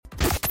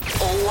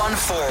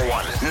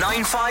0141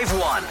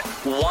 951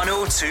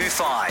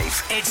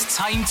 1025. It's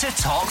time to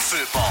talk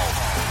football.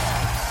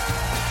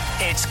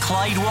 It's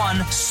Clyde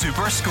One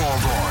Super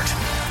Scoreboard.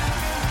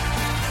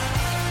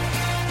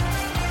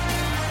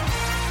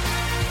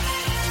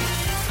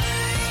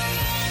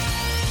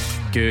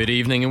 Good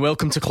evening and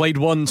welcome to Clyde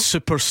One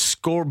Super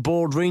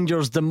Scoreboard.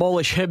 Rangers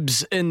demolish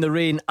Hibs in the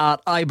rain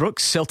at Ibrox.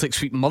 Celtic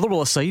sweep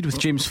Motherwell aside with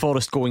James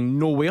Forrest going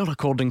nowhere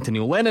according to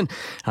Neil Lennon,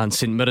 and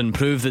St Mirren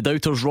prove the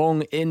doubters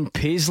wrong in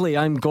Paisley.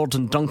 I'm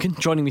Gordon Duncan.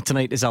 Joining me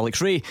tonight is Alex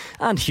Ray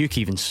and Hugh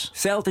Keevins.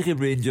 Celtic and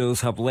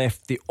Rangers have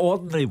left the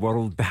ordinary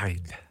world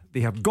behind.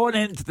 They have gone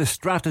into the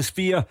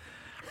stratosphere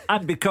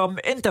and become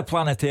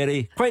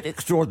interplanetary, quite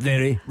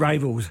extraordinary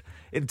rivals.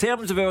 In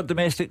terms of our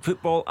domestic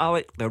football,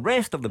 Alec, the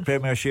rest of the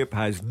Premiership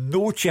has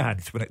no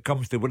chance when it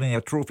comes to winning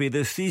a trophy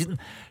this season.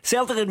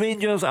 Celtic and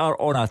Rangers are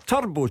on a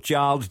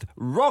turbocharged,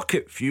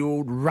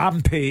 rocket-fueled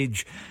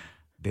rampage.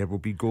 There will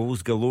be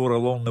goals galore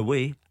along the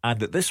way,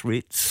 and at this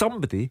rate,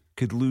 somebody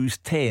could lose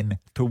 10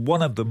 to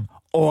one of them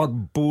or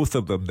both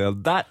of them. They're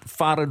that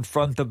far in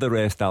front of the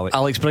rest, Alex.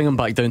 Alex, bring him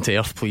back down to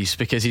earth, please,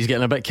 because he's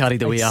getting a bit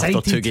carried away Excited.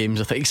 after 2 games.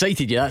 I think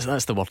excited, yeah,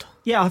 that's the word.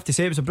 Yeah, I have to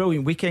say it was a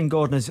brilliant weekend,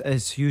 Gordon,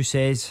 as Hugh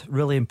says.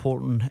 Really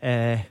important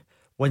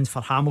wins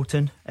for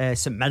Hamilton,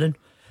 St Mirren.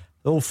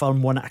 The Old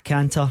Firm won at a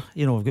canter.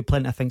 You know, we've got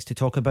plenty of things to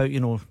talk about. You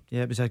know,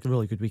 yeah, it was a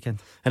really good weekend.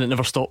 And it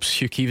never stops,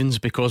 Hugh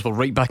Keevins, because we're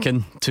right back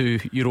into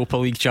Europa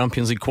League,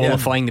 Champions League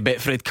qualifying. The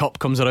Betfred Cup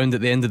comes around at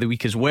the end of the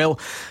week as well.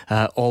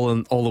 All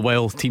the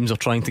while, teams are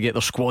trying to get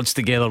their squads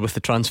together with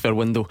the transfer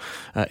window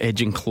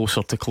edging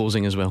closer to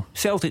closing as well.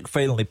 Celtic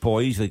finally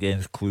poised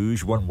against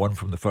Cluj, 1-1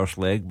 from the first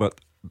leg,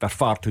 but they're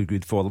far too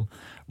good for them.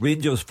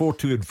 Rangers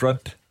 4-2 in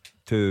front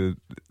to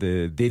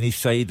the Danish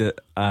side,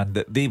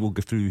 and they will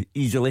go through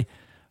easily.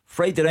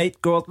 Friday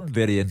night, Gordon,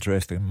 very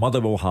interesting.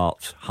 Motherwell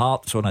Hearts.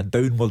 Hearts on a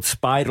downward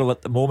spiral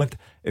at the moment.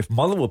 If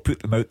Motherwell put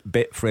them out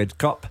Betfred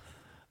Cup,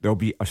 there'll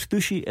be a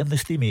Stushy in the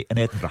steamy in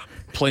Edinburgh.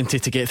 Plenty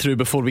to get through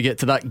before we get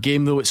to that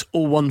game, though. It's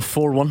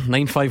 0141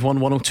 951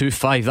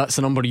 1025. That's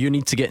the number you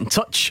need to get in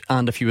touch.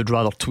 And if you would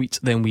rather tweet,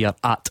 then we are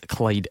at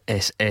Clyde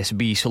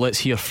SSB. So let's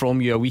hear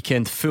from you. A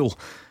weekend full,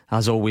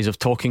 as always, of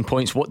talking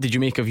points. What did you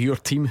make of your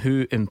team?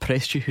 Who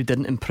impressed you? Who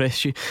didn't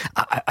impress you?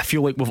 I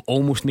feel like we've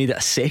almost made it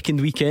a second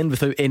weekend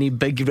without any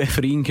big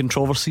refereeing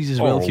controversies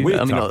as well. Wait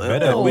a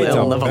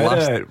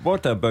minute.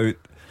 What about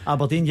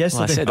Aberdeen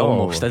yesterday? Well, I said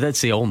almost. I did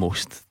say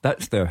almost.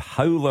 That's the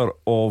howler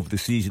of the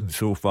season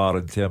so far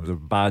in terms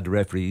of bad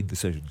refereeing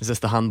decisions. Is this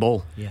the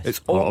handball? Yes.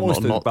 It's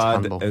almost not as bad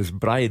handball. as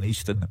Brian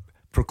Easton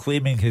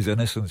proclaiming his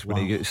innocence when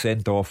he gets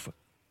sent off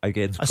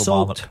against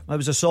assault. Kilmarnock. It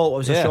was assault. It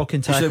was a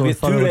shocking So tackle. we had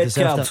 2 red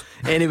cards.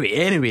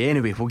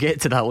 Anyway, we'll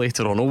get to that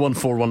later on.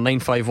 0141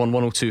 951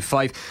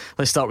 1025.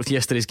 Let's start with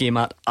yesterday's game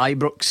at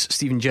Ibrox.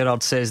 Stephen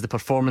Gerrard says the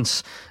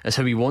performance is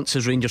how he wants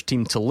his Rangers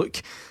team to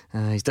look.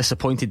 He's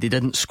disappointed they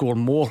didn't score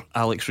more,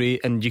 Alex Ray,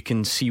 and you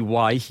can see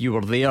why. You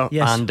were there.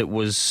 Yes. And it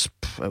was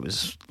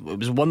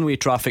one-way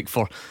traffic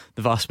for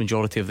the vast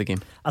majority of the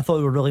game. I thought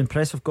they were really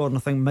impressive, Gordon. I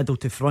think middle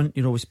to front,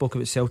 you know, we spoke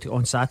about Celtic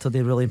on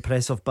Saturday, really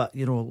impressive. But,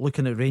 you know,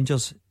 looking at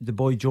Rangers, the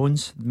boy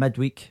Jones,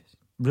 midweek,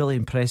 really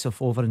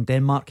impressive over in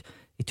Denmark.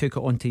 He took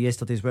it on to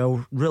yesterday as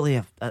well.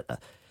 Really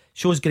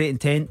shows great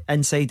intent,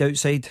 inside,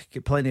 outside,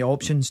 get plenty of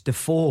options.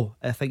 Defoe,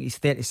 I think he's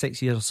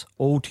 36 years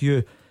old.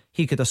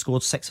 He could have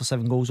scored 6 or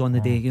 7 goals on the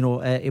day. You know,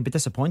 he'd be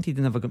disappointed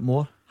he never got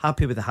more.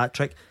 Happy with the hat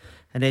trick.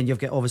 And then you've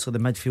got obviously the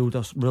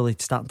midfielders really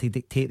starting to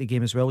dictate the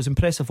game as well. It was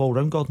impressive all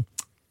round, Gordon.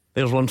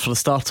 There's one for the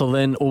starter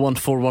then.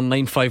 0141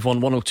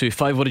 951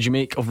 1025. What did you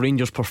make of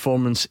Rangers'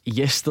 performance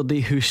yesterday?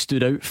 Who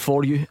stood out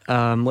for you?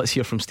 Let's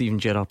hear from Stephen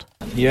Gerrard.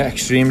 Yeah,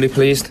 extremely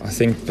pleased. I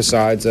think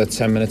besides a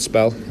 10-minute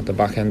spell at the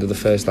back end of the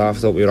first half, I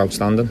thought we were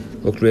outstanding.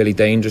 Looked really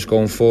dangerous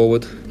going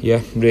forward. Yeah,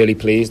 really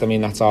pleased. I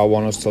mean, that's how I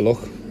want us to look.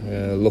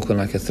 Looking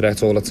like a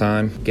threat all the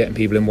time, getting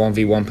people in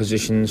 1v1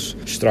 positions,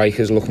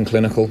 strikers looking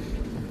clinical,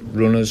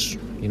 runners.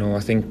 You know, I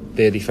think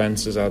their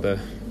defences are the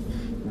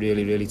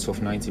really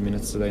tough 90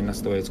 minutes today, and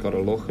that's the way it's got to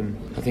look. And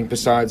I think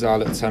besides our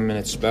little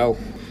 10-minute spell,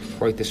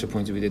 quite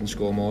disappointed we didn't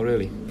score more,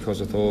 really,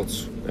 because I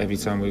thought every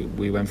time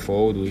we went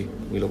forward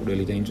we looked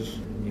really dangerous.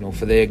 You know,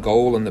 for their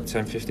goal in the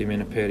 10-15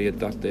 minute period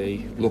that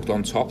they looked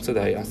on top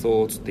today, I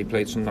thought they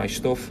played some nice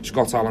stuff.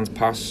 Scott Allen's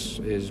pass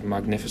is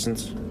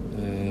magnificent.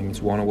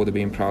 It's one I would have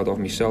been proud of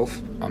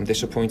myself. I'm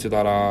disappointed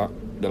at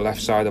the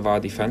left side of our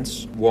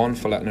defence. One,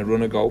 for letting a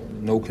runner go.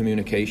 No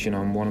communication,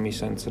 and one of my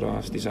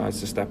centre-halves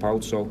decides to step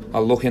out. So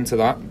I'll look into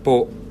that.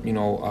 But, you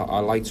know, I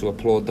like to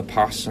applaud the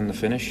pass and the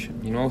finish.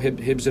 You know,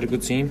 Hibs are a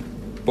good team,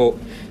 but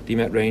they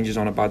met Rangers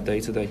on a bad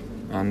day today.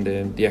 And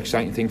the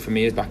exciting thing for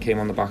me is that came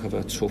on the back of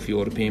a tough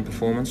European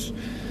performance.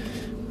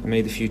 I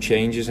made a few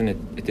changes and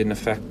it didn't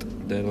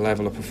affect the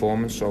level of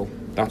performance. So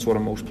that's what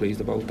I'm most pleased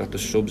about, that the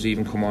subs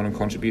even come on and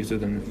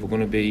contributed. And if we're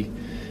going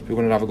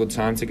to have a good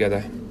time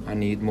together, I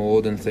need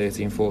more than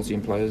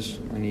 13-14 players.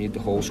 I need the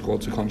whole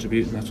squad to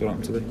contribute, and that's what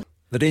happened today.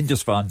 The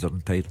Rangers fans are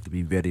entitled to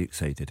be very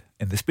excited.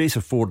 In the space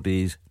of 4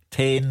 days,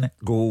 10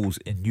 goals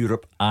in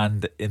Europe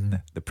and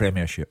in the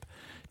Premiership.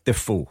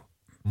 Defoe,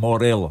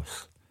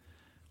 Morelos,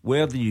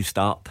 where do you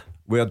start?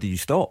 Where do you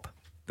stop?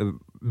 The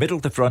middle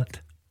to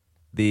front,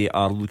 they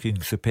are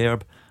looking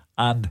superb,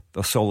 and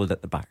they're solid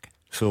at the back.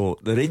 So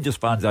the Rangers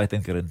fans, I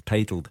think, are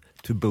entitled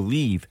to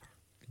believe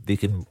they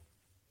can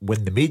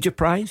win the major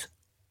prize,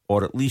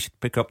 or at least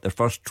pick up their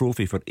first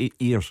trophy for 8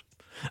 years.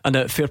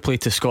 And fair play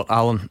to Scott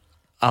Allen,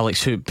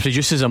 Alex, who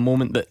produces a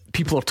moment that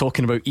people are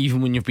talking about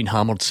even when you've been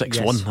hammered 6-1.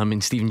 Yes. I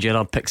mean, Stephen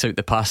Gerrard picks out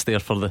the pass there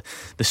for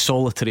the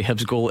solitary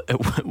Hibs goal.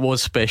 It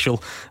was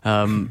special.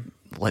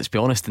 Let's be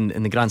honest,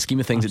 in the grand scheme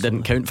of things, Absolutely.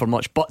 It didn't count for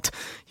much, but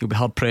you'll be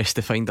hard pressed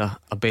to find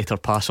a better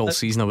pass all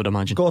season, I would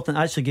imagine. Gordon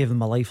actually gave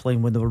them a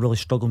lifeline when they were really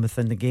struggling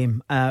within the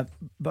game,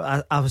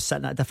 but I was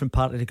sitting at a different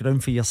part of the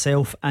ground for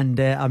yourself, and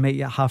I met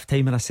you at half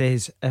time, and I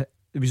says it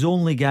was the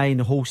only guy in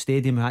the whole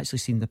stadium who actually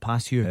seen the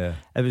pass here.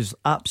 Yeah. It was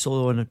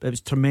absolutely, it was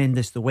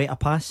tremendous. The Weta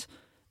pass,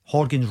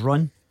 Horgan's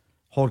run,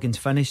 Horgan's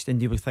finished,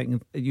 and you were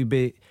thinking you'd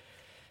be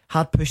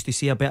hard pushed to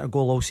see a better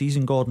goal all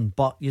season, Gordon.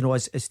 But you know,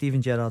 as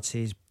Stephen Gerrard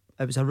says,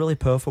 it was a really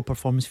powerful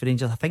performance for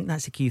Rangers. I think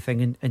that's the key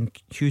thing, and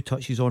Hugh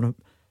touches on it.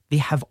 They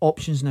have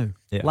options now.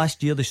 Yeah.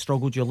 Last year they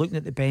struggled. You're looking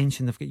at the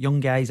bench and they've got young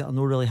guys that are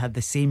not really had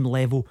the same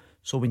level.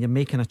 So when you're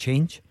making a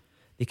change,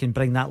 they can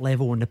bring that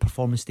level and the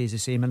performance stays the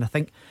same. And I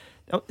think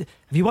if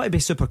you want to be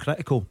super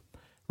critical,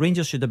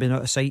 Rangers should have been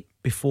out of sight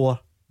before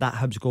that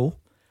Hibs goal.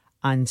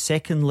 And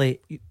secondly,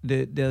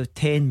 the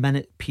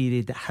 10-minute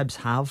period that Hibs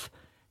have,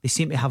 they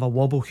seem to have a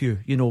wobble, Hugh,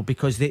 you know,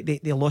 because they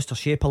lost their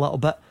shape a little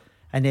bit.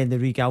 And then they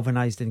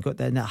re-galvanised and got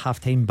in at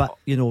half time. But,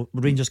 you know,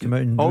 Rangers came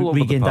out and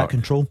regained that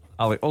control.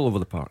 Alec, all over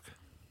the park.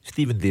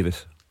 Stephen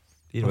Davis,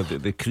 you know,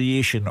 the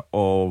creation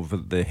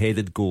of the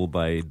headed goal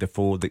by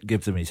Defoe that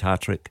gives him his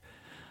hat-trick.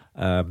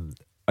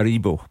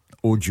 Aribo,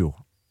 Ojo,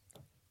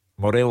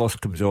 Morelos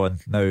comes on.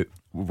 Now,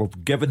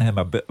 we've given him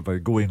a bit of a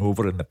going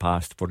over in the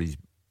past for his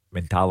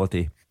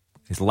mentality,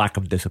 his lack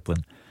of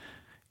discipline.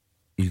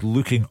 He's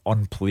looking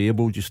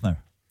unplayable just now.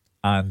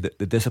 And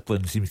the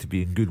discipline seems to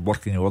be in good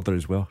working order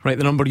as well. Right,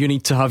 the number you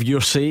need to have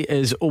your say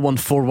is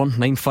 0141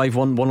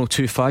 951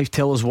 1025.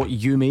 Tell us what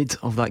you made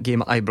of that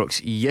game at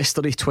Ibrox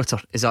yesterday. Twitter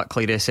is at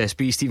Clyde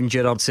SSB. Stephen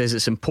Gerrard says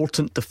it's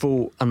important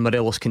Defoe and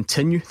Morelos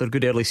continue their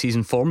good early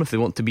season form if they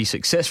want to be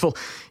successful.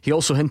 He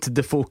also hinted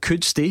Defoe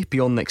could stay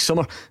beyond next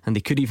summer, and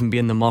they could even be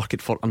in the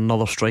market for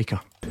another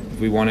striker. If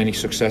we want any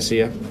success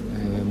here,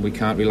 we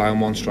can't rely on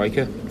one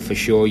striker. For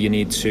sure you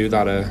need two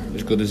that are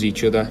as good as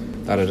each other,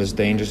 that are as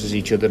dangerous as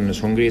each other and as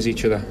hungry as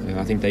each other.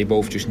 I think they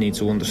both just need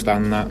to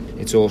understand that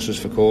it's horses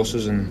for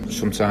courses, and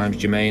sometimes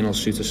Jermaine will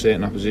suit a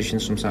certain opposition,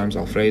 sometimes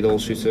Alfredo will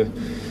suit a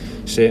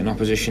certain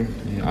opposition.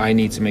 I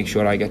need to make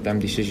sure I get them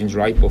decisions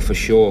right, but for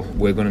sure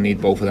we're going to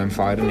need both of them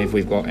firing if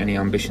we've got any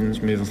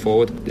ambitions moving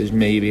forward. There's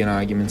maybe an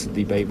argument to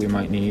debate we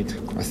might need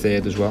a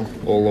third as well,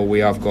 although we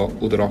have got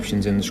other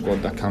options in the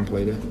squad that can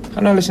play there.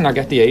 I know, listen, I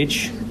get the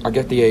age,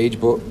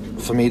 but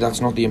for me that's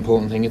not the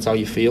important thing. It's how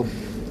you feel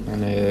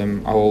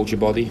and how old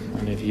your body,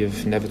 and if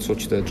you've never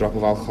touched a drop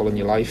of alcohol in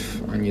your life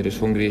and you're as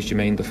hungry as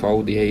Jermaine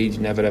Defoe, the age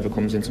never ever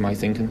comes into my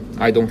thinking.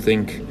 I don't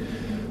think,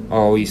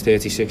 oh, he's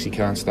 36, he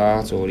can't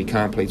start, or he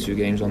can't play 2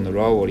 games on the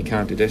row, or he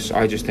can't do this.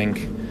 I just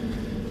think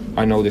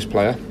I know this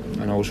player,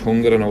 I know his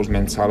hunger, I know his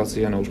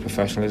mentality, I know his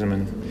professionalism,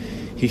 and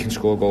he can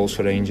score goals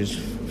for Rangers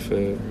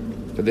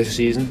for this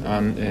season,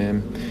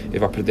 and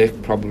if I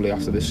predict, probably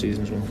after this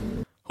season as well.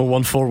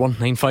 0141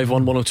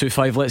 951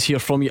 1025. Let's hear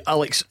from you,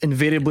 Alex.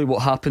 Invariably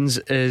what happens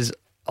is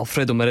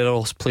Alfredo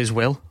Morelos plays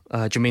well,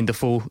 Jermaine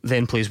Defoe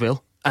then plays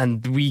well,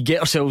 and we get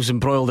ourselves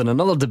embroiled in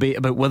another debate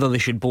about whether they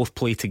should both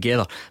play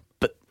together.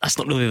 But that's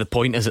not really the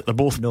point, is it? They're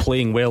both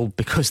playing well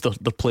because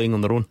they're playing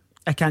on their own.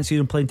 I can't see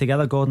them playing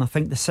together, Gordon. I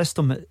think the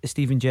system that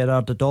Stephen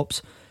Gerrard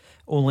adopts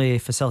only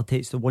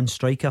facilitates the one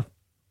striker.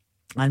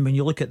 And when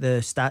you look at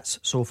the stats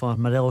so far,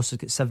 Morelos has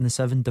got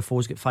 7-7,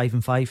 Defoe's got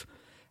 5-5.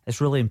 It's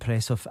really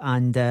impressive.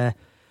 And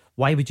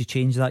why would you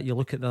change that? You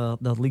look at the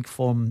league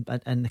form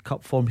and the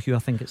cup form, Hugh. I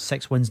think it's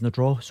 6 wins in a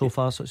draw so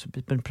far, so it's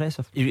been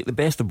impressive. You get the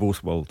best of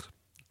both worlds.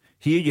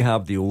 Here you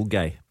have the old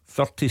guy,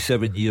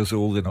 37 years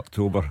old in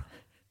October.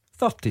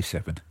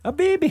 37, a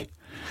baby.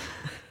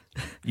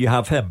 You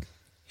have him,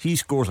 he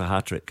scores a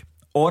hat-trick.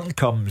 On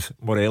comes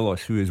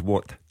Morelos, who is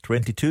what,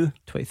 22?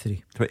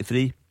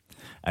 23,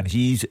 and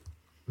he's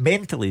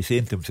mentally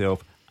saying to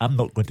himself, I'm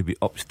not going to be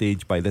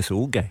upstaged by this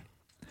old guy.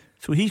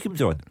 So he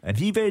comes on, and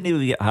he very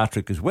nearly get a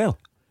hat-trick as well.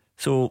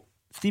 So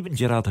Stephen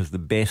Gerrard has the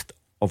best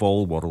of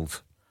all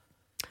worlds.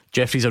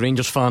 Jeffrey's a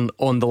Rangers fan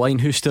on the line.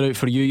 Who stood out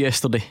for you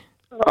yesterday?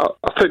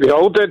 I think they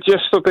all did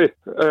yesterday,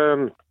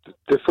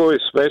 Defoe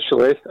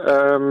especially.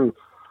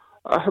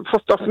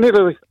 I've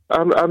nearly,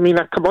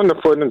 I come on the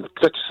phone and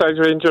criticise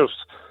Rangers,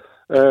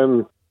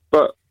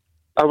 but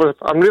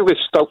I'm really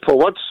stuck for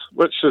words,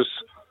 which is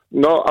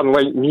not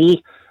unlike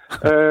me.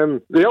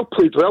 They all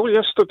played well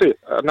yesterday,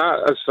 and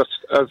that,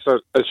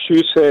 as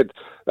Hugh said,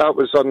 that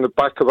was on the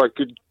back of a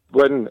good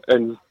win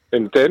in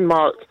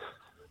Denmark.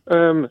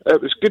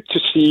 It was good to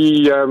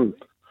see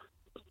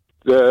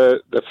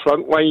the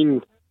front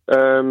line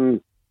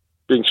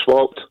being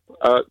swapped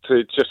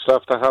to just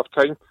after half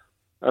time.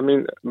 I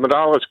mean,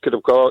 Morales could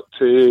have got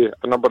to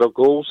a number of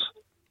goals.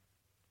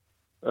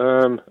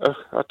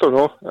 I don't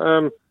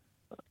know.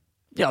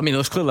 Yeah, I mean,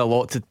 there's clearly a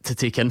lot to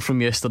take in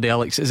from yesterday,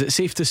 Alex. Is it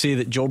safe to say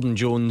that Jordan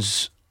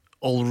Jones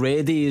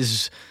already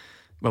is,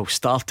 well,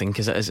 starting,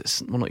 because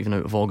we're not even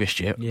out of August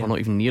yet, we're not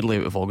even nearly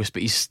out of August,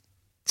 but he's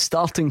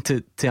starting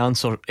to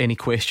answer any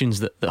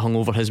questions that hung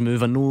over his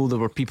move? I know there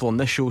were people on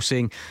this show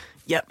saying,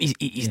 yeah,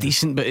 he's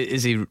decent, but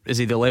is he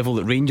the level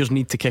that Rangers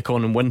need to kick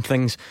on and win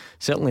things?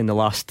 Certainly in the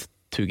last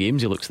 2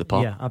 games he looks the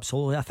part. Yeah,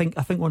 absolutely. I think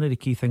one of the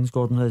key things,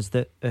 Gordon, is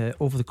that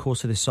over the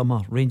course of the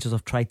summer, Rangers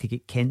have tried to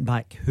get Kent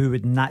back, who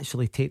would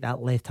naturally take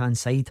that left hand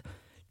side.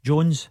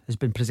 Jones has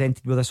been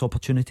presented with this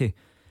opportunity,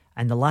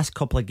 and the last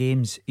couple of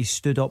games he's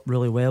stood up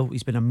really well.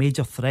 He's been a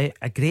major threat,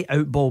 a great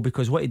out ball,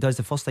 because what he does,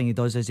 the first thing he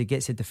does is he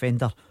gets a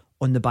defender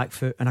on the back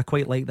foot, and I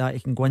quite like that. He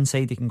can go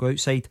inside, he can go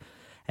outside,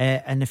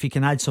 and if he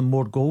can add some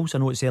more goals, I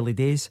know it's early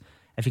days,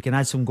 if he can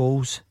add some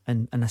goals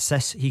and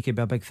assists, he could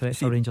be a big threat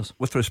for Rangers.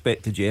 With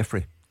respect to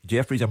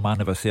Jeffrey's a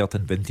man of a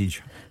certain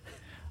vintage,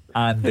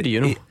 and how do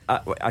you know?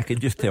 I can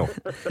just tell.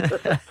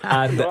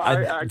 And,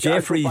 I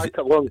Jeffrey's, go back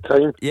a long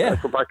time. yeah, I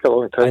go back a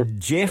long time.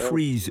 And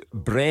Jeffrey's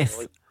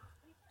breath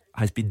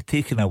has been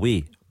taken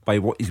away by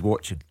what he's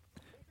watching,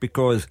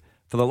 because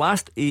for the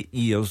last 8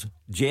 years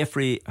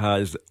Jeffrey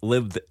has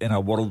lived in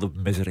a world of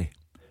misery.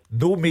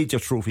 No major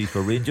trophy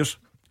for Rangers.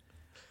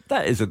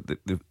 That is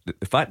the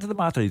fact of the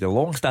matter. He's a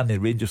long-standing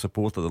Rangers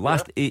supporter. The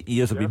last 8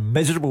 years have been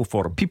miserable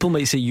for him. People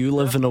might say you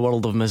live in a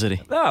world of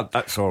misery.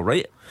 That's all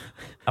right.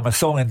 I'm a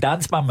song and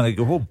dance man when I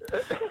go home.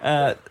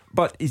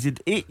 But he's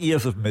had 8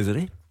 years of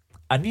misery,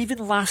 and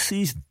even last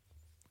season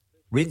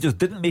Rangers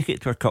didn't make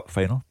it to a cup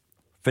final,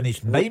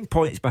 finished 9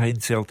 points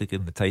behind Celtic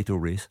in the title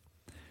race,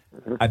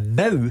 and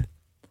now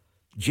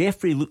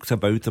Jeffrey looks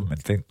about him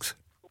and thinks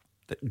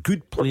that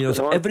good players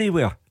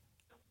everywhere,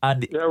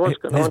 and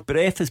his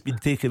breath has been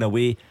taken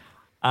away.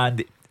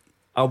 And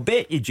I'll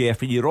bet you,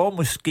 Jeffrey, you're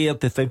almost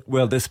scared to think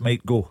where this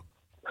might go.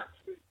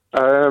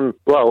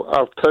 Well,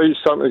 I'll tell you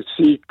something.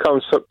 See,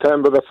 come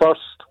September the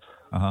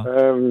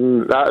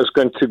 1st, that is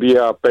going to be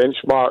a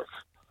benchmark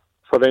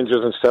for Rangers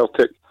and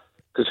Celtic,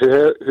 because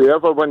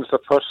whoever wins the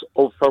first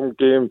Old Firm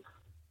game,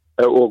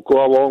 it will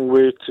go a long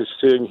way to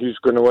saying who's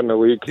going to win the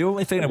league. The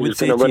only thing I would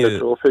say to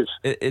you,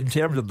 in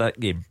terms of that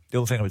game, the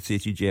only thing I would say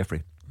to you,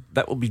 Jeffrey,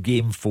 that will be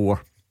game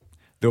 4.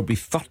 There'll be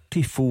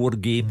 34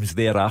 games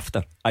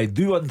thereafter. I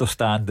do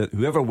understand that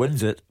whoever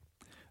wins it,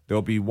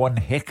 there'll be one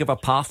heck of a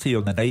party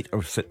on the night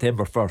of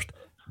September 1st,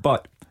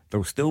 but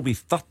there'll still be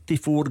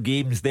 34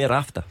 games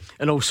thereafter.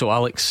 And also,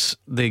 Alex,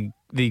 the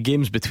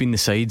games between the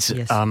sides were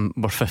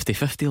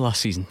 50-50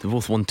 last season. They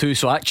both won 2,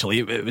 so actually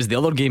it was the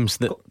other games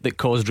that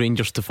caused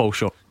Rangers to fall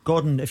short.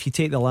 Gordon, if you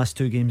take the last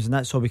 2 games, and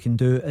that's all we can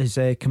do, is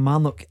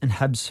Kilmarnock and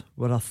Hibs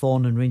were a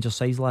thorn in Rangers'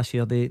 sides last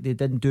year. They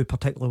didn't do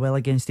particularly well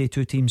against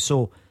A2 teams,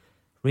 so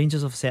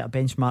Rangers have set a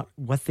benchmark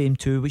with them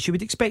too, which you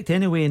would expect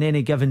anyway in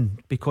any given,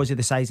 because of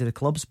the size of the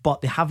clubs, but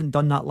they haven't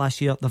done that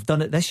last year. They've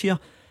done it this year,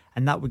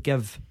 and that would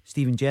give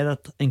Steven Gerrard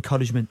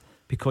encouragement,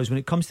 because when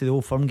it comes to the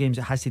Old Firm games,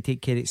 it has to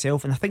take care of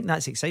itself, and I think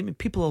that's excitement.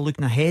 People are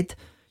looking ahead.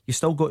 You've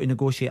still got to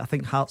negotiate. I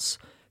think Hearts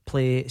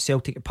play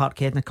Celtic at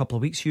Parkhead in a couple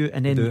of weeks,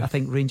 and then I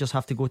think Rangers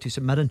have to go to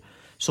St Mirren,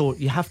 so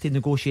you have to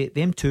negotiate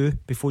them two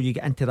before you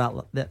get into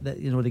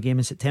the game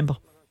in September.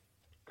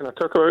 Can I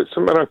talk about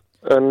St Mirren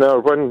and their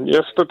win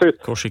yesterday? Of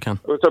course you can.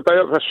 I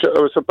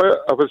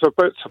was a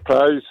bit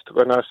surprised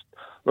when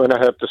I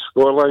heard the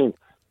scoreline,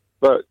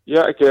 but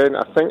yet again,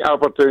 I think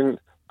Aberdeen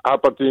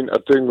are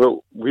doing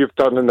what we've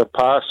done in the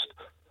past,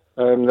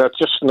 and they're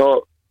just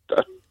not.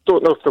 I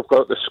don't know if they've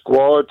got the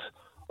squad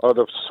or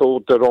they've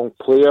sold the wrong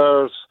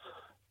players,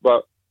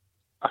 but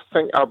I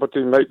think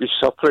Aberdeen might be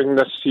suffering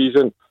this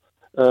season.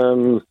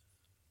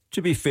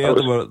 To be fair,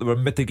 there were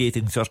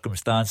mitigating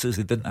circumstances.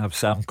 They didn't have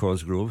Sam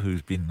Cosgrove,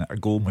 who's been a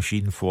goal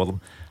machine for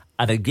them.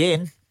 And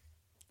again,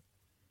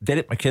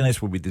 Derek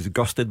McInnes will be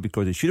disgusted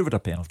because he should have had a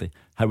penalty.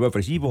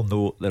 However, he will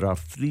know there are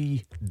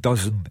 3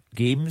 dozen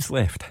games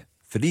left.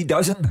 3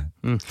 dozen.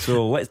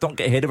 So let's not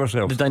get ahead of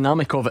ourselves. The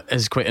dynamic of it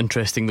is quite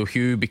interesting though,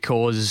 Hugh,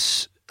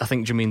 because I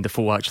think Jermaine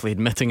Defoe actually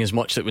admitting as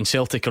much that when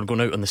Celtic are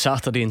going out on the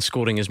Saturday and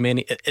scoring as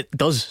many, it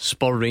does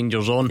spur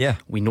Rangers on. Yeah.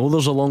 We know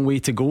there's a long way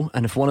to go,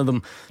 and if one of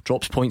them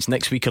drops points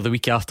next week or the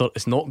week after,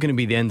 it's not going to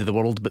be the end of the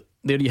world. But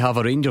there you have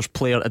a Rangers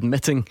player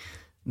admitting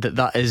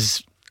that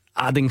is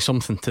adding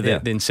something to the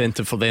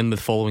incentive for them the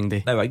following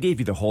day. Now, I gave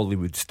you the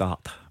Hollywood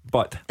start,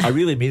 but I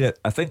really mean it.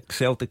 I think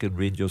Celtic and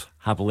Rangers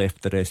have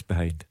left the rest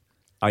behind.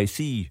 I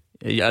see.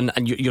 And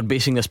you're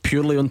basing this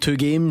purely on 2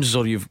 games,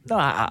 or you've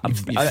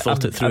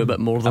thought it through a bit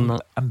more than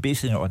that? I'm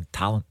basing it on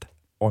talent,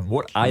 on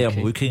what I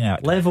am looking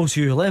at. Levels.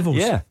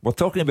 Yeah, we're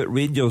talking about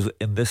Rangers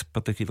in this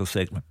particular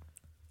segment.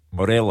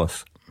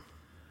 Morelos,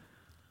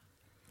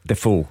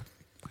 Defoe,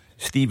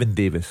 Stephen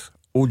Davis,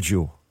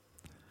 Ojo,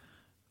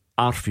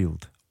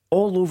 Arfield,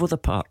 all over the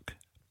park.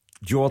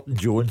 Jordan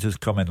Jones has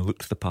come in and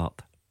looks the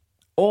part.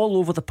 All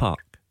over the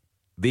park,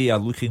 they are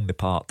looking the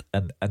part,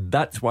 and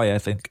that's why I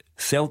think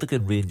Celtic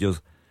and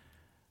Rangers,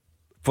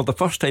 for the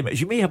first time,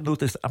 as you may have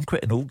noticed, I'm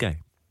quite an old guy,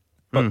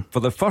 but for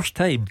the first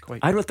time,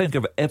 I don't think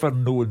I've ever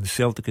known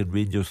Celtic and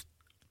Rangers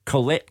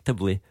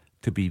collectively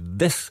to be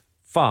this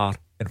far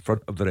in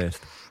front of the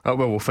rest? Well,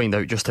 we'll find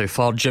out just how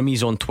far.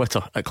 Jimmy's on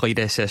Twitter at Clyde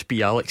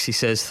SSB. Alex, he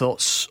says,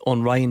 thoughts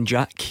on Ryan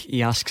Jack?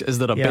 He asks, is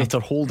there a better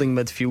holding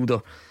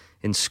midfielder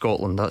in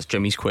Scotland? That's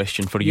Jimmy's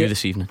question for you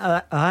this evening.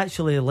 I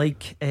actually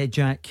like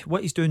Jack.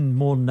 What he's doing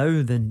more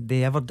now than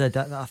they ever did.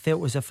 I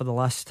felt as if for the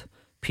last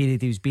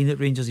period he's been at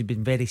Rangers, he's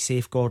been very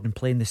safeguarding,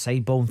 playing the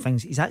side ball and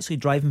things. He's actually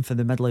driving for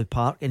the middle of the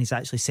park, and he's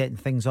actually setting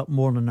things up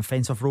more in an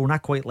offensive role, and I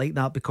quite like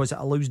that because it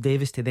allows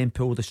Davis to then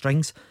pull the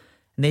strings,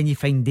 and then you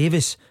find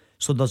Davis,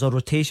 so there's a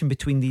rotation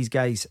between these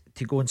guys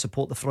to go and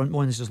support the front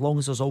ones, as long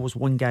as there's always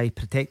one guy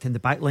protecting the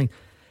back line.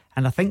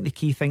 And I think the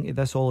key thing to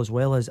this all as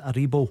well is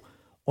Aribo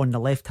on the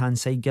left hand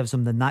side gives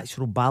him the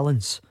natural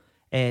balance,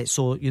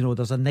 so you know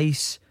there's a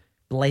nice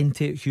blend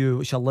to it, Hugh,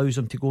 which allows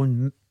him to go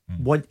and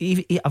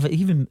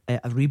even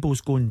Aribo's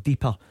going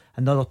deeper,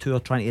 another two are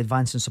trying to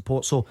advance and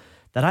support, so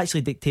they're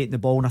actually dictating the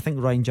ball, and I think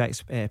Ryan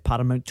Jack's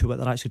paramount to what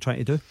they're actually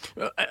trying to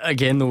do.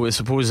 Again though, I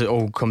suppose it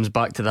all comes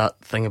back to that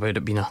thing about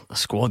it being a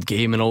squad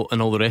game and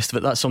all the rest of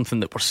it. That's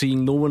something that we're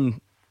seeing. No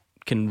one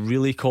can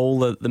really call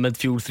the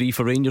midfield three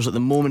for Rangers at the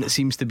moment. It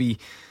seems to be,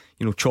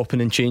 you know,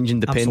 chopping and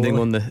changing depending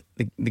on the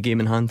game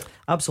in hand.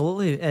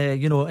 Absolutely.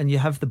 You know, and you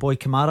have the boy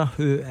Kamara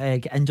who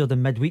got injured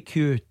in midweek,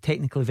 who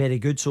technically very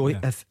good, so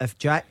if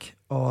Jack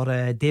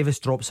or Davis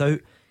drops out,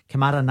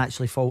 Kamara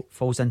naturally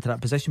falls into that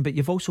position. But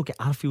you've also got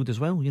Arfield as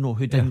well, you know,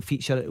 who didn't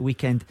feature at the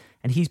weekend,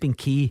 and he's been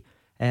key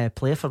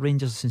player for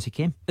Rangers since he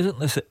came. Isn't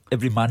this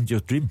every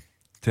manager's dream,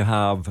 to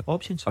have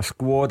options, a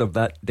squad of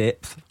that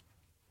depth,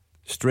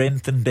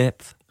 strength and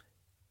depth?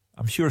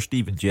 I'm sure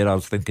Steven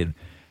Gerrard's thinking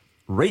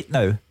right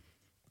now,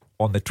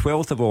 on the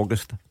 12th of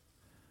August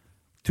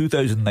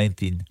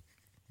 2019,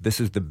 this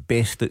is the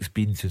best it's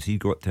been since he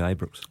got to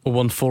Ibrox.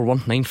 0141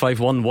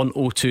 951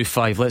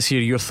 1025. Let's hear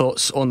your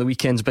thoughts on the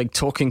weekend's big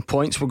talking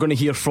points. We're going to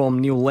hear from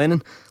Neil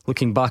Lennon,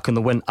 looking back on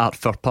the win at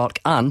Fir Park,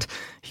 and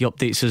he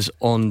updates us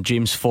on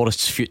James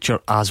Forrest's future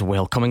as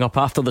well, coming up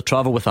after the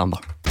travel with Amber.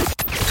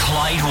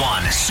 Clyde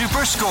One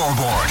Super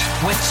Scoreboard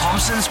with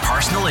Thompson's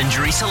personal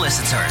injury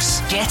solicitors.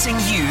 Getting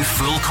you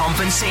full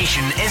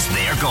compensation is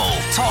their goal.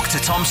 Talk to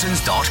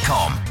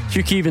Thompsons.com.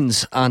 Hugh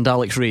Keevins and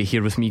Alex Ray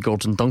here with me,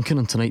 Gordon Duncan,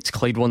 on tonight's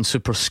Clyde One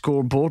Super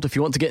Scoreboard. If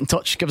you want to get in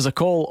touch, give us a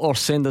call or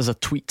send us a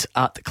tweet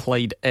at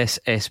Clyde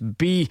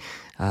SSB.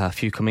 A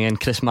few coming in.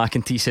 Chris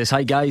McEntee says,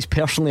 hi guys,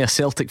 personally a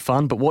Celtic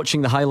fan, but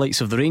watching the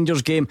highlights of the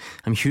Rangers game,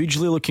 I'm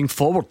hugely looking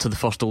forward to the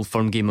first Old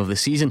Firm game of the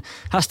season.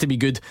 Has to be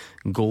good.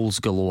 Goals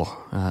galore.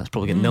 It's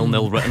probably got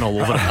 0-0 written all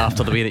over it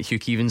after the way that Hugh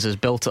Keevins has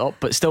built it up,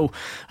 but still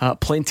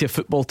plenty of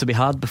football to be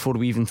had before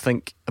we even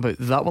think about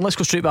that one. Let's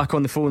go straight back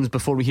on the phones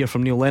before we hear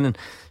from Neil Lennon.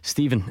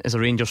 Stephen is a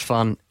Rangers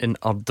fan in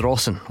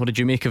Ardrossan. What did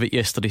you make of it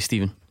yesterday,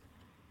 Stephen?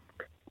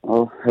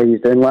 Oh, how you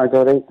doing, lads?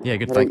 Alright? Yeah,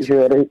 good, thanks.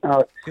 You alright,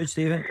 Alex? Good,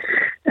 Stephen.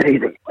 How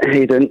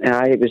you doing?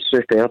 It was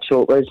superb,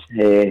 so it was.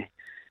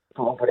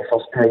 For the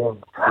first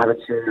time, I would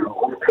say,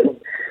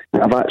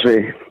 I've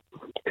actually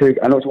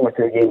I know it's only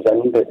 2 games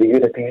in, but the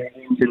European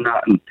games and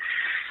that, and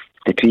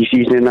the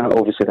pre-season and that,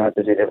 obviously that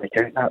doesn't really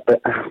count that,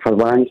 but for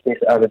Wednesday,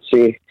 I would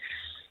say,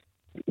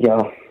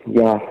 yeah,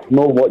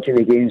 not watching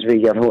the games with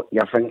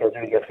your fingers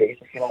in your face,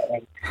 if you know what I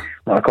mean.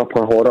 Like a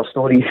couple of horror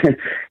stories,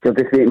 you're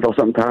just waiting for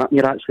something to happen.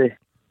 You're actually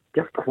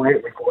just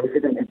quietly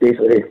confident that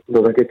basically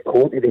there's a good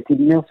core to the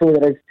team there, so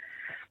there is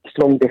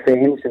strong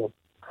defence and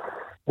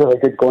really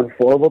good going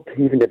forward.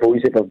 Even the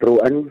boys that were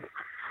brought in,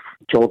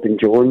 Jordan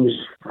Jones,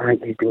 I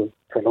think he's been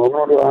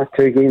phenomenal the last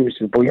 2 games.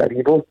 The boy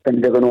Aribo,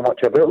 didn't really know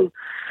much about him,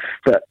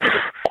 but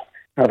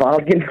a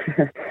bargain.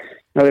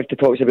 Now if to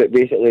talk about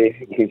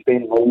basically you can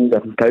spend millions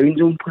of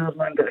pounds on players,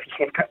 man, but if you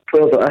can pick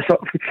players like this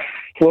up,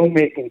 it's long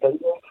making things.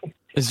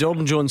 Has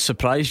Jordan Jones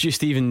surprised you,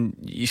 Stephen?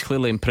 He's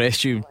clearly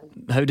impressed you.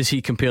 How does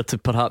he compare to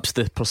perhaps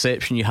the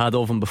perception you had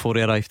of him before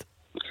he arrived?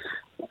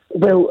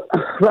 Well,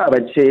 what I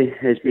would say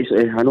is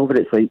basically, I know what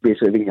it's like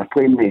basically when you're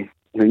playing with,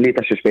 no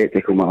disrespect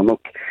to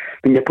Kilmarnock,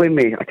 when you're playing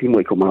with a team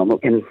like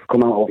Kilmarnock, and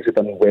Kilmarnock obviously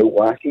done well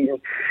last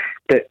season,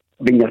 but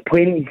when you're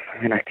playing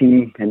in a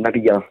team and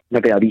maybe you're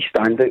a wee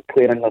standout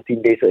player in the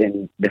team basically,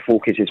 and the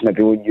focus is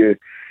maybe on you,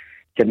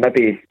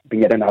 maybe when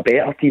you're in a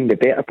better team, the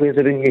better players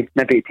are in you,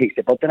 maybe it takes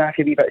the burden off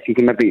you a wee bit, so you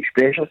can maybe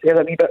express yourself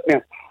a wee bit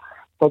more.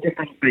 So I just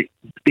think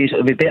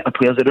basically the better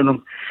players are in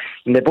them,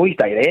 and the boy's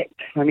direct.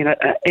 I mean, at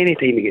any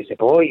time he gets the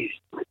ball, he's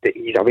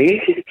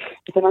away.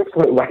 He's an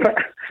absolute whippet.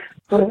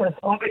 So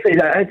obviously,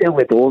 I deal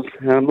with those.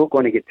 I'm not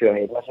going to get too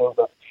ahead of myself,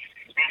 but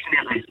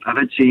definitely, I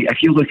would say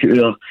if you look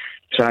at our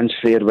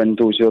transfer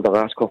windows over the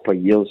last couple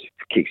of years,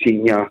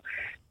 Senior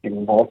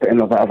and Moffat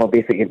and whatever,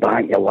 basically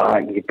back your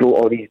lag, you brought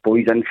all these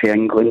boys in for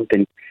England,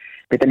 and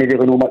we didn't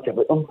really know much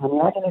about them. I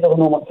mean, I didn't really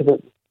know much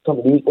about some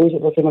of these boys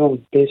that were coming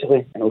in,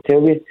 basically, and I'll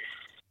tell you,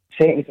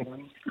 second to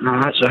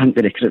none. Actually, I think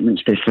the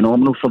recruitment's been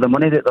phenomenal for the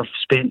money that they've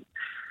spent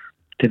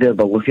to where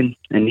they're looking,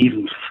 and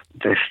even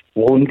the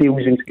loan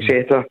deals and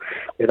etc.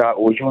 with that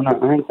Ojo and that.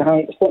 I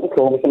think it's not the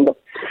promising,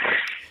 but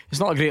it's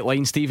not a great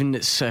line, Stephen.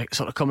 It's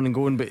sort of coming and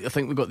going, but I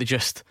think we got the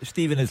gist.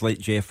 Stephen is like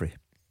Jeffrey.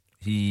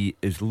 He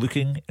is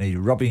looking and he's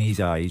rubbing his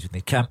eyes and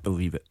he can't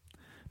believe it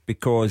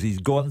because he's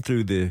gone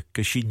through the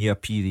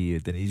Kashinya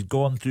period and he's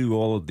gone through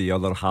all of the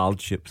other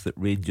hardships that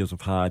Rangers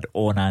have had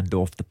on and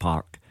off the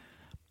park.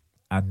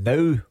 And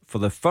now, for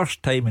the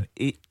first time in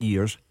 8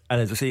 years, and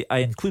as I say, I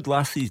include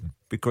last season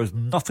because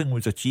nothing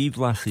was achieved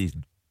last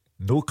season.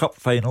 No cup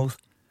finals.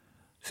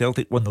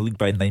 Celtic won the league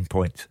by 9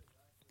 points.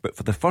 But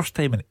for the first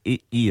time in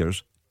 8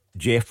 years,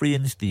 Jeffrey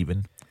and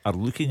Stephen are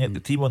looking at the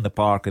team on the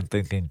park and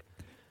thinking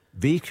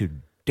they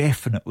could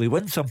definitely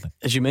win something.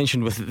 As you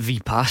mentioned with the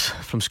pass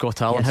from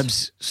Scott Allen,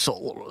 Yes.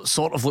 Hibs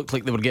sort of looked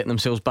like they were getting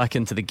themselves back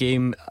into the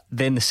game.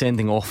 Then the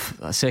sending off,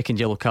 a second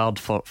yellow card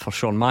for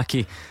Sean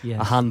Mackey,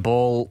 Yes. a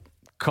handball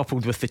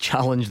coupled with the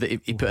challenge that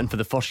he put in for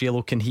the first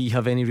yellow. Can he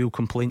have any real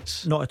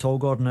complaints? Not at all,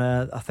 Gordon.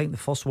 I think the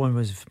first one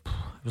was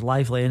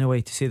lively anyway,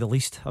 to say the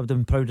least. I would have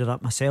been proud of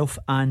that myself.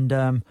 And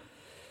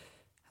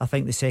I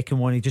think the second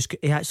one,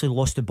 he actually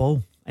lost the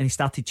ball and he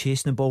started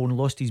chasing the ball and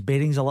lost his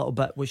bearings a little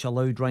bit, which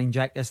allowed Ryan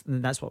Jack.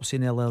 And that's what I was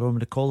saying earlier on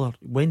with the caller.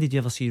 When did you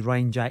ever see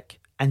Ryan Jack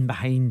in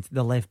behind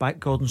the left back,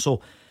 Gordon?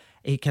 So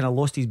he kind of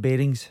lost his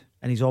bearings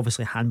and he's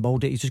obviously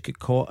handballed it. He's just got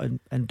caught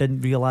and didn't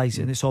realise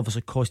it, and it's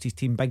obviously cost his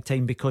team big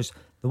time, because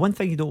the one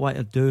thing you don't want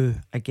to do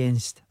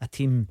against a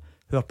team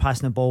who are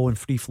passing the ball and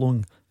free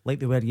flowing like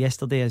they were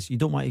yesterday is you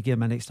don't want to give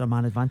them an extra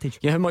man advantage.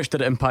 Yeah, how much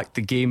did it impact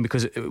the game?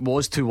 Because it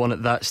was 2-1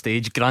 at that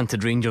stage.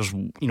 Granted, Rangers,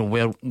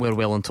 were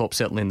well on top,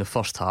 certainly in the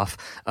first half.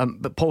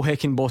 But Paul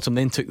Heckingbottom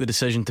then took the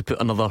decision to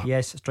put another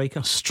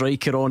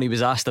striker on. He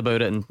was asked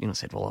about it and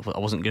said, well, I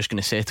wasn't just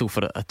going to settle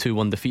for a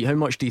 2-1 defeat. How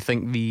much do you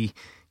think the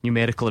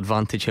numerical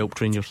advantage helped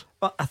Rangers?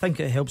 Well, I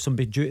think it helps them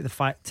be due to the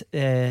fact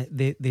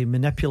they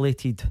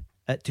manipulated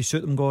it to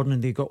suit them, Gordon,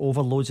 and they got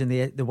overloads in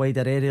the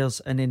wider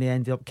areas, and then they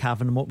ended up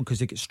carving them open because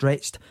they get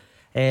stretched.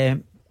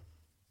 I'm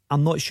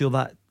not sure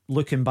that,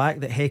 looking back,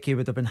 that Hecky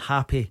would have been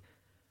happy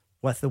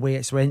with the way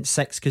it's went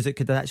 6, because it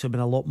could have actually been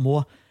a lot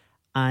more.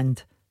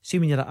 And see,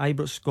 when you're at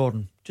Ibrox,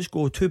 Gordon, just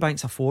go 2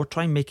 banks of 4,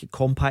 try and make it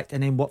compact,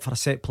 and then work for a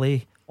set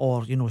play,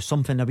 or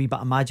something, a wee bit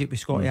of magic with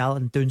Scotty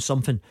Allen doing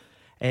something,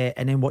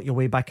 and then work your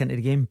way back into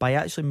the game by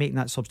actually making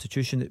that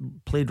substitution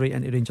that played right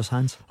into Rangers'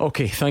 hands.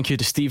 Okay, thank you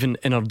to Stephen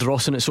in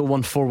Ardrossan. It's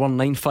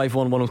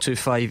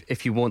 01419511025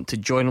 if you want to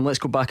join him. Let's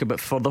go back a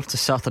bit further to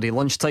Saturday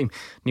lunchtime.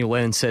 Neil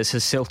Lennon says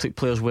his Celtic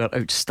players were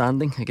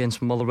outstanding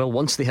against Motherwell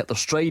once they hit their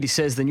stride. He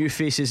says the new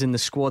faces in the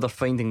squad are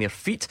finding their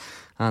feet,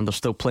 and there's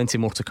still plenty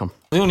more to come.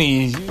 The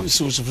only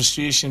source of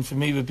frustration for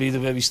me would be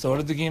the way we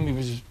started the game. We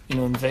was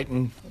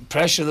inviting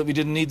pressure that we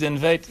didn't need to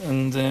invite,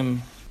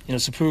 and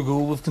it's a poor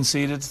goal we've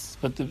conceded,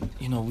 but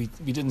we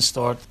didn't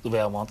start the way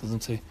I wanted them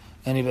to.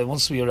 Anyway,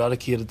 once we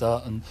eradicated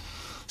that and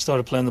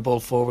started playing the ball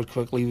forward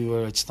quickly, we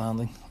were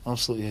outstanding,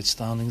 absolutely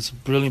outstanding. It's a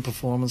brilliant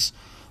performance.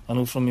 I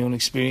know from my own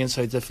experience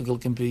how difficult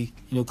it can be,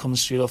 coming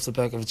straight off the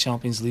back of a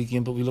Champions League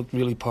game, but we looked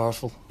really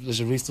powerful. There's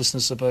a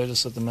ruthlessness about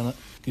us at the minute.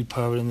 Good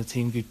power in the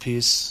team, good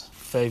pace.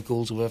 5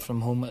 goals away from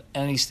home at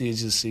any stage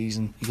of the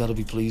season, you got to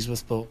be pleased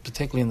with, but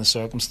particularly in the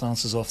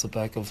circumstances off the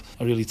back of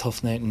a really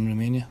tough night in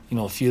Romania.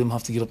 A few of them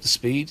have to get up to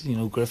speed.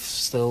 Griff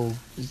still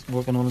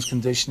working on his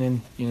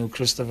conditioning.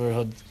 Christopher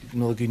had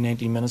another good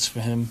 90 minutes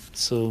for him.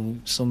 So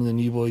some of the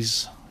new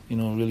boys,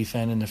 really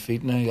finding their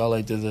feet now. All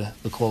I did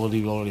the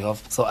quality we already have.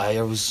 I thought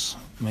Ayer was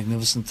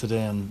magnificent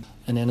today, and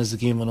then as the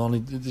game went on, they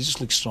just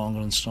looked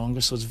stronger and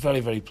stronger. So it's very,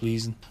 very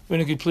pleasing. We're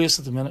in a good place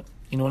at the minute.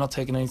 We're not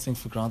taking anything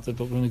for granted,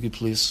 but we're in a good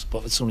place.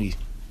 But it's only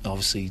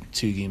obviously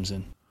 2 games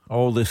in.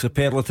 All the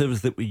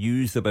superlatives that we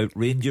used about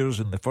Rangers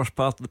in the first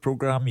part of the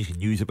programme, you can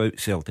use about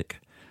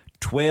Celtic.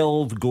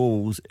 12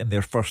 goals in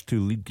their first 2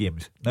 league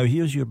games. Now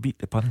here's your Beat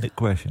the Pundit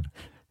question.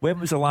 When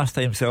was the last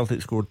time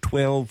Celtic scored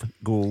 12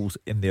 goals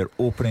in their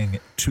opening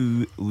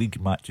 2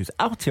 league matches?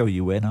 I'll tell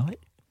you when,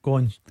 Alec. Go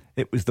on.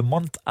 It was the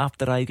month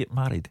after I get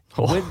married.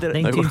 When did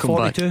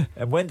 1942.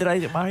 And when did I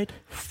get married?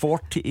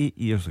 48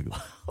 years ago.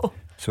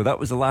 So that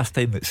was the last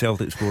time that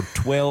Celtic scored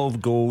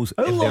 12 goals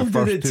in their first 2 league games. How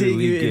long did it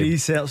take you to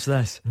research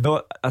this?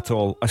 Not at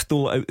all. I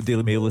stole it out of the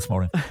Daily Mail this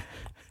morning.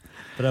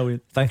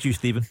 Brilliant. Thank you,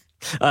 Stephen.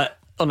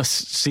 On a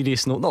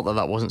serious note, not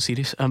that wasn't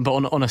serious, but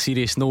on a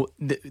serious note,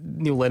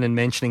 Neil Lennon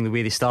mentioning the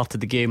way they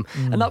started the game,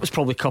 and that was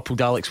probably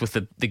coupled, Alex, with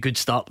the good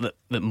start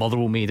that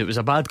Motherwell made. It was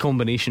a bad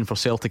combination for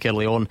Celtic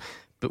early on,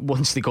 but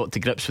once they got to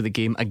grips with the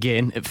game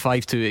again at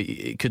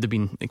 5-2, it could have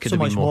been so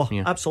much more.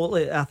 Yeah.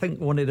 Absolutely. I think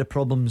one of the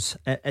problems,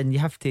 and you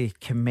have to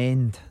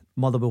commend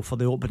Motherwell for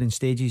the opening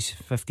stages,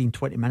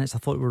 15-20 minutes, I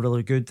thought were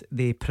really good.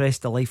 They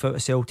pressed the life out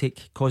of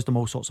Celtic, caused them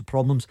all sorts of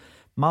problems.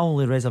 My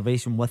only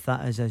reservation with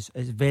that is it's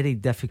very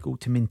difficult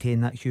to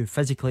maintain that, Hugh.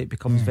 Physically it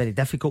becomes very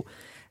difficult,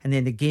 and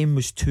then the game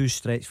was too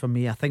stretched for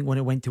me. I think when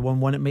it went to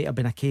 1-1, it might have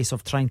been a case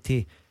of trying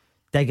to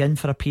dig in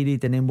for a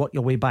period and then work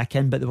your way back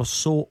in, but they were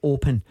so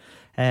open,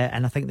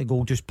 and I think the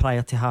goal just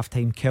prior to half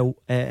time killed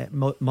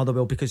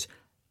Motherwell, because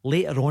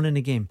later on in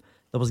the game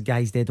there was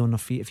guys dead on their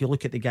feet. If you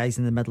look at the guys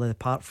in the middle of the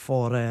park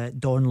for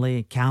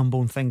Donnelly,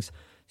 Campbell and things,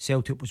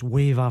 Celtic was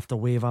wave after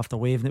wave after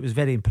wave, and it was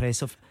very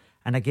impressive.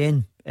 And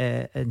again,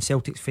 in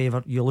Celtic's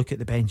favour, you look at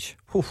the bench,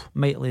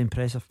 mightily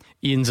impressive.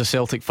 Ian's a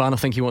Celtic fan. I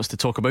think he wants to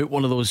talk about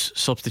one of those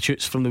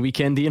substitutes from the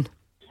weekend, Ian.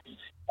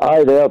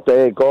 Aye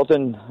there,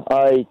 Gordon.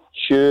 Aye,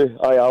 Stu.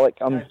 Aye, Alec.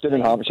 I'm doing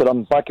in Hampshire.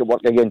 I'm back at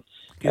work again.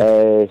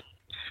 Sitting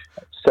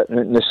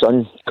out in the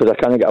sun because I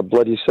can't get a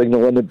bloody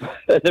signal in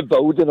the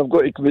building. I've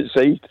got to come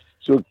outside.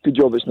 So good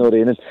job it's not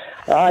raining.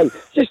 Aye,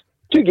 just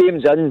 2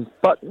 games in,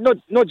 but not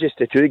just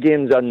the 2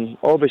 games in.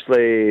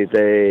 Obviously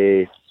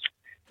the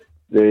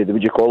what do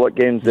you call it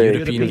games? The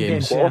European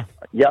games. Yeah.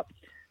 Yep.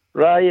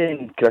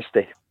 Ryan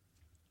Christie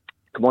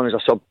come on as a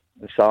sub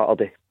on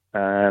Saturday.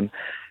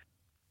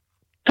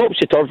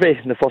 Topsy-turvy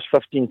in the first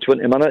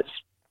 15-20 minutes.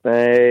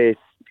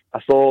 I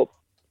thought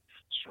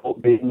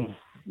Scott Bain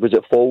was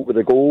at fault with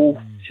the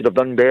goal. Should have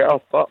done better,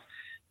 but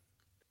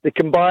they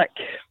come back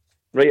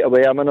right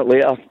away. A minute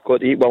later,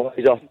 got the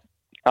equaliser.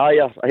 I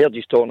heard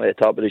you talking at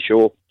the top of the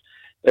show.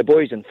 The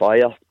boy's on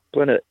fire.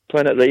 Playing it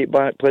right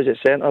back, plays it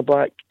centre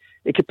back.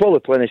 He could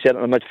probably play in the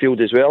centre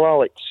midfield as well,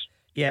 Alex.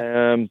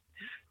 Yeah.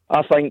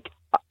 I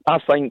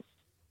think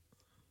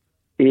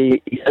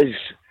he is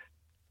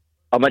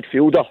a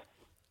midfielder,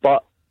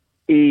 but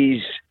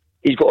he's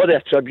got all the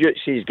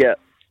attributes. He's got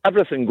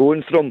everything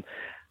going for him,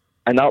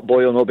 and that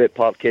boy will not be at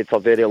Parkhead for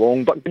very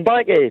long. But going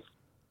back to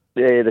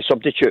the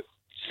substitute,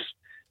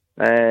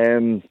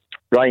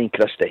 Ryan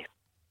Christie,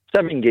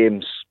 7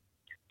 games,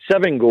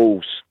 7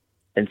 goals,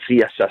 and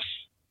 3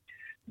 assists.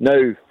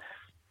 Now,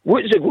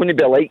 what's it going to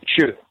be like,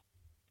 Stu,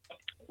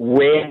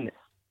 when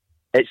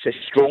it's the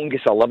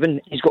strongest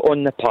 11 he's got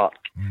on the park,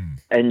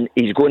 and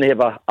he's going to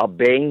have a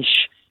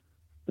bench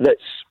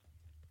that's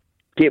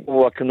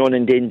capable of coming on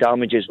and doing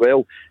damage as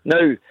well.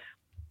 Now,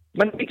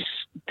 when weeks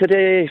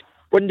to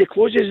when they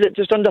close, is it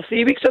just under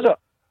 3 weeks, is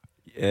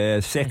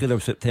it? 2nd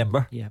of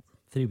September. Yeah,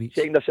 3 weeks.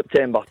 2nd of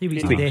September. 3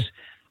 weeks today.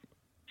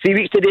 3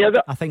 weeks today, is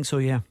it? I think so,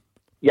 yeah.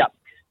 Yeah.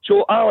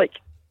 So, Alec,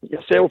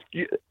 yourself,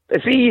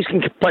 if he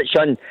can pitch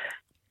in,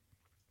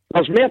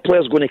 there's more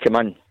players going to come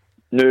in.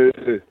 Now,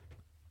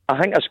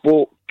 I think I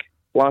spoke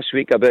last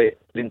week about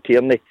Ian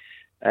Tierney.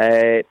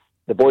 The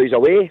boy's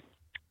away.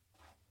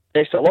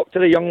 Best of luck to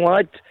the young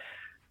lad.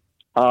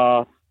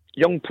 A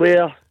young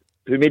player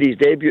who made his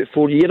debut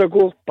 4 years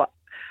ago, but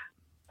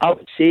I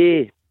would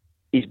say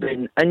he's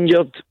been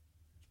injured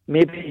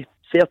maybe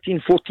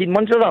 13, 14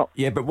 months of that.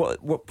 Yeah, but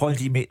what point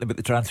are you making about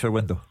the transfer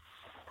window?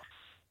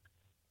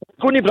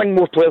 Going to bring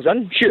more players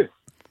in, sure.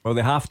 Well,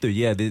 they have to,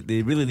 yeah.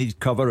 They really need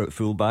cover at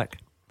full-back.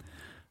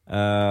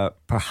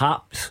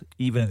 Perhaps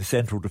even in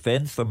central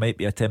defence there might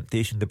be a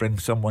temptation to bring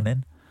someone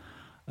in,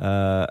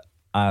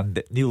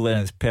 and Neil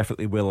Lennon's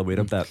perfectly well aware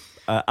of that.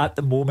 At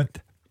the moment,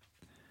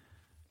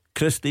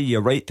 Christie,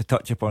 you're right to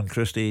touch upon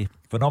Christie.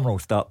 Phenomenal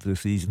start to the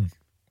season.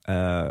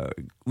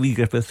 Lee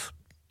Griffiths,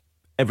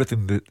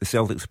 everything that the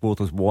Celtic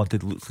supporters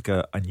wanted. Looks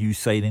like a new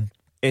signing.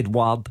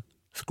 Edouard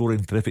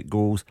scoring terrific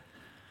goals.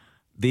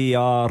 They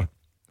are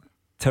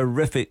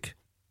terrific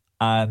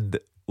and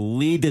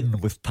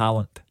laden with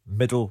talent,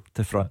 middle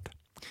to front.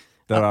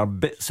 There are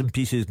bits and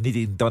pieces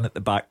needing done at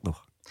the back though.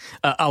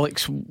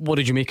 Alex, what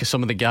did you make of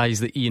some of the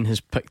guys that Ian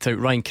has picked out?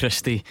 Ryan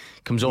Christie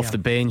comes off the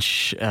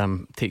bench,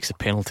 takes the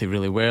penalty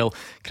really well.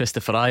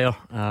 Christopher Ajer,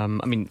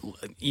 I mean,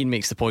 Ian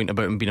makes the point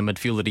about him being a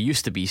midfielder he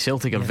used to be.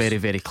 Celtic are very,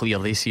 very clear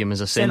they see him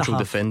as a central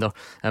defender,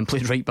 and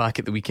played right back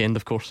at the weekend,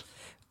 of course.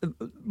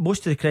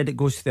 Most of the credit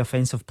goes to the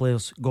offensive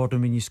players,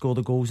 Gordon, when you score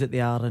the goals that they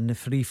are and the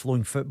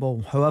free-flowing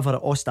football. However, it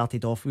all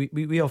started off,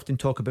 we often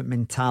talk about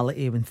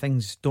mentality when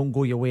things don't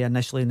go your way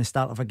initially in the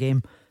start of a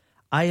game.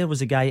 Ajer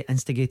was a guy that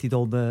instigated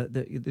all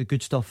the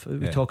good stuff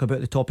we talk about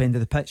at the top end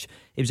of the pitch.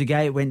 He was a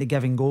guy that went to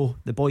give and go.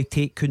 The boy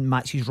Tate couldn't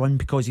match his run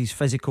because of his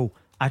physical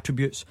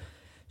attributes.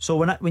 So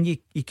when you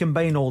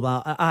combine all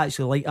that, I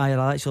actually like Ajer.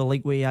 I actually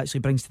like what he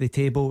actually brings to the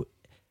table.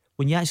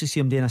 When you actually see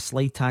him doing a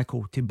slide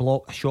tackle to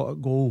block a shot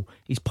at goal,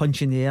 he's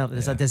punching the air.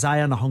 There's a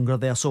desire and a hunger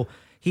there, so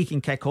he can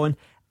kick on.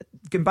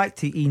 Going back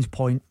to Ian's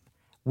point,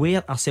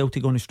 where are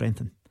Celtic going to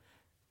strengthen?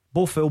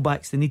 Both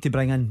fullbacks, they need to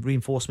bring in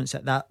reinforcements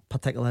at that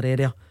particular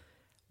area.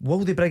 Will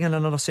they bring in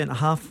another centre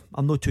half?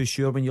 I'm not too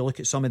sure. When you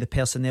look at some of the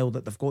personnel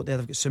that they've got there,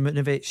 they've got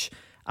Simunovic,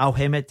 Al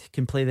Hamed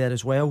can play there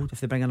as well. If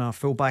they bring in a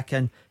fullback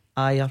in,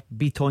 Ajer,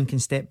 Beaton can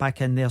step back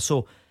in there.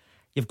 So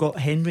you've got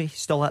Henry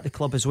still at the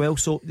club as well.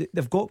 So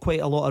they've got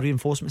quite a lot of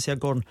reinforcements here,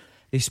 Gordon.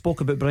 They spoke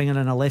about bringing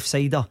in a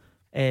left-sider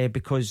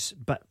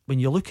but when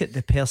you look at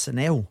the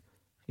personnel,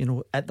 you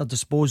know, at their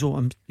disposal,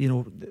 and you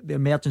know the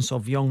emergence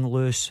of young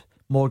Lewis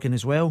Morgan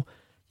as well.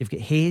 You've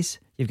got Hayes,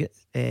 you've got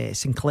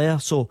Sinclair.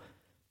 So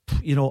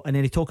you know, and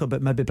then they talk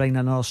about maybe bringing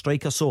in another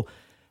striker. So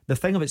the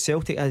thing about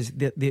Celtic is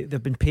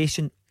they've been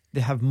patient.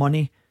 They have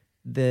money.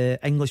 The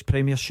English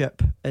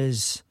Premiership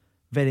is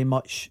very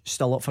much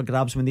still up for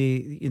grabs when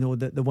they, you know,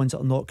 the ones that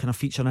are not kind of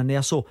featuring in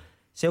there. So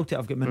Celtic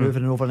have got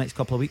manoeuvring over the next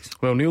couple of weeks.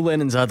 Well, Neil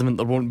Lennon's adamant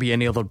there won't be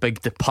any other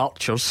big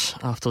departures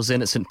after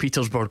Zenit St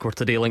Petersburg were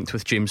today linked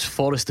with James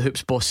Forrest. The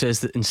Hoops boss says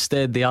that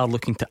instead they are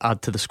looking to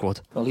add to the squad.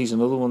 Well, he's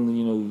another one,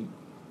 you know,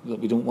 that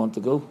we don't want to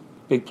go.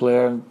 Big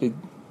player, big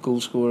goal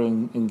scorer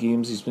in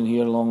games. He's been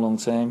here a long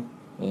time.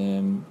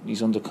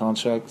 He's under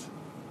contract.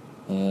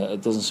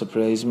 It doesn't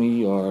surprise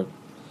me, or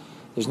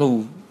there's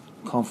no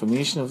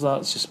confirmation of that.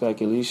 It's just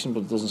speculation,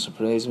 but it doesn't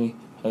surprise me.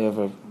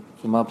 However,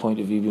 from our point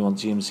of view, we want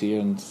James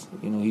here, and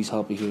he's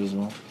happy here as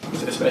well.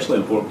 It's especially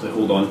important to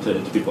hold on to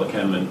people like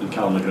him and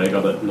Callum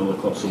McGregor that know the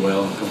club so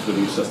well and come through the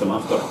youth system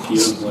after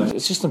Kieran's left.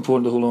 It's just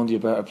important to hold on to your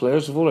better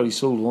players. We've already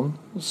sold one,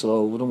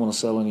 so we don't want to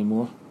sell any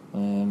more.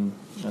 And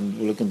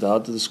we're looking to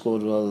add to the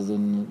squad rather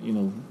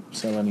than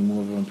sell any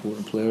more of our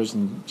important players,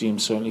 and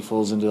James certainly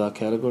falls into that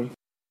category.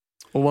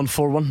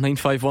 0141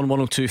 951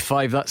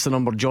 1025. That's the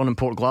number John in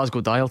Port Glasgow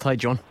dialed. Hi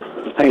John.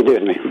 How you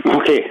doing, mate?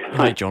 Okay.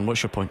 Hi John,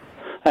 what's your point?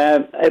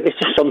 It was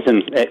just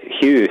something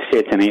Hugh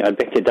said tonight. I'd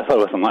beg to differ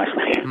with him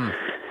actually.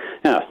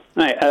 Yeah,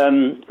 right.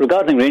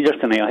 Regarding Rangers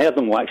tonight, I heard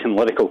them waxing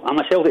lyrical. I'm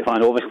a Celtic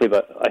fan obviously,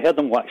 but I heard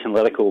them waxing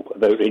lyrical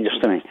about Rangers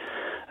tonight,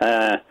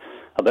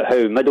 about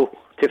how middle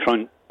to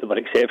front they were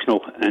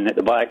exceptional and at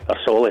the back they're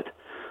solid,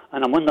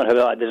 and I wonder how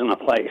that doesn't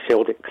apply to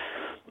Celtic.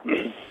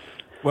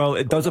 Well,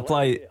 it does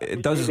apply.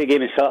 It does. The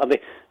game on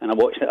Saturday, and I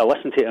watched it. I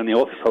listened to it in the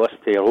office. I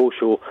listened to your whole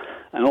show,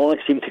 and all that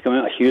seemed to come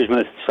out of Hugh's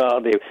mouth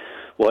Saturday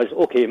was,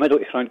 okay, middle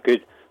to front,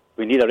 good.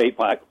 We need a right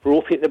back.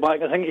 Ropey at the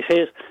back, I think he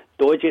says.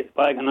 Dodgy at the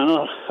back on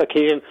another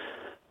occasion.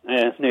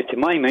 Now, to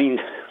my mind,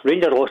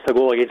 Rangers lost a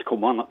goal against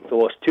Kilmarnock. They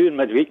lost 2 in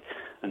midweek,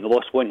 and they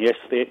lost 1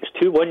 yesterday. It's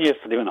 2-1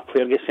 yesterday when a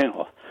player gets sent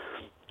off.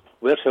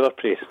 Where's our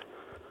praise?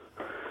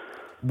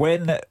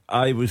 When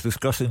I was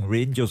discussing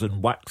Rangers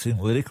and waxing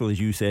lyrical, as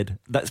you said,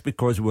 that's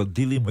because we're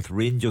dealing with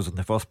Rangers in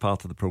the first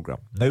part of the programme.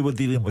 Now we're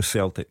dealing with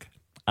Celtic.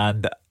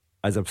 And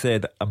as I've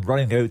said, I'm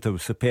running out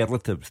of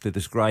superlatives to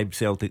describe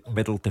Celtic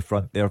middle to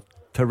front. They're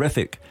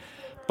terrific.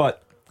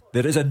 But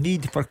there is a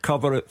need for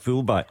cover at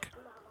fullback.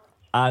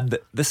 And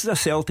this is a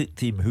Celtic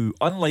team who,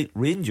 unlike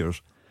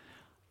Rangers,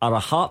 are a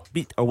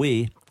heartbeat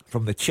away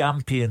from the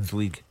Champions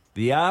League,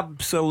 the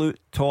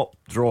absolute top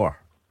drawer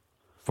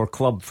for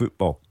club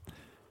football.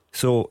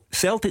 So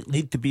Celtic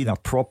need to be in a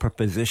proper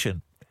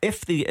position,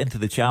 if they get into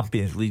the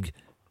Champions League,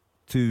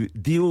 to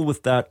deal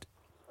with that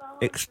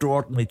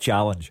extraordinary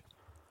challenge.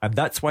 And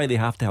that's why they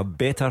have to have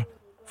better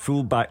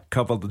full-back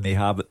cover than they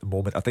have at the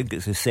moment. I think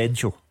it's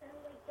essential.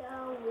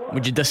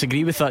 Would you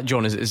disagree with that,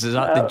 John? Is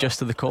that the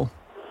gist of the call?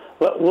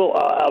 Well,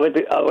 I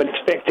would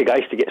expect the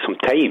guys to get some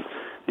time.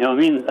 You know what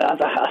I mean?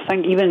 I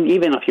think even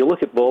if you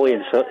look at Bolly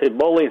and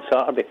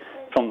Saturday,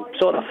 from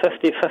sort of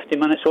 50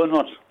 minutes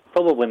onwards,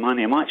 probably man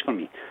of a match for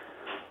me.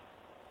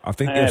 I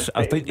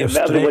think you're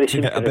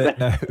stretching it a bit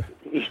now.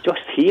 He's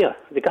just here.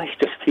 The guy's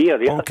just here.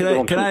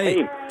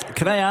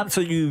 Can I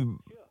answer you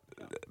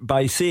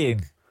by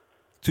saying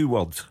 2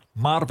 words?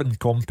 Marvin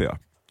Compere.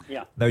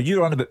 Yeah. Now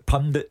you're on about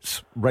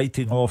pundits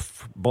writing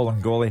off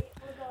Bolingoli.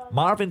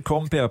 Marvin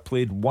Compere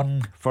played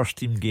 1 first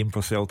team game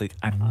for Celtic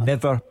and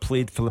never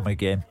played for them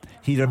again.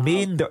 He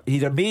remained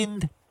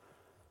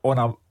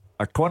on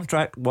a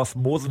contract worth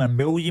more than £1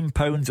 million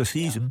a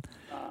season,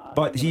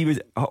 but he was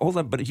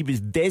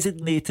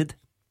designated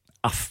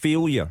a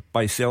failure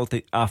by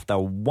Celtic after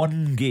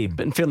 1 game.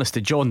 But in fairness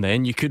to John,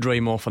 then you could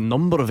rhyme off a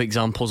number of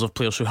examples of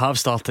players who have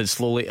started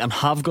slowly and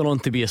have gone on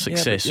to be a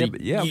success. Sure.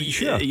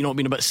 You're not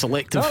being a bit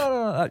selective.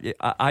 No.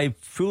 I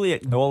fully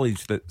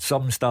acknowledge that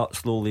some start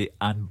slowly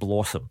and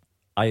blossom.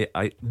 I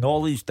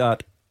acknowledge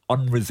that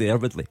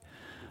unreservedly.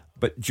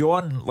 But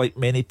John, like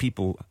many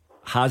people,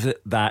 has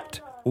it that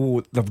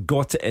they've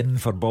got it in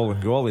for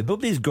Bolingoli.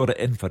 Nobody's got it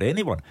in for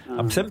anyone.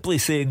 I'm simply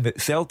saying that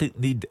Celtic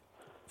need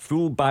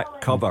full back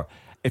cover.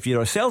 If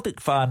you're a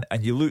Celtic fan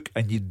and you look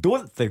and you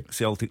don't think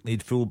Celtic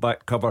need full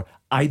back cover,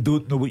 I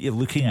don't know what you're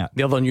looking at.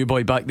 The other new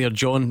boy back there,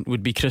 John,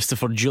 would be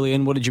Christopher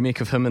Julian. What did you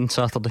make of him on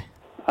Saturday?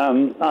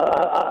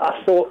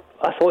 I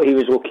thought he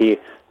was okay.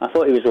 I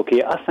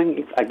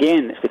think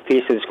again it's the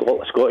pace of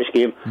the Scottish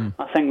game.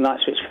 I think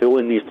that's what's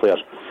fooling these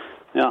players.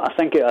 I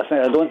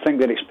don't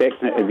think they're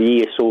expecting it to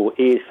be so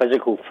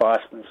physical,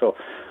 fast, and so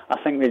I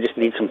think they just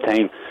need some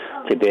time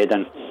to bed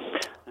in.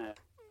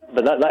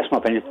 But that's my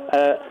opinion.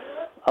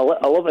 I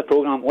love the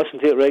programme, listen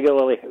to it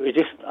regularly. It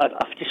was I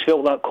just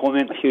felt that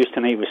comment of Hughes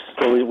tonight was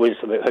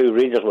about how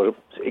Rangers were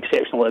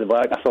exceptional at the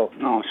back. I thought,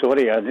 no,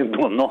 sorry, I didn't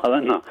know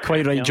that.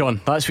 Quite right,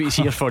 John. That's what he's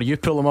here for. You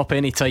pull him up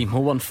anytime.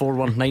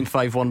 0141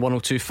 951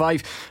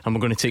 1025, and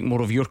we're going to take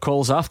more of your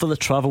calls after the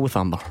travel with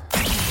Amber.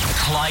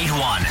 Clyde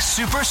One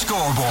Super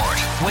Scoreboard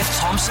with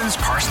Thompson's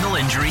personal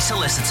injury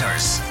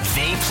solicitors.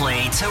 They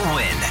play to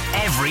win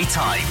every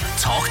time.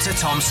 Talk to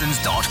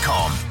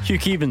Thompsons.com. Hugh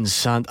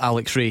Keevins and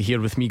Alex Ray here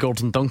with me,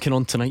 Gordon Duncan,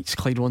 on tonight's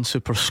Clyde One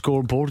Super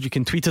Scoreboard. You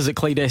can tweet us at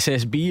Clyde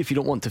SSB if you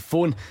don't want to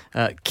phone.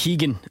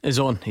 Keegan is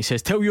on. He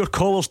says, tell your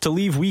callers to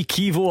leave wee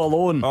Kevo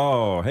alone.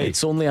 Oh, hey.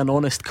 It's only an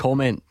honest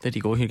comment. There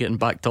you go. You're getting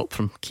backed up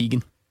from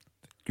Keegan.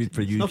 Good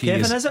for you, no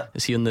Kevin, is it?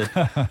 Is he on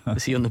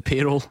the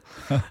payroll?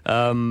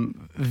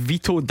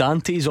 Vito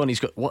Dante's on. He's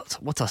got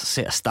what a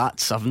set of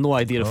stats. I've no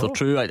idea if they're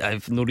true. I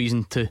have no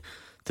reason to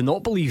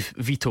not believe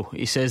Vito.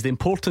 He says the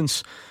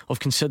importance of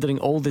considering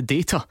all the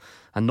data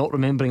and not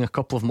remembering a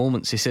couple of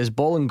moments. He says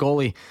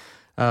Bolingoli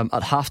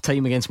at half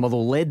time against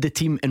Motherwell led the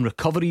team in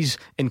recoveries,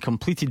 in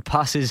completed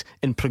passes,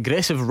 in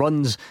progressive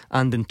runs,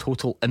 and in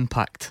total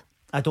impact.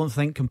 I don't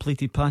think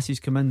completed passes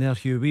come in there,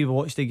 Hugh. We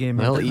watched the game.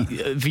 Well,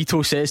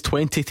 Vito says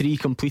 23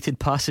 completed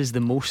passes,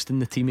 the most in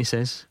the team, he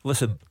says.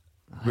 Listen,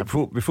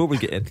 Before we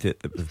get into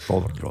it with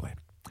Ballinroy,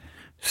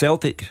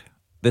 Celtic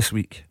this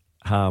week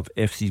have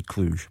FC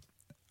Cluj.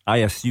 I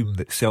assume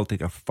that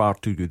Celtic are far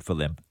too good for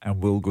them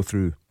and will go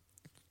through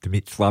to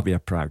meet Slavia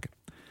Prague.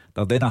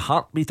 They're then a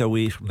heartbeat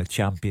away from the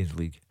Champions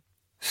League.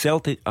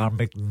 Celtic are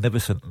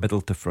magnificent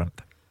middle to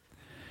front.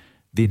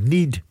 They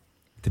need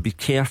to be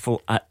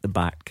careful at the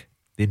back.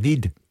 They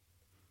need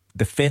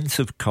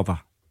defensive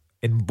cover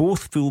in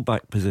both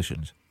full-back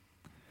positions.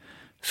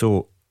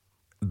 So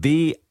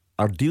they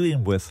are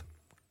dealing with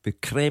the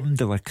creme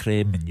de la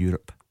creme in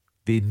Europe.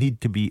 They need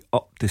to be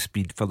up to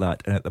speed for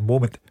that, and at the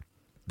moment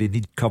they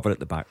need cover at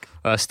the back.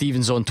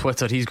 Stephen's on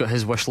Twitter. He's got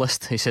his wish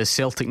list. He says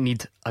Celtic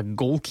need a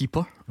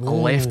goalkeeper, a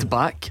left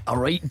back, a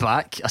right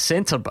back, a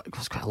centre back.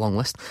 That's quite a long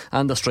list.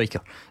 And a striker.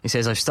 He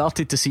says, I've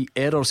started to see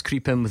errors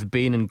creep in with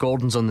Bain and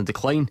Gordon's on the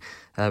decline.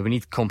 We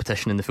need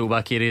competition in the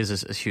full-back areas,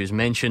 as Hugh's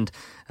mentioned.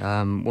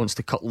 Wants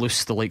to cut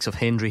loose the likes of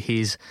Hendry,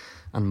 Hayes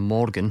and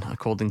Morgan,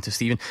 according to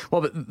Stephen.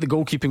 Well, but the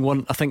goalkeeping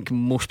one, I think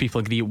most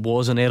people agree it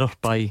was an error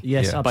by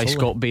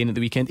Scott Bain at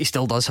the weekend. He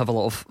still does have a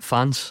lot of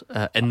fans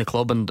in the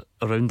club and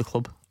around the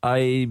club.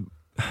 Okay,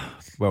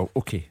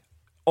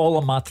 all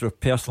a matter of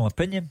personal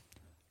opinion.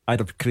 I'd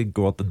have Craig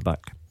Gordon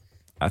back.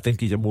 I think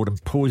he's a more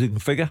imposing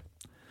figure,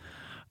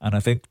 and I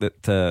think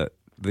that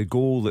the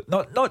goal that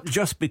not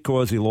just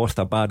because he lost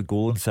a bad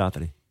goal on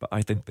Saturday, but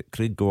I think that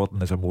Craig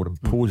Gordon is a more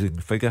imposing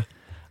figure.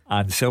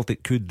 And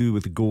Celtic could do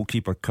with the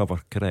goalkeeper cover,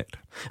 correct?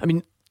 I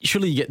mean,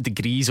 surely you get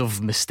degrees of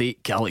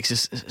mistake, Alex.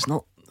 It's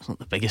not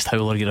the biggest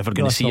howler you're ever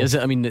going to see, is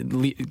it? I mean,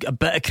 a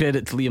bit of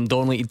credit to Liam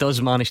Donnelly. He does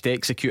manage to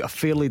execute a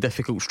fairly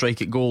difficult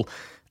strike at goal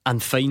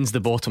and finds the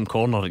bottom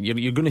corner.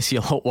 You're going to see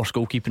a lot worse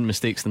goalkeeping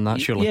mistakes than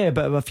that, surely. Yeah,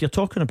 but if you're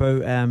talking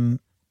about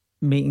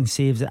making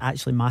saves that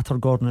actually matter,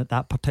 Gordon, at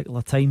that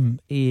particular time,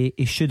 he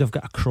should have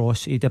got a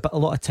cross. He had a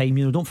lot of time.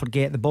 Don't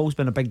forget the ball's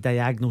been a big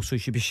diagonal, so he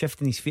should be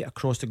shifting his feet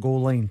across the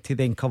goal line to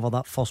then cover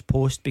that first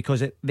post,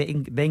 because it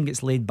then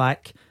gets laid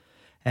back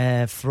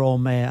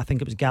from I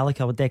think it was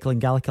Gallagher, Declan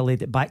Gallagher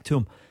laid it back to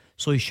him,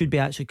 so he should be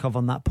actually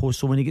covering that post.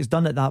 So when he gets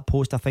done at that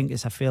post, I think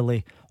it's a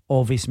fairly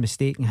obvious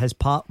mistake on his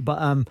part.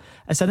 But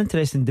it's an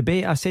interesting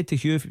debate. I said to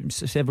Hugh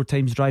several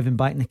times driving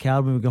back in the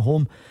car when we go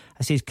home,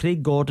 I says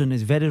Craig Gordon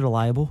is very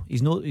reliable.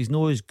 He's not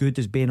as good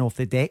as Bain off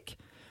the deck,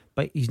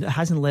 but he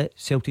hasn't let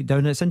Celtic down.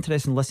 And it's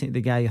interesting listening to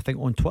the guy, I think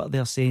on Twitter,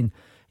 they're saying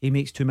he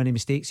makes too many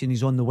mistakes and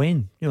he's on the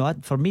wane.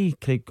 For me,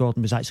 Craig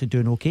Gordon was actually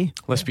doing okay.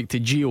 Let's speak to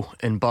Gio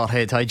in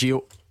Barhead. Hi,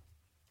 Gio.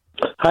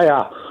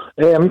 Hiya.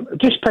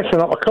 Just picking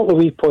up a couple of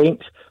wee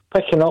points.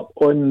 Picking up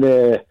on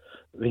the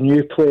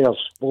new players,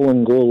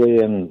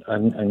 Bolingoli and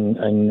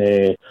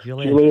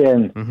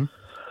Julian. Mm-hmm.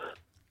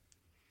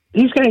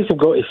 These guys have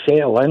got to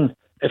settle in.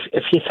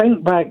 If you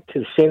think back to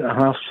the centre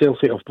half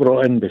Celtic have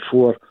brought in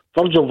before,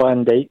 Virgil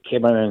van Dijk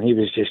came in and he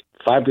was just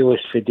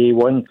fabulous for day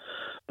one.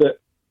 But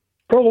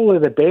probably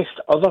the best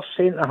other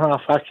centre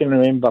half I can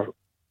remember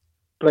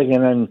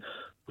bringing in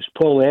was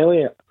Paul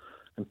Elliott.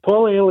 And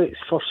Paul Elliott's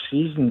first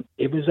season,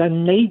 it was a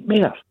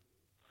nightmare.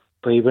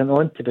 But he went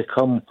on to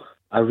become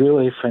a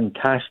really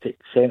fantastic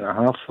centre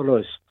half for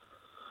us.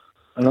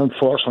 And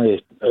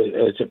unfortunately,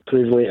 as it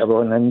proved later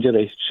on,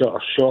 injury sort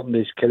of shortened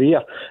his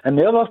career. And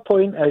the other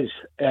point is,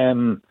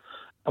 I'm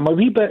a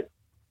wee bit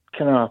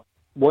kind of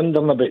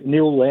wondering about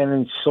Neil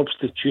Lennon's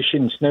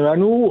substitutions. Now, I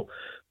know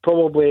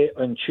probably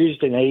on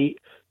Tuesday night,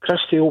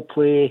 Christie will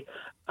play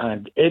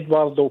and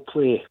Edward will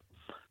play.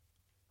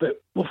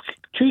 But we've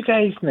two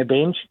guys on the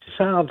bench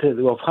Saturday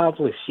that we've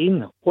hardly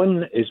seen.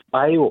 One is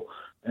Bio,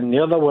 and the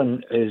other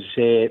one is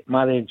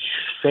Marek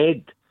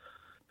Shved,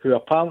 who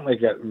apparently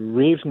got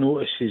rave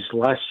notices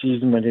last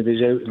season when he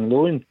was out on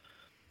loan.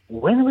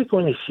 When are we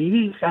going to see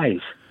these guys?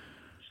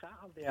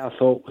 Saturday, I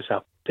thought, was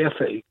a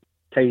perfect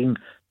time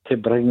to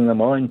bring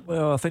them on.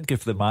 Well, I think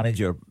if the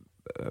manager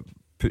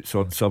puts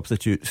on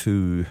substitutes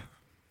who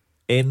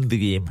end the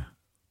game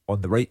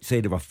on the right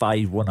side of a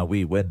 5-1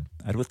 away win,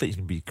 I don't think you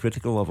can be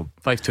critical of them.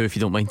 5-2 if you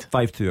don't mind.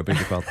 5-2, I beg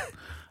your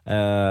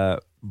pardon.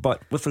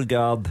 But with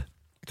regard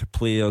to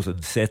players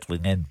and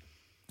settling in,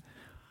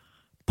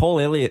 Paul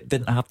Elliott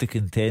didn't have to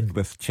contend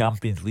with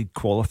Champions League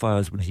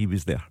qualifiers when he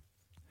was there.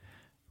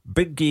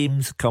 Big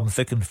games come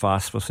thick and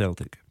fast for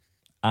Celtic,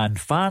 and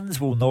fans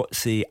will not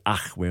say,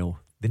 well,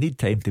 they need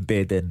time to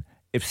bed in.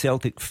 If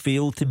Celtic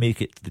fail to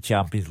make it to the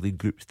Champions League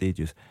group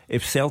stages,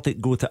 if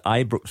Celtic go to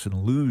Ibrox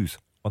and lose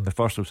on the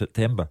 1st of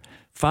September,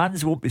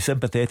 fans won't be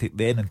sympathetic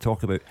then and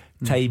talk about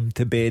time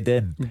to bed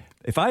in.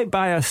 If I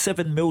buy a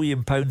 £7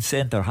 million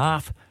centre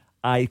half,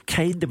 I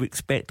kind of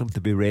expect him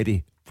to be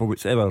ready for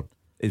whichever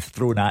is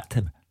thrown at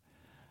him.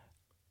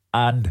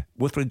 And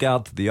with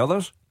regard to the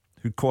others,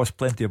 who cost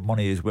plenty of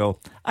money as well,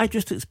 I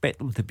just expect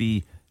them to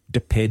be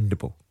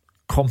dependable,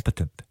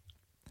 competent.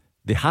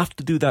 They have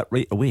to do that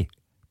right away.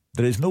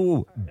 There is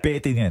no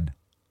bedding in.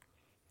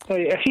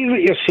 I hear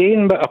what you're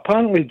saying, but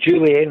apparently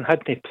Julian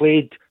hadn't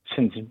played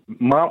since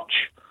March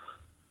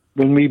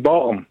when we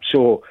bought him,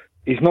 so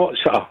he's not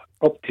sort of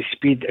up to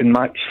speed and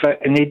match fit,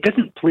 and he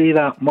didn't play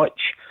that much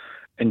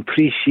in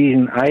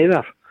pre-season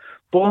either.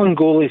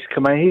 Bolingoli's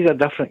come in, he's a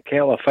different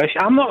kettle of fish.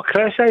 I'm not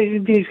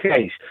criticising these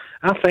guys.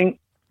 I think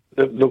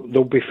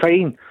they'll be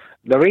fine.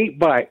 The right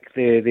back,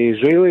 the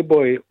Israeli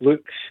boy,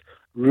 looks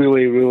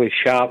really, really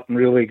sharp and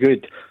really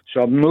good.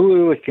 So I'm not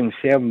really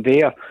concerned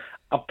there.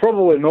 I'm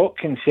probably not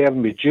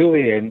concerned with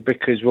Julian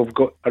because we've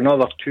got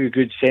another 2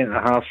 good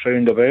centre-halves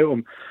round about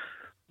him.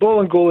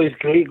 Bolingoli's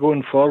great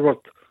going forward.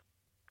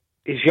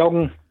 He's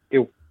young.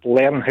 He'll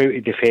learn how to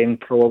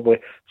defend probably.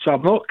 So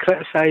I'm not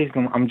criticising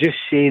him. I'm just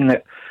saying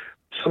that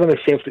some of the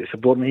Celtic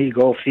support need to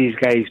go off these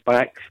guys'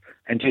 backs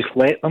and just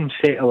let them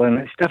settle in.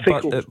 It's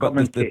difficult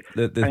coming to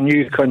a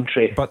new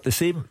country. But the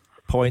same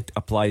point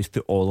applies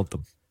to all of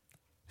them.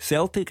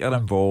 Celtic are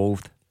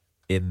involved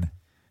in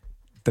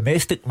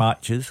domestic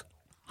matches.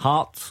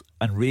 Hearts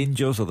and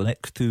Rangers are the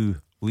next 2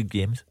 league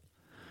games.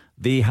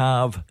 They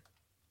have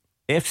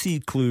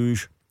FC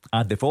Cluj,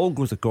 and if all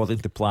goes according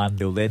to plan,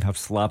 they'll then have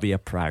Slavia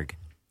Prague.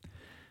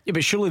 Yeah,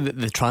 but surely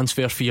the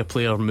transfer fee a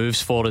player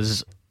moves for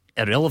is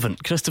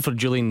irrelevant. Christopher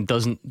Julian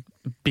doesn't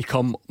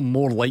become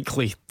more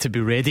likely to be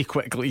ready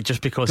quickly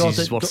just because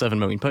he's worth £7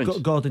 million.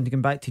 Gordon, to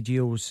come back to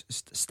Gio's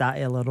stat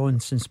earlier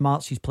on, since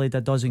March he's played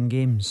 12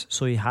 games,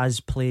 so he has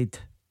played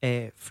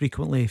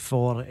frequently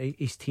for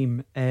his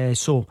team.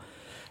 So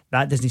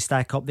that doesn't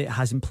stack up that it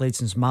hasn't played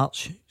since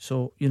March.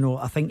 So,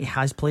 I think he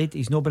has played.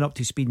 He's not been up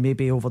to speed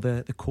maybe over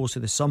the course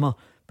of the summer,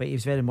 but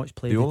he's very much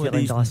played. The only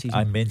reason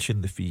I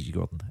mentioned the fees,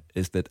 Gordon,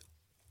 is that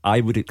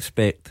I would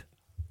expect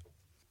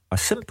a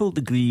simple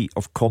degree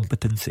of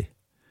competency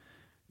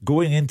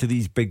going into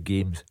these big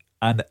games.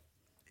 And,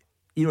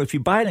 if you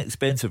buy an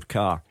expensive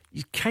car,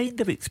 you kind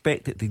of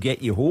expect it to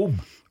get you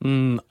home.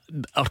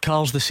 Are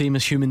cars the same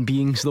as human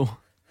beings, though?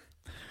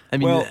 I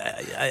mean,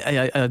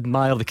 I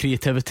admire the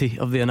creativity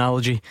of the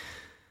analogy.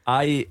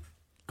 I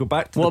go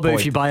back to what the about point.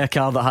 If you buy a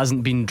car that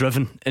hasn't been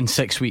driven in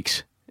 6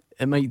 weeks?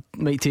 It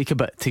might take a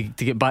bit to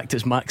get back to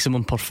its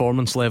maximum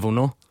performance level,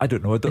 no? I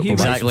don't know.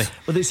 Exactly.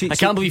 I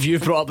can't believe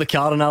you've brought up the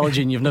car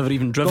analogy and you've never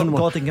even driven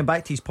one. Gordon, going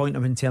back to his point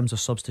in terms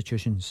of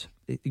substitutions,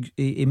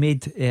 he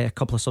made a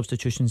couple of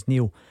substitutions,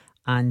 Neil,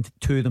 and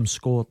 2 of them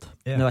scored.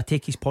 Now I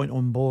take his point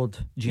on board,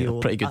 Gio.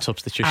 Pretty good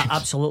substitutions.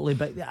 Absolutely,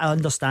 but I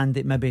understand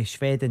that maybe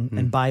Shved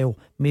and Bio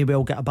may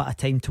well get a bit of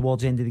time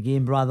towards the end of the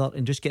game rather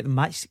and just get the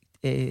match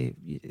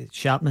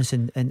sharpness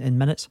in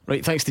minutes.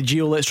 Right, thanks to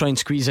Gio. Let's try and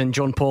squeeze in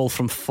John Paul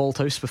from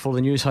Falthouse before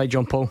the news. Hi,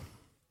 John Paul.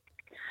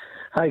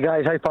 Hi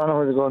guys, hi panel,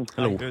 how's it going?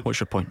 Hello,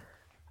 what's your point?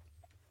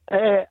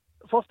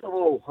 First of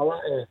all, I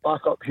want to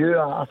back up Hugh.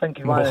 I think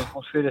he's one of the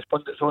most fairest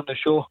pundits on the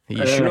show. Are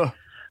you sure?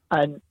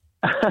 And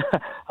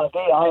I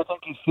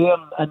think he's fair.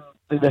 And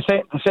the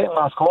second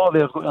last caller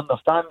there's got to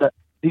understand that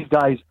these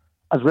guys,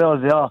 as well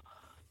as they are,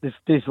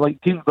 there's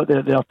like teams, but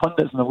they're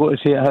pundits and they've got to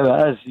say it how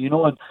it is,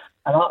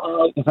 And I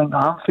like to think that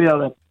I'm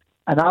fair.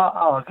 And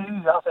I agree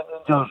with you. I think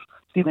Rangers,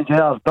 Stephen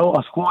Gerrard's built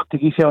a squad to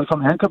give Celtic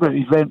something to think about.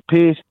 He's went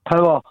pace,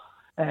 power,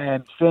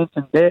 strength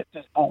and depth.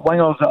 He's got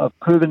wingers that have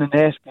proven in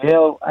the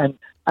SPL,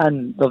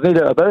 and there's no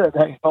doubt about it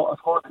that he's built a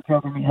squad to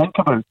tell me to think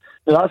about.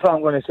 So that's what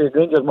I'm going to say.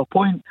 Rangers. My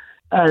point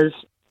is,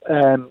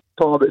 talking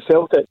about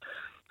Celtic,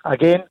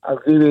 again, I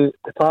agree with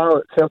the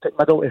panel. Celtic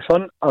middle to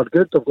front are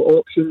good. They've got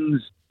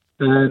options,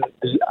 and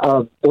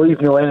I believe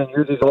Neil Lennon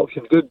uses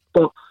options good.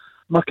 But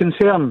my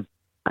concern,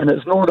 and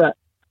it's not that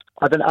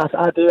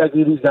I do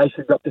agree these guys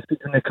should be up to speed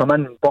when they come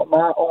in, but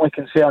my only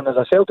concern as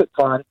a Celtic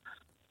fan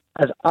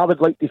is I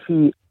would like to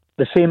see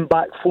the same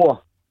back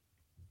four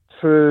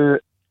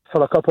for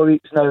a couple of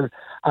weeks now.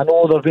 I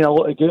know there's been a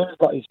lot of games,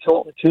 but he's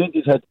chopped and changed.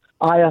 He's had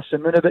Ajer,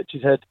 Simunovic,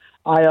 he's had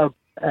Ajer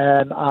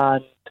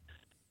and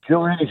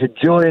Julian. He's had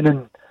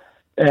Julian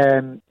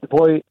and the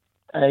boy.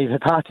 He's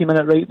had Hakim in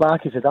at right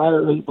back. He's had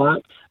Ajer at right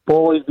back.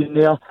 Bolly's been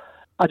there.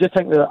 I just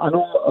think that I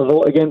know there's a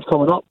lot of games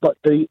coming up, but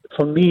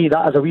for me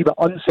that is a wee bit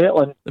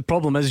unsettling. The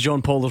problem is,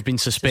 John Paul, there's been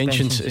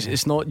suspensions.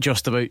 It's not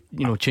just about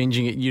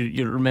changing it.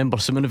 You remember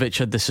Simunovic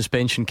had the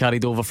suspension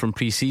carried over from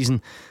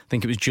pre-season. I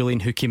think it was Julian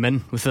who came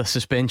in with a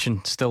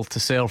suspension still to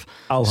serve.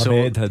 Al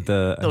Hamed had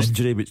an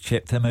injury which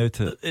kept him out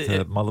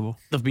at Motherwell.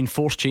 There've been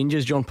forced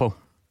changes, John Paul.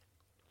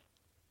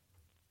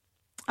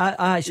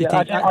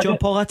 John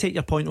Paul, I take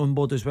your point on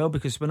board as well,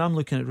 because when I'm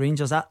looking at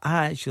Rangers, I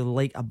actually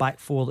like a back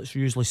four that's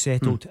usually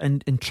settled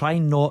and try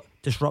not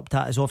disrupt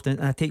that as often.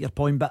 And I take your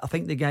point, but I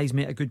think the guys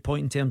make a good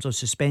point in terms of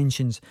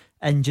suspensions,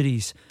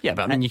 injuries. Yeah,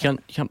 but I mean, you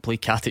can't play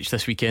Katic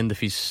this weekend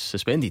if he's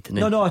suspended.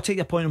 No, I take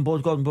your point on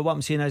board, Gordon. But what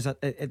I'm saying is that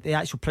the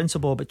actual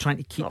principle about trying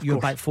to keep your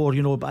back four,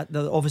 but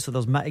obviously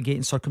there's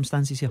mitigating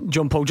circumstances here.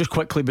 John Paul, just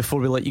quickly before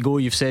we let you go,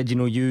 you've said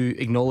you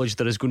acknowledge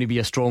there is going to be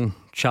a strong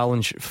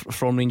challenge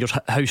from Rangers.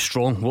 How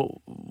strong?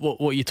 What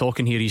are you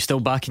talking here? Are you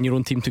still backing your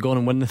own team to go on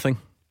and win the thing?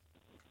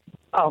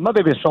 I'll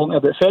maybe be strong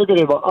about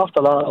February, but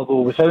after that I'll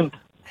go with sound.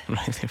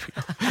 Right, there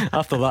we go.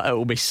 After that it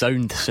will be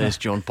sound, says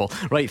John Paul.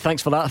 Right,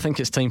 thanks for that. I think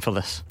it's time for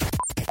this.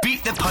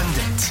 Beat the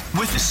Pundit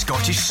with the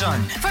Scottish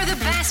Sun. For the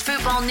best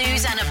football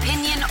news and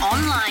opinion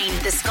online,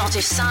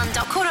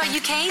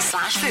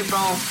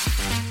 thescottishsun.co.uk/football.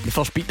 The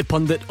first Beat the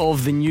Pundit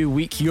of the new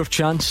week. Your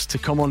chance to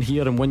come on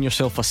here and win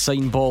yourself a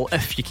signed ball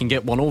if you can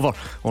get one over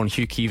on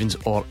Hugh Keevins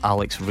or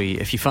Alex Ray.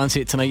 If you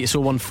fancy it tonight, it's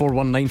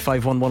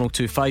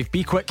 01419511025.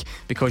 Be quick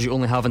because you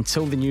only have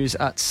until the news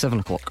at 7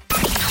 o'clock.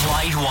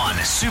 Clyde One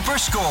Super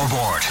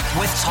Scoreboard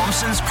with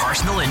Thompson's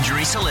personal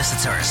injury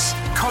solicitors.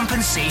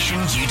 Compensation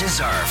you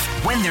deserve.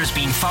 When there's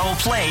been foul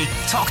play,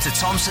 talk to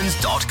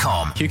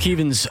Thompsons.com. Hugh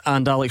Keevins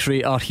and Alex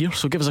Ray are here,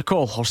 so give us a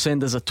call or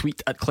send us a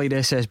tweet at Clyde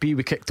SSB.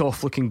 We kicked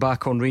off looking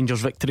back on Rangers'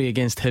 victory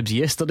against Hibs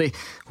yesterday.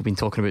 We've been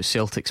talking about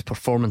Celtic's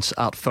performance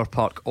at Fir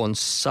Park on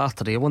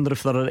Saturday. I wonder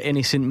if there are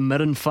any St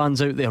Mirren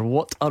fans out there.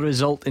 What a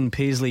result in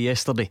Paisley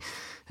yesterday.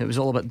 It was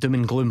all about doom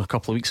and gloom a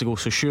couple of weeks ago,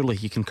 so surely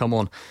you can come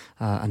on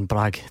and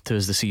brag to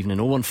us this evening.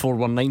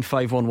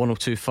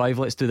 01419511025.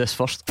 Let's do this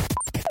first.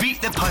 Beat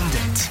the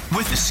Pundit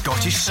with the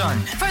Scottish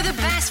Sun. For the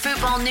best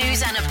football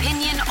news and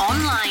opinion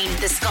online,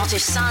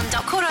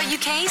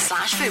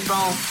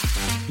 thescottishsun.co.uk/football.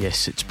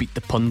 Yes, it's Beat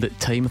the Pundit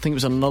time. I think it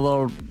was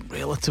another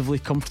relatively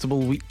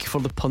comfortable week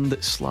for the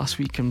pundits last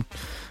week, and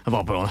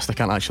I'll be honest, I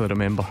can't actually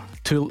remember.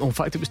 In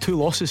fact, it was 2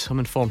 losses, I'm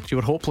informed. You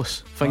were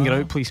hopeless. Finger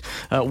out, please.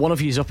 One of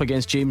you is up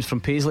against James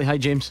from Paisley. Hi,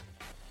 James.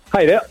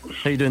 Hi there.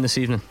 How you doing this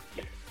evening?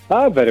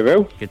 Very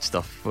well. Good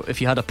stuff.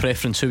 If you had a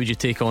preference, who would you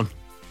take on?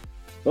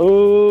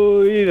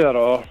 Oh, either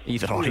or.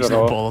 He's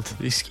not bothered.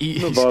 He's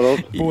not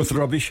bothered. Both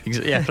rubbish.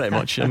 Yeah, pretty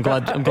much. I'm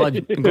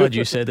glad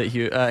you said it,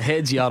 Hugh.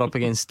 Heads, you are up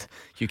against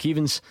Hugh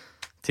Keevins.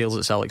 Tails,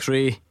 it's Alex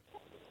Ray.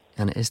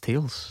 And it is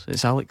tails.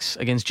 It's Alex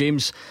against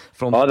James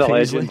from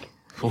Paisley.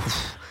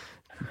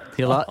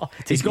 Hear that?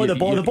 He's got the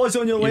ball. The ball's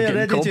on your way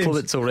already, James.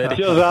 Compliments already.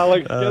 Cheers,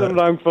 Alex. Get them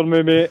round for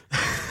me, mate.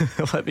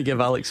 Let me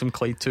give Alex some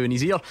Clyde 2 in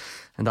his ear,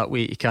 and that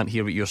way he can't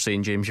hear what you're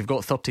saying, James. You've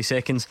got 30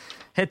 seconds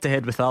head to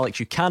head with Alex.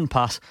 You can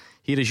pass.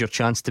 Here is your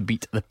chance to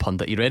beat the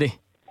pundit. You ready?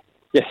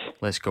 Yes.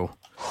 Let's go.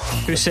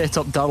 Who set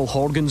up Darryl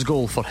Horgan's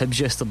goal for Hibs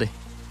yesterday?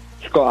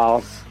 Scott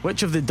Allen.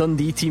 Which of the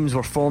Dundee teams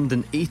were formed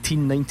in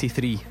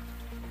 1893?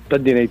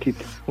 Dundee United.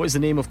 What is the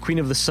name of Queen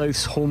of the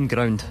South's home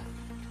ground?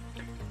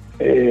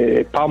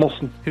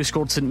 Palmerston. Who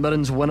scored St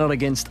Mirren's winner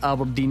against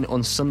Aberdeen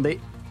on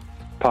Sunday?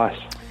 Pass.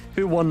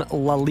 Who won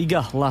La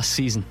Liga last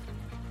season?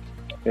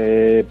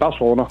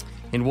 Barcelona.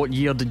 In what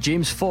year did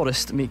James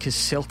Forrest make his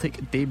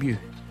Celtic debut?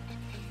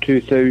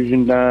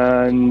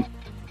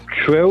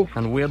 2012.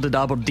 And where did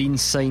Aberdeen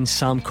sign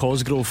Sam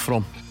Cosgrove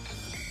from?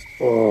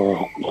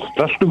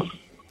 Bristol.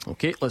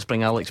 Okay, let's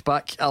bring Alex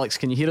back. Alex,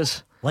 can you hear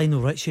us?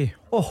 Lionel Richie.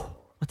 Oh,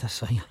 what a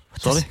singer.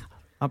 Sorry?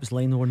 That was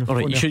Lionel on the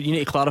phone. Alright, you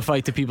need to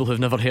clarify to people who've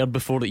never heard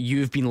before that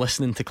you've been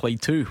listening to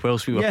Clyde 2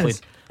 whilst we were playing.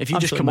 If you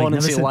just come on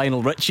and say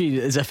Lionel Richie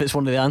as if it's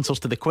one of the answers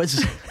to the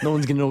quiz, no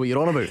one's going to know what you're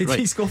on about. Did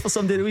he score for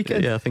somebody at the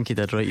weekend? Yeah, I think he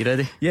did. Right, you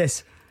ready?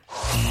 Yes.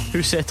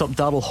 Who set up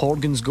Darryl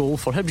Horgan's goal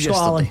for Hibs yesterday?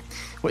 Allen.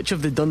 Which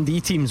of the Dundee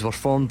teams were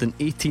formed in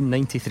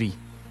 1893?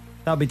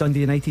 That'd be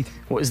Dundee United.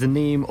 What is the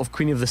name of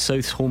Queen of the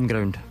South's home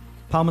ground?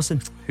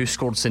 Palmerston. Who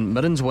scored St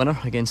Mirren's winner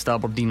against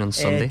Aberdeen on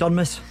Sunday?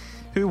 Dunmas.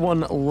 Who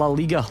won La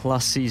Liga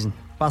last season?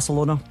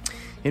 Barcelona.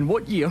 In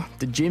what year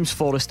did James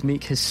Forrest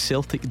make his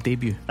Celtic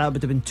debut? That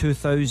would have been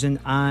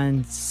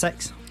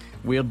 2006.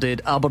 Where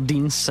did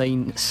Aberdeen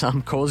sign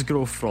Sam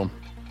Cosgrove from?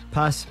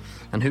 Pass.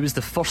 And who was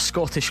the first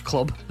Scottish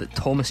club that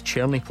Thomas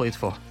Cherney played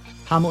for?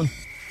 Hamilton.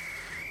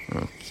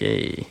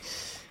 Okay.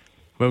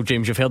 Well,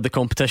 James, you've heard the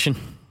competition.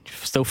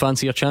 Still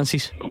fancy your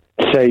chances?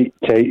 Tight.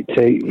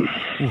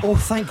 Oh,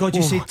 thank God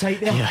you said tight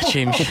there. Yeah,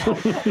 James. I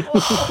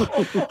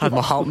had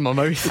my heart in my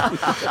mouth.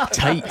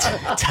 Tight.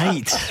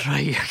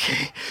 Right,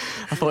 okay.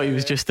 I thought he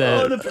was just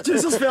the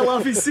producers fell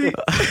off his seat.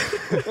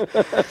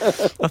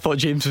 I thought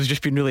James was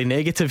just being really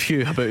negative,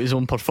 Hugh, about his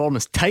own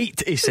performance.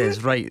 Tight, he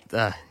says. Right,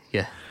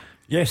 yeah.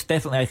 Yes,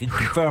 definitely, I can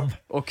confirm.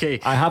 Okay.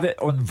 I have it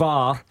on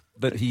VAR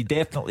that he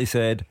definitely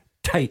said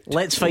tight.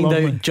 Let's find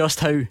out just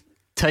how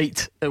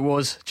tight it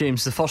was,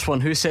 James. The first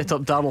one. Who set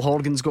up Darryl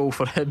Horgan's goal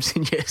for Hibs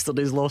in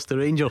yesterday's loss to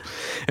Rangers?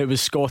 It was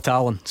Scott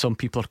Allen. Some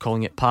people are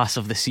calling it pass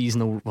of the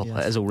season. Well,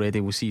 yes. It is already.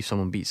 We'll see if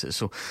someone beats it.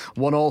 So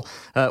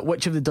 1-1.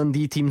 Which of the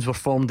Dundee teams were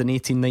formed in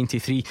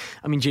 1893?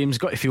 I mean, James,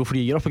 got to feel for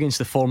you. You're up against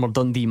the former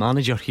Dundee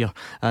manager here,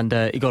 and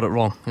he got it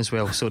wrong as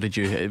well. So did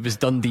you. It was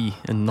Dundee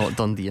and not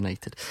Dundee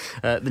United.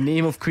 The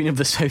name of Queen of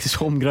the South's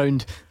home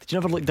ground. Did you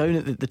ever look down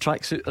at the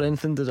tracksuit or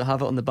anything? Does it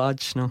have it on the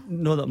badge? No?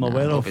 Not that I'm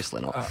aware of.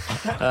 Obviously not.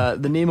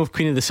 The name of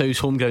Queen of the South's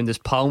home ground is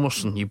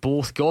Palmerston. You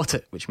both got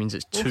it, which means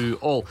it's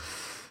 2-2.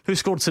 Who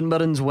scored St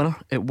Mirren's winner?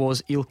 It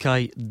was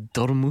Ilkay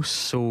Durmus.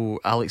 So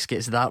Alex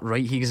gets that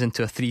right. He goes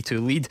into a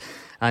 3-2 lead,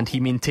 and he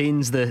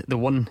maintains the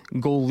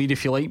 1-goal lead,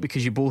 if you like,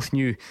 because you both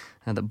knew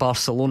that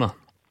Barcelona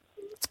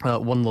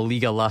won La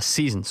Liga last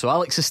season. So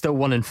Alex is still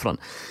 1 in front.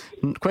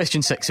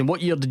 Question 6. In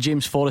what year did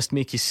James Forrest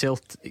make his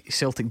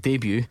Celtic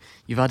debut?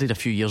 You've added a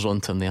few years on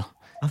to him there.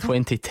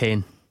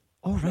 2010.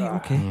 Oh, right,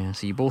 okay. Yeah,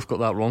 so you both got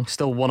that wrong.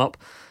 Still 1 up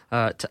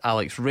to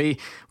Alex Ray.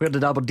 Where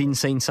did Aberdeen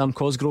sign Sam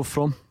Cosgrove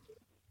from?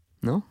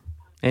 No?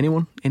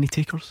 Anyone? Any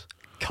takers?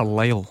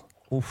 Carlisle.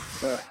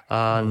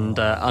 And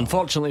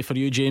unfortunately for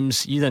you,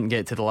 James, you didn't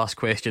get to the last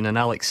question, and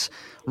Alex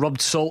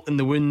rubbed salt in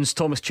the wounds.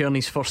 Thomas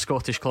Cherney's first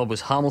Scottish club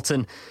was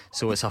Hamilton,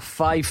 so it's a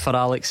 5 for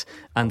Alex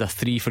and a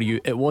 3 for you.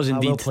 It was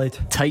indeed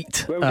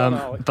tight, Well done,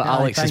 Alex. but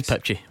Alex has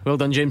pipped you. Well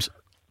done, James.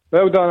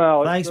 Well done,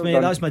 Alex. Thanks, well mate.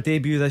 done. That was my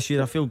debut this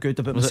year. I feel good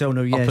about Was myself it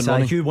now. up Yes, and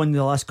running? Hugh won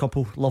the last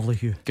couple. Lovely,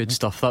 Hugh. Good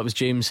stuff. That was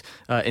James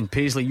in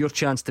Paisley. Your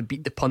chance to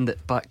beat the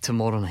pundit back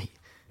tomorrow night.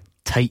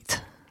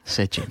 Tight,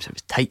 said James. It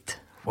was tight.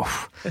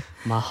 Woof.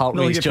 My heart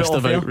Really rate's good just bit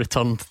off about here.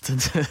 returned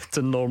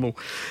to normal.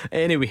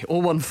 Anyway,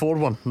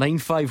 0141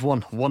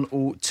 951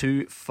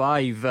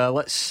 1025.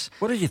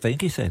 What did you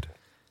think he said?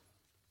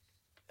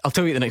 I'll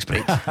tell you at the next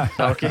break.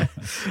 Okay.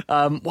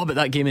 What about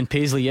that game in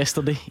Paisley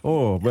yesterday?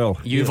 Oh, well,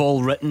 You've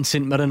all written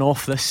St Mirren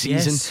off this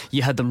season. Yes.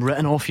 You had them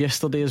written off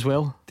yesterday as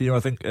well. Do you know, I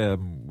think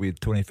we had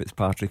Tony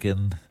Fitzpatrick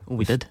in. Oh,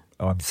 we did.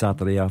 On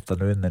Saturday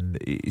afternoon, and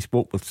he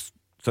spoke with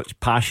such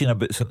passion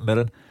about St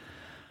Mirren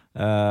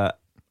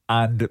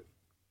and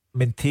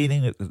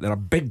maintaining that they're a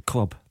big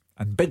club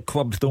and big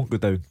clubs don't go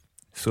down.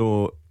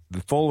 So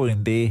the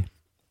following day,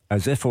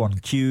 as if on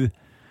cue,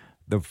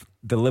 they've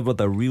delivered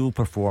a real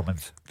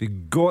performance. They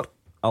got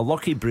a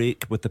lucky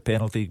break with the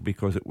penalty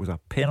because it was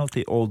a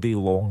penalty all day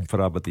long for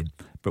Aberdeen.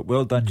 But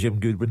well done, Jim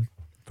Goodwin,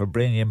 for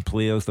bringing in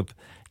players. They've,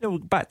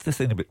 back to this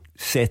thing about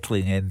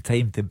settling in,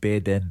 time to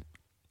bed in.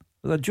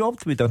 There's a job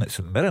to be done at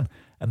St Mirren,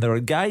 and there are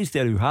guys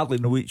there who hardly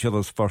know each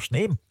other's first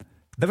name.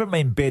 Never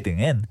mind bedding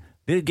in,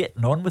 they're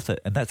getting on with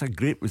it, and that's a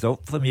great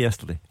result for them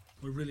yesterday.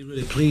 We're really,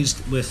 really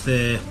pleased with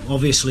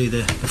obviously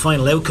the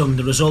final outcome,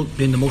 the result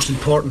being the most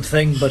important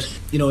thing, but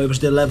it was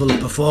the level of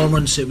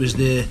performance, it was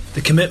the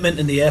commitment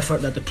and the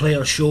effort that the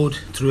players showed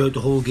throughout the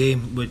whole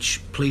game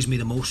which pleased me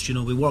the most.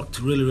 We worked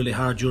really, really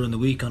hard during the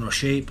week on our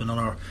shape and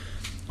on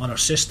our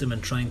system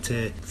and trying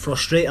to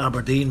frustrate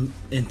Aberdeen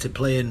into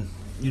playing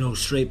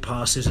straight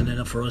passes and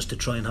then for us to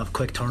try and have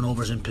quick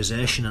turnovers in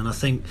possession. And I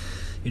think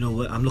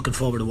I'm looking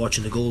forward to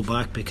watching the goal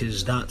back,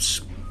 because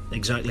that's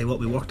exactly what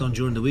we worked on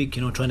during the week,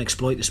 trying to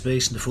exploit the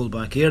space in the full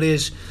back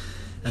areas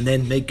and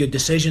then make good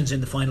decisions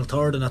in the final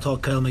third. And I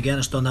thought Kyle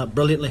McGuinness done that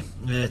brilliantly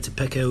to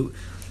pick out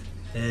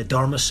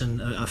Dormus, and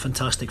a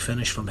fantastic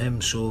finish from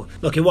him. So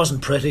look, it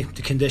wasn't pretty.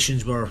 The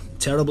conditions were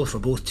terrible for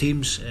both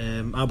teams.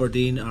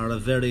 Aberdeen are a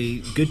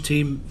very good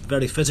team,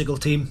 very physical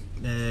team.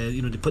 They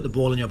put the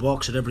ball in your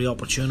box at every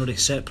opportunity,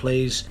 set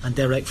plays and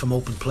direct from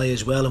open play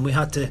as well, and we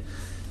had to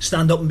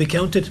stand up and be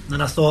counted.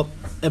 And I thought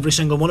every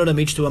single one of them,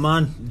 each to a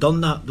man, done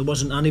that. There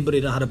wasn't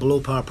anybody that had a below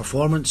par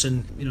performance.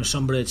 And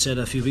somebody had said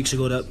a few weeks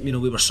ago that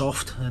we were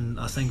soft, and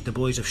I think the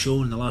boys have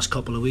shown in the last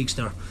couple of weeks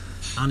they're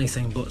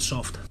anything but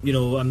soft.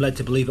 I'm led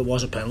to believe it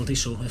was a penalty,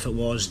 so if it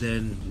was,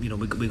 then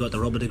we got the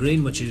rub of the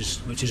green, which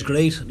is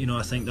great.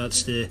 I think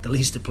that's the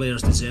least the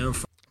players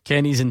deserve.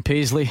 Kenny's in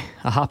Paisley,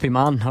 a happy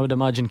man, I would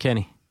imagine.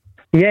 Kenny?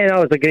 Yeah, that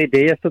was a great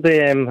day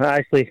yesterday. I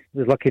actually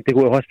was lucky to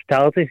go to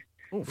hospitality.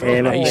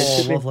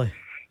 Nice. Lovely.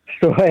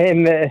 So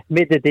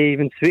made the day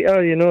even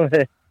sweeter,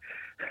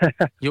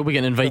 You'll be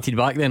getting invited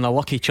back then, a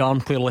lucky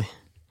charm clearly.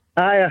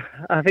 I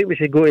think we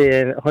should go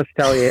to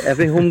hospitality at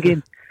every home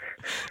game.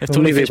 If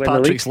Tony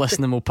Fitzpatrick's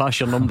listening, we'll pass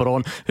your number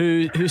on.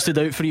 Who stood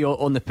out for you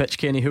on the pitch,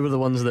 Kenny? Who were the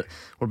ones that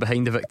were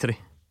behind the victory?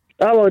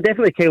 Oh, well,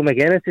 definitely Kyle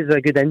McGuinness is a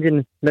good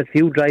engine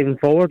midfield driving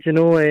forward,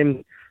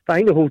 I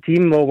think the whole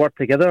team all worked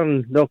together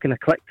and they all kind of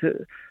clicked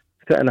to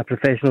put in a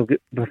professional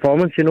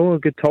performance, a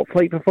good top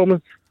flight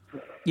performance.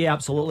 Yeah,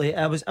 absolutely.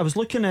 I was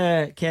looking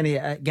at Kenny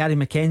at Gary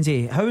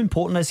McKenzie. How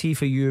important is he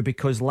for you?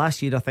 Because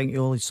last year I think he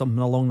only something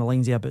along the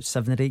lines of about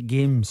 7 or 8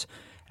 games,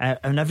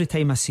 and every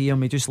time I see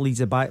him, he just leads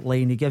the back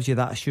line. He gives you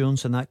that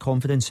assurance and that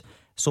confidence,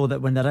 so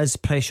that when there is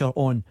pressure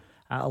on,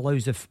 it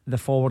allows the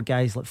forward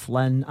guys like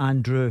Flynn,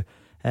 Andrew,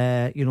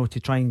 to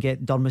try and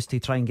get Durmus to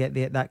try and get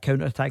that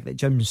counter attack that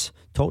Jim's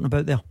talking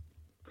about there.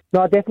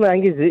 No, definitely.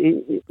 I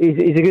think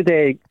he's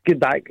a good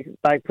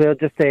back player.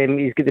 Just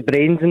he's got the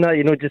brains in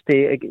that, just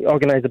to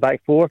organise the back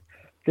four.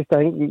 Just I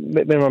think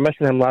when we were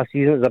missing him last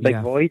season, it was a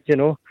big void,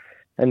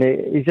 and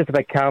he's just a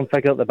big calm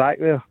figure at the back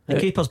there.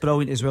 The keeper's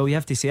brilliant as well. You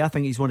have to say, I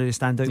think he's one of the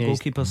standout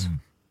goalkeepers.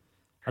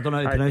 I don't know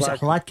how to pronounce it.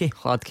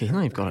 Hladke.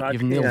 No, you've got it.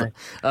 You've nailed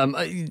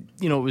it.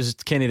 It was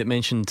Kenny that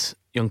mentioned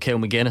young Kyle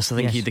McGuinness. I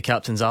think he had the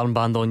captain's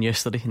armband on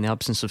yesterday in the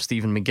absence of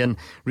Stephen McGinn.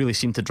 Really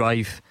seemed to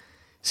drive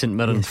St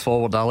Mirren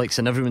forward, Alex,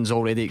 and everyone's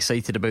already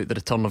excited about the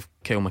return of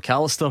Kyle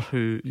McAllister,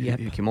 who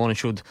came on and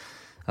showed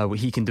what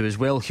he can do as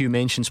well. Hugh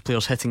mentions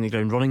players hitting the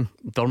ground running.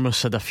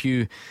 Durmus had a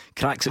few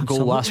cracks at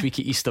goal last week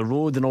at Easter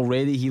Road, and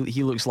already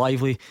he looks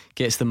lively.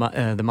 Gets the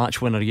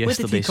match winner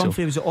yesterday. Where did he come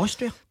from? Was it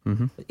Austria?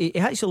 Mm-hmm. He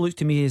actually looks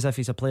to me as if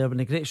he's a player with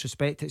the greatest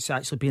respect. It's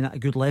actually been at a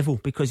good level,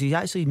 because he's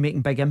actually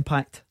making big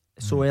impact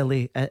so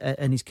early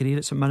in his career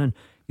at St Mirren.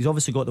 He's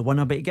obviously got the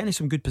winner, but he got in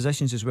some good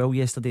positions as well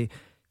yesterday.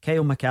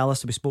 Kyle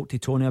McAllister, we spoke to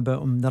Tony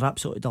about him. They're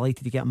absolutely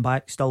delighted to get him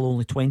back. Still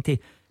only 20.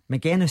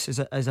 McGuinness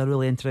is a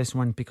really interesting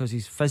one, because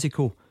he's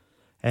physical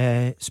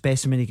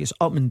specimen. He gets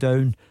up and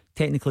down,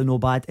 technically no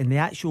bad, and the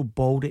actual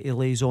ball that he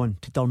lays on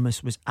to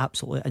Durmus was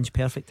absolutely inch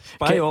perfect.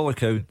 By all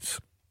accounts,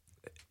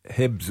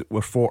 Hibs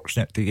were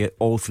fortunate to get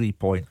all 3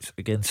 points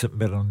against St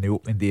Mirren on the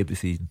opening day of the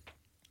season,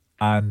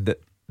 and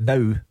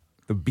now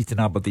they've beaten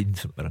Aberdeen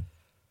St Mirren.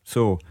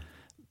 So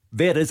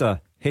there is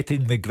a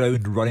hitting the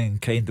ground running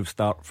kind of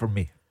start for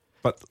me,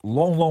 but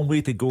long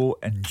way to go,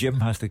 and Jim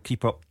has to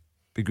keep up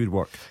the good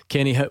work.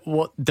 Kenny,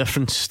 what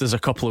difference does a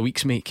couple of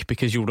weeks make?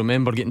 Because you'll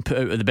remember getting put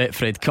out of the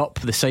Betfred Cup,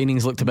 the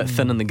signings looked a bit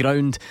thin on the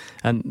ground,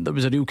 and there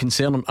was a real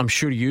concern. I'm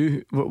sure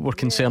you were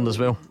concerned as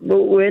well.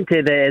 Well, we went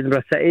to the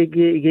Edinburgh City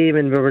game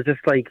and we were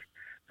just like,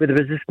 there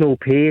was just no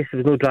pace, there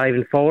was no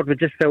driving forward. We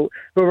just felt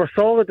we were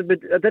solid.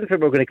 I didn't think we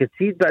were going to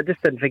concede, but I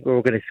just didn't think we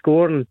were going to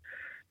score, and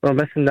we were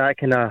missing that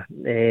kind of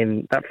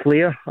that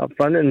flair up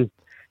front. And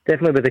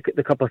definitely with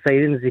the couple of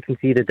signings, you can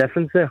see the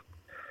difference there.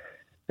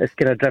 It's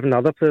kind of driven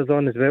other players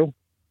on as well.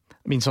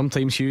 I mean,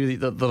 sometimes, Hugh,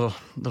 there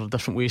are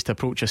different ways to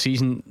approach a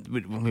season.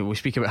 We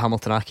speak about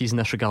Hamilton Accies in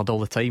this regard all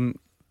the time.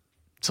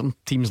 Some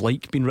teams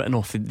like being written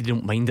off, they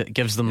don't mind it. It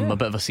gives them a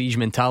bit of a siege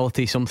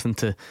mentality, something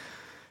to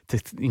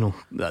you know,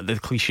 the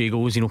cliche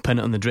goes, you know, pin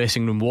it on the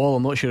dressing room wall.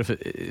 I'm not sure if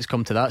it's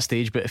come to that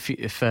stage, but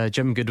if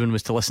Jim Goodwin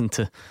was to listen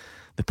to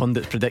the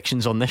pundits'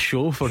 predictions on this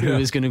show for who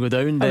is going to go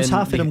down, it was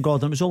half of them,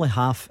 Gordon. It was only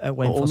half. It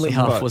went only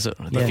half, was it?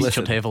 They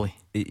featured heavily.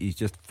 He's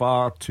just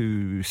far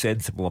too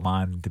sensible a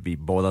man to be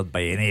bothered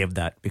by any of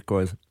that,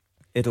 because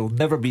it'll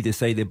never be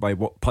decided by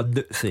what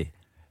pundits say.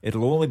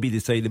 It'll only be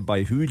decided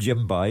by who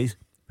Jim buys,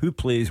 who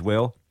plays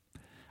well,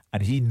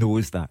 and he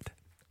knows that.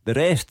 The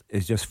rest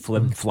is just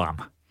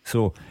flim-flam.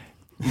 So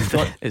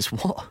it's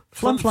what?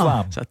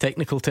 Flim-flam. It's a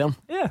technical term.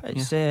 Yeah,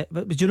 it's.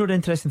 But do you know the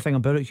interesting thing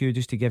about it, Hugh?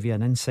 Just to give you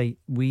an insight,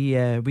 we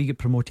get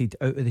promoted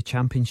out of the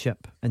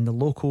Championship, and the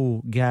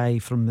local guy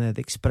from the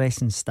Express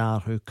and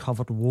Star who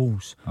covered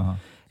Wolves,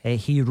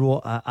 he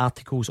wrote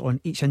articles on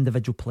each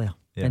individual player,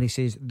 and he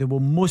says they will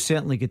most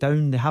certainly go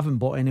down. They haven't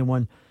bought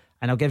anyone,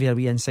 and I'll give you a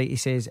wee insight. He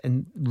says,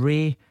 and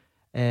Ray,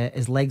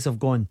 his legs have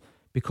gone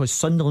because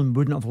Sunderland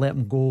wouldn't have let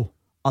him go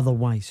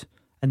otherwise.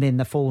 And then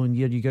the following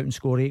year, you go out and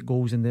score 8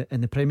 goals in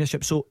the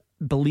Premiership. So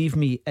believe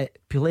me,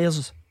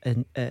 players,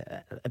 and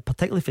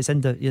particularly if it's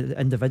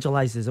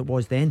individualised as it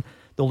was then,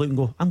 they'll look and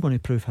go, I'm going to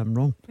prove him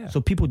wrong.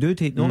 So people do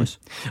take notice.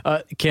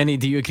 Kenny,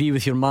 do you agree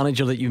with your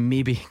manager that you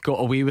maybe got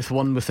away with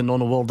one with the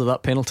non-award of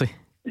that penalty?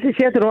 See,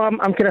 I don't know,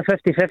 I'm kind of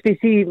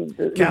 50-50.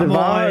 See, come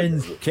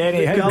on,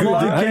 Kenny, how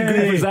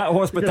good was that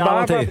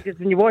hospitality? Because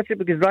when you watch it,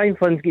 because Ryan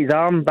Flynn gets his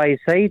arm by his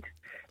side,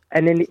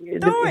 and then he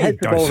hits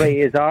the ball right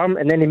at his arm,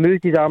 and then he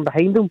moves his arm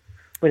behind him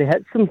when he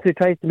hits him, so he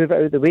tries to move it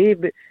out of the way,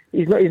 but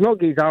he's not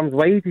got his arms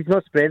wide, he's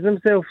not spreading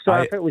himself, so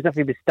I felt as if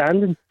he was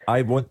standing.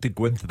 I want to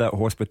go into that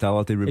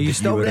hospitality room. Are you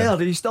still there?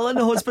 Are you still in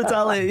the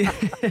hospitality?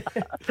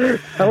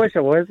 I wish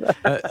I was.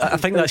 I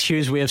think that's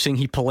Hugh's way of saying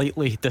he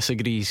politely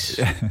disagrees.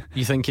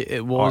 You think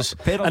it was?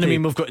 Penalty. And I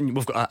mean, we've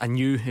got a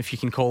new, if you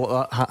can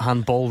call it that,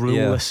 handball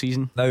rule this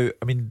season. Now,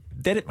 I mean,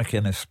 Derek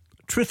McInnes,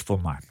 truthful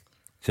man,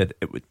 said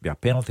it would be a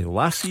penalty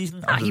last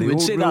season. He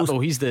would say rules. That though.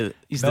 He's the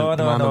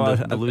man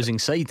on the losing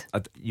side.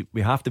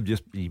 We have to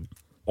just be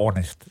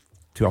honest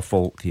to a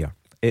fault here.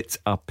 It's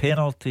a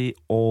penalty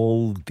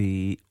all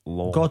day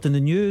long. God, in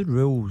the new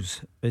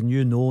rules, and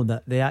you know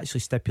that they actually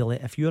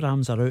stipulate if your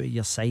arms are out at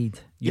your side,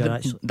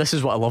 this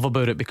is what I love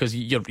about it, because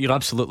you're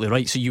absolutely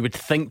right. So you would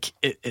think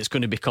it's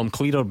going to become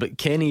clearer, but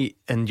Kenny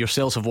and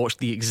yourselves have watched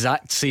the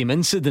exact same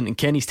incident, and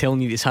Kenny's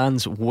telling you his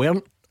hands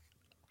weren't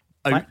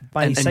out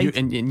by his side.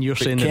 And you're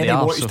saying Kenny that they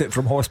are. watched it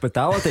from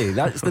hospitality.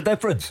 That's the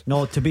difference.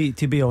 No, to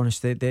be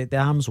honest, the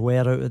arms were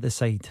out at the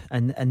side,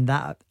 and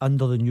that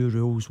under the new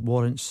rules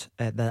warrants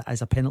that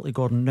as a penalty.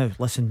 Gordon, now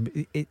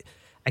listen,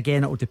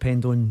 again, it will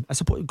depend on, I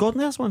suppose, Gordon,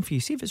 there's one for you.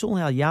 See if it's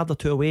only a yard or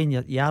two away and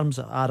your arms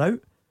are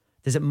out,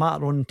 does it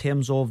matter in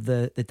terms of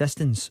the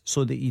distance,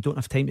 so that you don't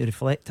have time to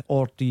reflect,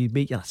 or do you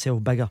make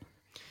yourself bigger?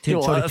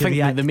 I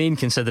think the main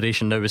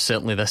consideration now is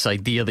certainly this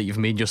idea that you've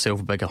made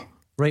yourself bigger.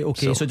 Right,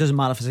 okay, so it doesn't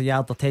matter if it's a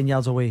yard or 10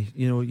 yards away,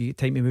 you know, you get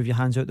time to move your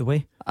hands out the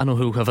way. I know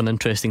who'll have an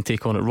interesting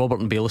take on it, Robert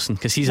and Bailison,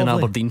 because he's an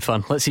Aberdeen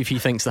fan. Let's see if he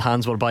thinks the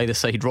hands were by the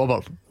side.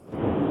 Robert?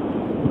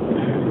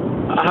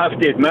 I have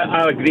to admit,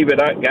 I agree with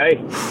that guy.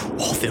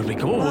 Oh, there we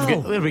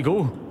go. There we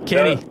go.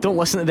 Kenny, don't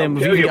listen to them.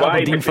 We've got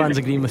Aberdeen fans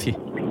agreeing with you.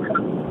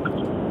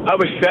 I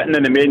was sitting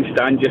in the main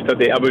stand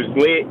yesterday. I was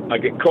late. I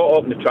got caught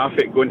up in the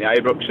traffic going to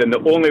Ibrox, and the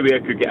only way I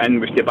could get in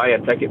was to buy a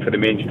ticket for the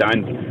main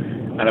stand.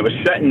 And I was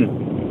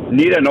sitting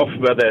near enough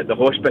where the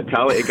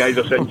hospitality guys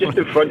are sitting, just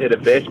in front of the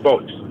press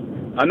box.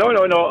 No,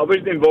 I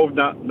wasn't involved in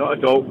that, not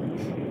at all.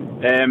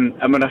 And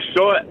when I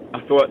saw it, I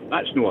thought,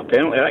 that's not a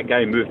penalty. That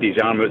guy moved his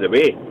arm out of the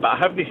way. But I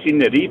haven't seen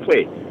the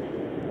replay.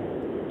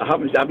 I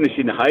haven't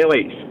seen the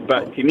highlights.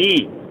 But to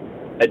me,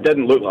 it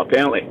didn't look like a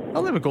penalty.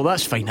 Well, there we go.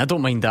 That's fine. I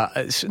don't mind that.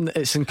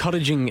 It's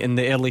encouraging in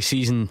the early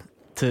season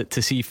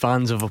to see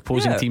fans of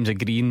opposing teams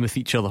agreeing with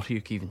each other.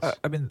 Hugh Keevins.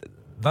 I mean,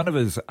 none of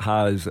us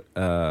has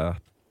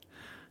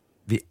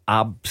the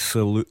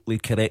absolutely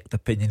correct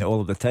opinion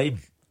all of the time,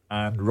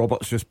 and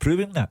Robert's just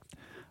proving that.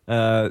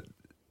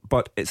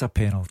 But it's a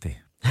penalty.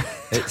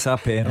 It's a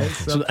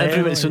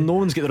penalty. So no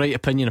one's got the right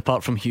opinion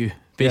apart from Hugh,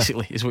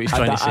 basically, is what he's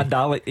trying to say. And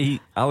Alec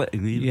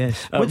agreed.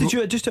 Yes. What did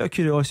you, just out of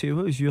curiosity,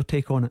 what was your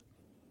take on it?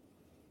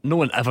 No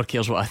one ever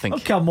cares what I think. Oh,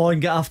 come on,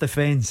 get off the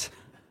fence.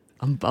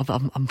 I'm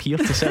here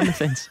to sit on the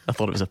fence. I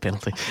thought it was a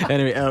penalty.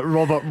 Anyway,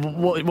 Robert,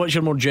 what's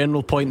your more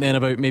general point then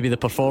about maybe the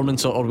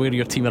performance or where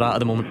your team are at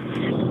the moment?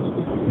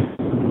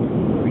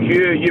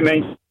 You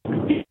mentioned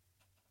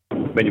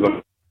when you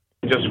were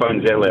just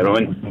fans earlier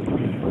on,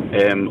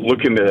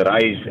 looking with their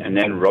eyes and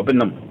then rubbing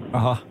them.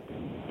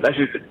 This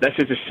is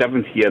the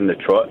 7th year in the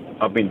trot.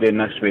 I've been doing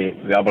this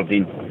with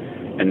Aberdeen,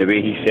 and the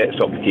way he sets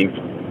up the team,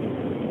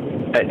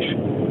 it's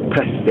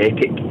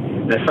pathetic.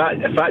 And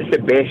if that's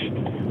the best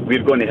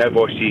we're going to have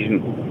all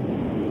season,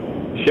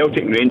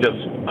 Celtic and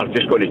Rangers are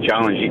just going to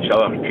challenge each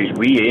other because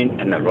we ain't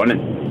in the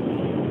running.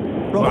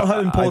 Robert, how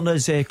important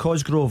is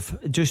Cosgrove,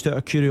 just out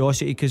of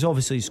curiosity, because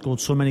obviously he scored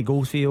so many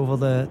goals for you over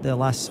the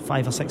last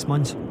 5 or 6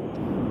 months?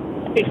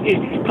 He's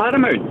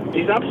paramount.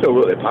 He's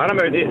absolutely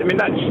paramount. I mean,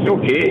 that's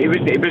okay. He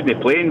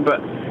wasn't playing, but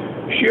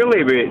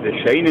surely with the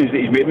signings that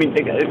he's made, I mean,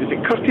 is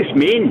it Curtis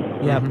Main?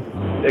 Yeah.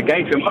 The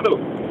guy from Huddle.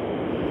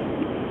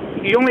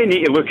 You only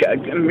need to look at,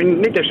 I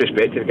mean, no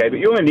disrespect to the guy, but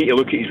you only need to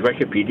look at his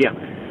Wikipedia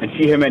and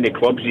see how many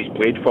clubs he's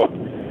played for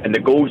and the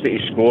goals that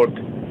he's scored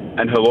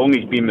and how long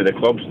he's been with the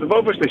clubs. They've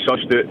obviously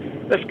sussed out,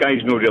 this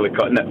guy's not really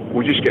cutting it,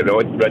 we'll just get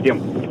rid of him.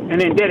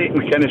 And then Derek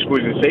McInnes goes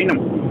and sign him.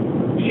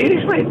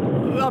 Seriously?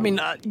 I mean,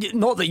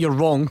 not that you're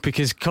wrong,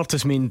 because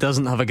Curtis Main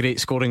doesn't have a great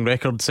scoring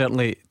record,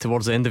 certainly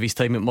towards the end of his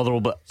time at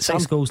Motherwell. But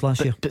 6 goals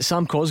last year. But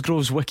Sam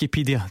Cosgrove's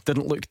Wikipedia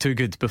didn't look too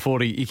good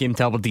before he came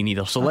to Aberdeen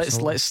either. So let's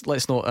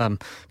not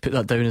put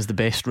that down as the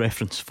best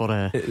reference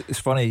for it's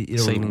funny,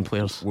 signing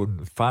players.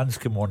 When fans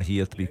come on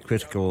here to be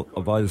critical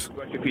of us,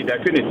 Wikipedia,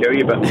 I couldn't tell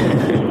you, but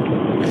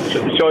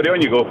sorry,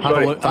 on you go.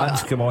 Sorry.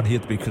 Fans come on here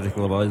to be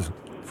critical of us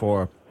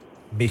for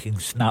making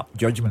snap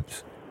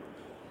judgments.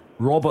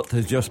 Robert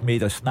has just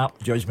made a snap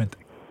judgment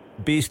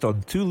based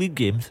on 2 league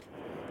games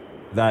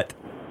that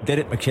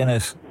Derek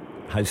McInnes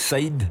has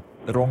signed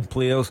the wrong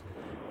players,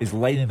 is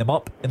lining them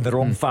up in the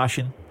wrong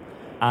fashion,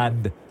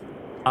 and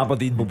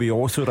Aberdeen will be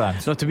also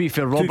ran. So to be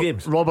fair,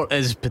 Robert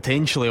is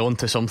potentially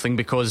onto something,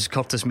 because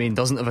Curtis Main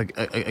doesn't have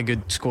a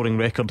good scoring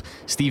record.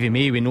 Stevie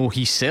May, we know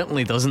he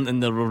certainly doesn't,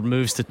 and there were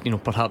moves to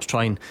perhaps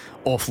try and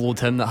offload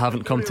him that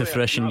haven't come to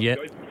fruition yet.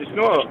 It's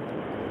not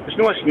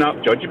a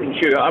snap judgment,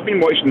 Hugh. I've been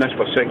watching this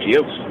for 6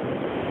 years.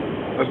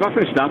 There's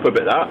nothing snap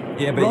about that.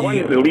 Yeah, but won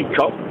the League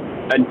Cup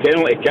and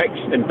penalty kicks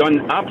and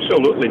done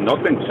absolutely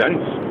nothing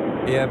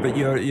since. Yeah, but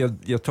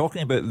you're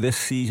talking about this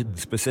season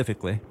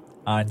specifically,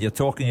 and you're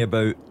talking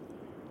about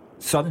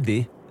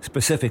Sunday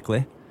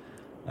specifically,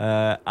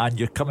 and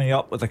you're coming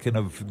up with a kind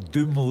of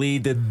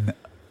doom-laden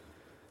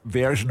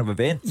version of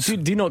events.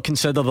 Do you not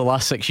consider the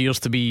last 6 years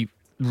to be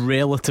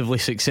relatively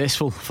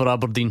successful for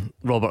Aberdeen,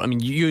 Robert? I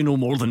mean, you know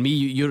more than me.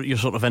 You're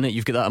sort of in it.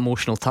 You've got that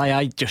emotional tie.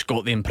 I just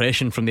got the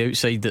impression from the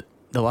outside that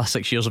the last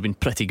 6 years have been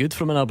pretty good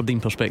from an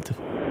Aberdeen perspective.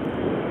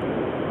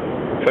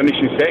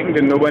 Finishing second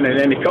and no winning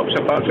any cups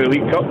apart from the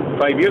League Cup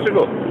 5 years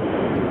ago?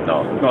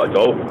 No, not at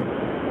all.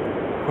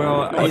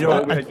 Well, we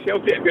had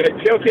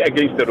Celtic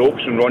against the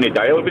ropes when Ronnie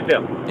Dyer was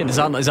there. Yeah,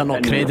 is that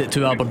not credit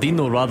to Aberdeen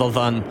though, rather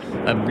than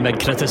big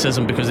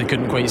criticism because they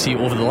couldn't quite see it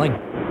over the line?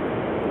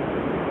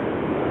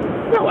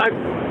 Well,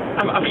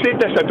 I've said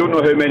this I don't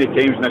know how many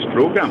times in this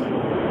programme.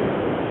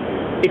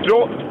 He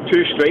dropped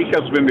 2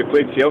 strikers when we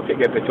played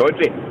Celtic at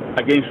Pittodrie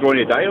against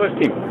Ronnie Dyer's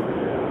team.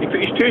 He put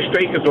his 2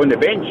 strikers on the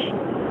bench.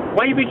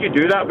 Why would you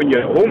do that when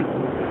you're at home?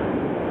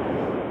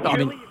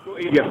 Surely you go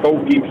to your full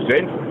team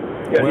strength.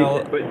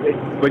 Well,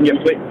 when you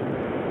play.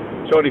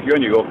 Sorry, if you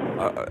on, you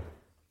go.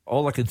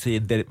 All I can say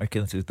in Derek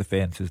McInnes'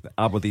 defence is that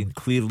Aberdeen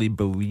clearly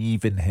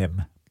believe in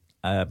him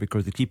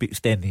because they keep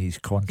extending his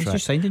contract. He's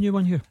just signed a new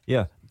one here.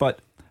 Yeah, but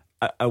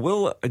I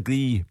will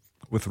agree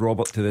with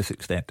Robert to this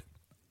extent,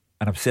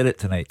 and I've said it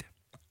tonight.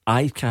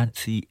 I can't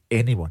see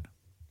anyone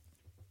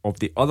of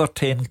the other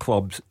 10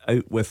 clubs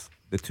out with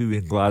the 2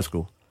 in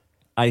Glasgow.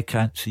 I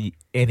can't see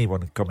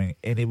anyone coming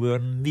anywhere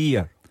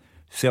near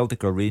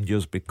Celtic or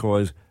Rangers,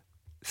 because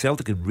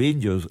Celtic and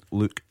Rangers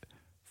look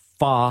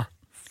far,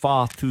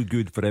 far too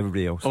good for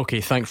everybody else.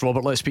 Okay, thanks,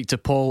 Robert. Let's speak to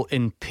Paul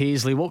in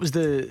Paisley. What was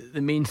the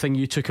main thing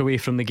you took away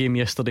from the game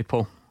yesterday,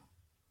 Paul?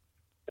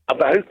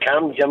 About how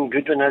calm Jim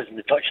Goodwin is in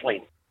the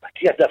touchline. I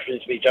see a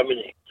difference with Jim in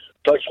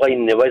the touchline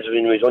than there was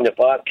when he was on the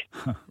park.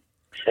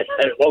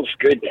 It looks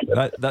good.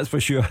 That's for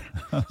sure.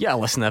 Yeah,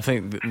 listen, I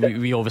think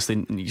we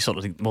obviously sort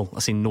of, well, I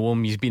say know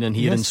him, he's been in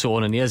here and so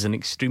on, and he is an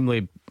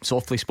extremely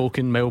softly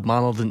spoken, mild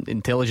mannered and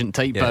intelligent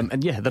type. Yeah.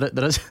 And yeah,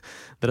 there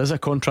is a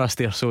contrast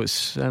there, so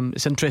it's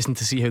interesting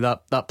to see how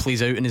that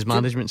plays out in his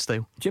management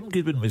style. Jim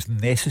Goodwin was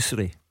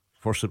necessary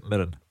for St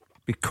Mirren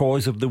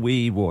because of the way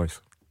he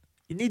was.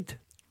 You need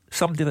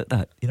somebody like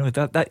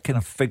that, that kind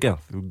of figure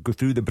who will go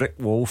through the brick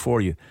wall for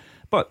you.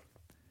 But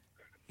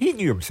he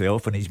knew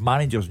himself, and his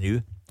managers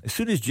knew. As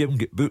soon as Jim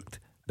got booked,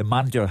 the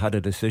manager had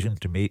a decision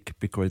to make,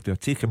 because they'll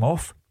take him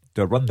off,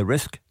 they'll run the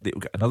risk that he'll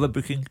get another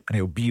booking and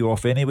he'll be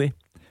off anyway.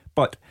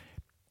 But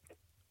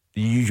the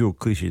usual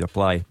cliches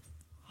apply.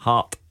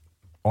 Heart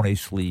on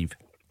his sleeve,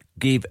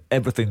 gave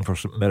everything for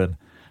St Mirren.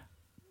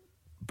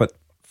 But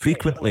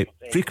frequently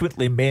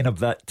men of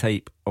that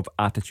type of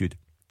attitude,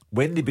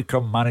 when they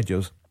become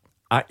managers,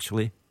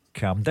 actually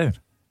calm down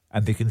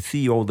and they can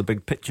see all the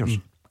big pictures.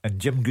 And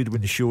Jim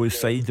Goodwin shows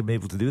signs of being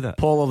able to do that.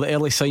 Paul, are the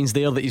early signs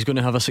there that he's going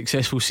to have a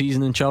successful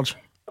season in charge?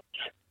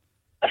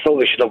 I thought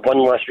we should have won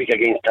last week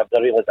against Hibs. I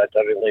really did,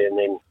 and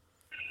then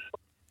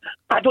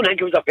I don't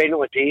think it was a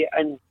penalty,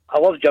 and I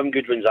love Jim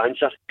Goodwin's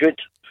answer. Good.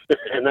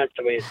 And that's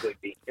the way it's going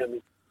to be. I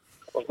mean,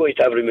 we've got to take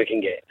everything we can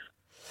get.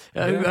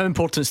 How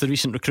important has the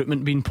recent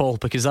recruitment been, Paul?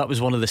 Because that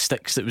was one of the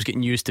sticks that was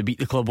getting used to beat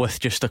the club with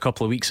just a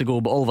couple of weeks ago,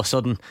 but all of a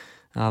sudden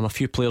a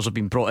few players have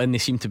been brought in. They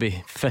seem to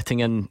be fitting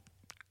in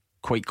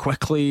quite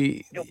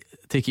quickly.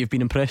 Take it you've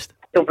been impressed?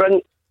 He'll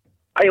bring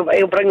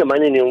them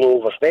in and he'll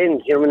not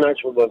overspend. You know, I mean,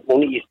 that's what we'll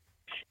need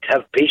to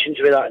have patience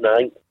with that, and I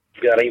think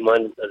we've got the right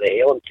man at the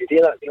helm to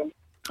do that, you know.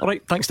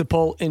 Alright, thanks to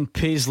Paul in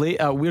Paisley.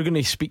 We're going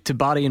to speak to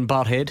Barry in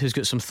Barrhead, who's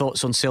got some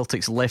thoughts on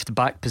Celtic's left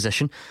back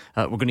position.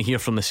 We're going to hear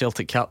from the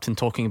Celtic captain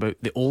talking about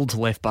the old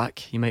left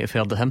back. You might have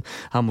heard of him.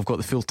 And we've got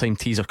the full-time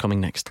teaser coming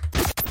next.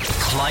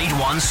 Clyde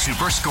One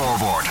Super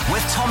Scoreboard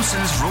with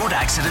Thompson's Road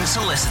Accident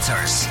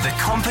Solicitors. The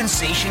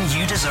compensation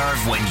you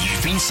deserve when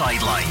you've been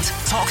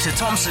sidelined. Talk to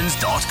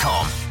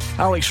Thompsons.com.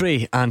 Alex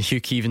Ray and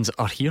Hugh Keevins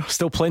are here.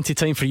 Still plenty of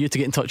time for you to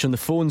get in touch on the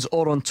phones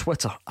or on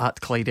Twitter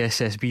at Clyde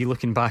SSB,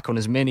 looking back on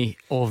as many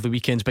of the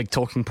weekend's big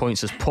talking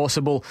points as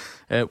possible.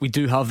 We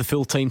do have the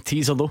full-time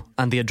teaser though,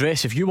 and the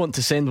address if you want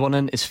to send one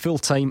in is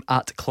fulltime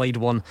at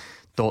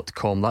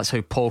Clyde1.com. That's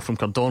how Paul from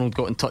Cardonald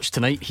got in touch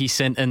tonight. He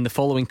sent in the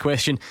following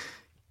question.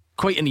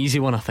 Quite an easy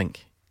one, I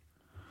think.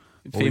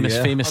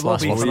 Famous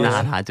last one.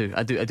 I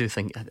do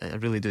think, I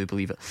really do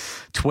believe it.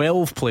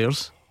 12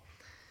 players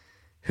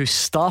who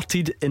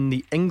started in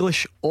the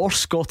English or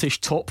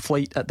Scottish top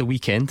flight at the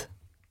weekend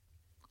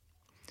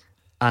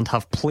and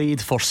have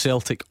played for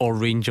Celtic or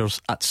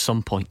Rangers at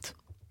some point.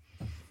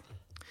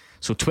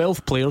 So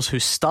 12 players who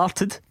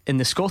started in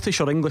the Scottish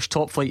or English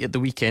top flight at the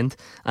weekend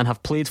and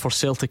have played for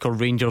Celtic or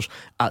Rangers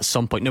at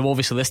some point. Now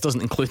obviously this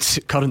doesn't include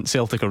current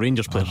Celtic or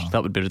Rangers players.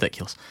 That would be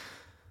ridiculous.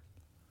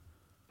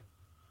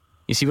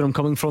 You see where I'm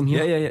coming from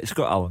here? Yeah.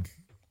 Scott Allen.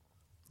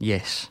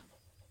 Yes.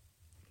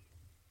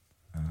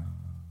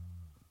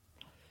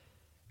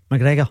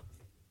 McGregor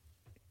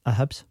at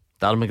Hibs.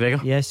 Darren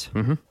McGregor? Yes.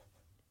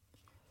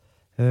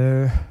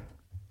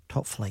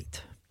 Top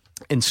flight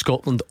in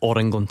Scotland or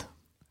England.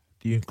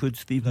 Do you include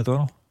Steve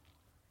O'Donnell?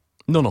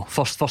 No,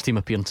 first team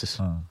appearances.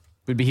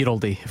 We'd be here all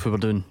day if we were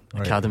doing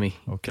academy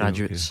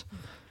graduates.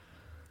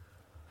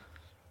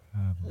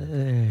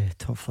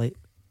 Top flight.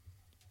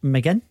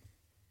 McGinn?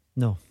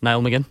 No.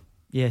 Niall McGinn?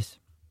 Yes.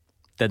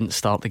 Didn't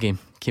start the game.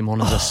 Came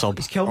on as a sub.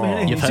 He's killed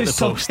me. You've hit the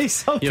post.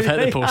 You've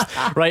hit the post.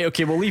 Right,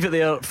 okay, we'll leave it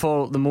there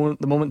for the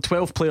moment.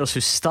 12 players who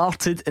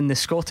started in the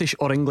Scottish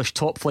or English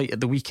top flight at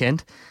the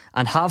weekend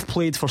and have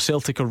played for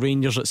Celtic or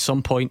Rangers at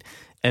some point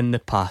in the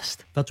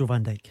past. Virgil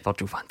van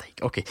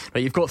Dijk. Okay,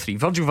 right, you've got 3.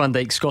 Virgil van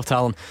Dijk, Scott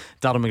Allen,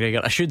 Darren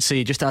McGregor. I should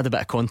say, just to add a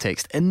bit of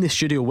context, in the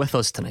studio with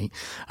us tonight,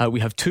 we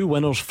have 2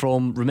 winners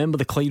from, remember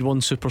the Clyde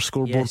One Super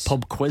Scoreboard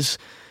pub quiz?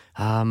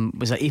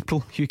 Was it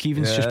April, Hugh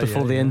Keevins, just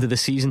before the end of the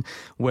season?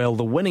 Well,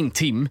 the winning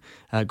team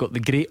got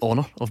the great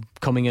honour of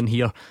coming in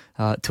here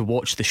to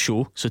watch the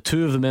show. So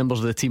 2 of the members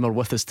of the team are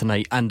with us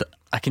tonight, and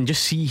I can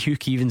just see Hugh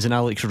Keevins and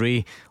Alex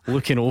Ray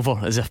looking over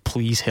as if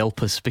please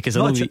help us, because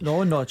not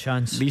a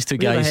chance. These 2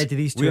 guys,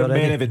 we're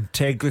men of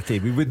integrity.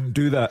 We wouldn't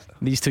do that.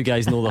 These 2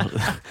 guys know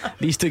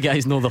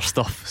their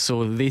stuff.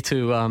 So they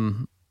too,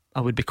 I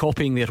would be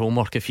copying their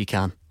homework if you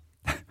can.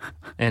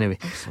 Anyway,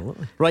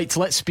 absolutely. Right,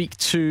 let's speak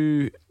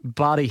to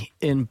Barry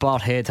in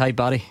Barrhead. Hi,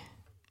 Barry.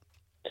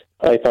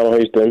 Hi, pal. How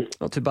you doing?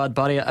 Not too bad,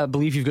 Barry. I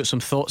believe you've got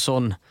some thoughts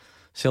on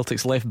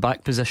Celtic's left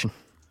back position.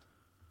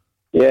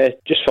 Yeah,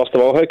 just first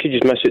of all, how could you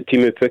miss it,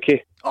 Timu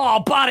Pukki? Oh,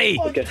 Barry!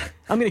 Okay.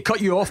 I'm going to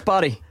cut you off,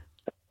 Barry.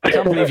 I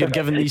can't believe you're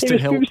giving these 2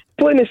 help. He was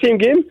playing the same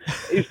game.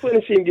 He was playing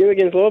the same game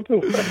against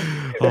Liverpool.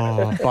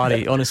 Oh,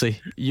 Barry, honestly,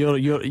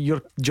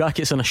 your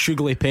jacket's on a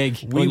sugly peg.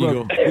 We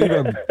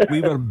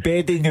were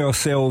bedding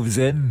ourselves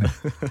in.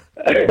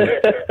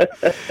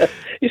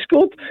 He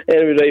scored.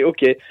 Anyway, right,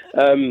 okay.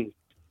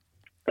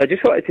 I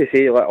just wanted to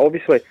say, like,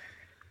 obviously,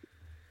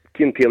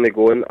 Kieran Tierney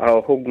going,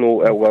 I'll hold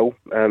no ill will.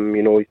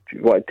 You know, he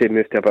wanted to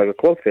move to a bigger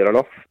club, fair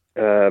enough.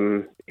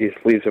 He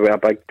leaves away a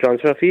big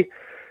transfer fee.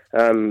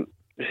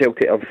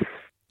 Celtic have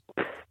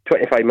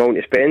 25 million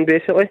to spend,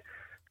 basically.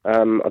 I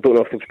don't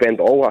know if they'll spend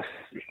it all. I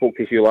spoke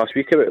to you last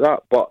week about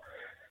that, but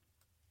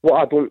what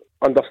I don't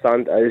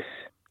understand is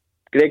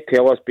Greg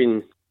Taylor's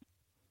been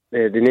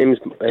the name's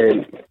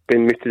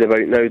been mooted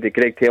about now. The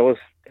Greg Taylor's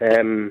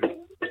a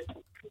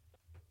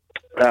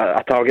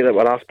target that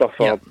we're after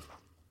for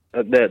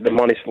the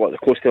money's like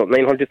close to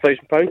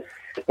 £900,000.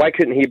 Why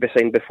couldn't he be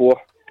signed before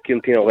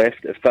Kieran Tierney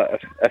left if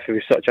he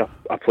was such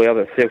a player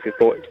that Celtic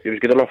thought he was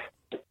good enough?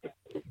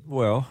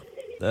 Well,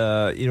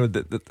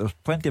 there's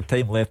plenty of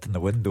time left in the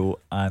window,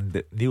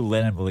 and Neil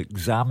Lennon will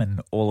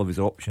examine all of his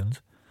options,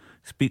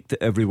 speak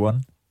to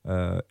everyone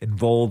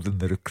involved in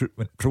the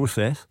recruitment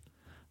process.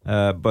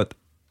 But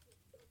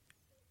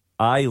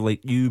I,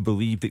 like you,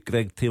 believe that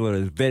Greg Taylor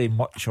is very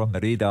much on the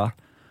radar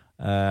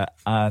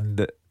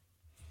and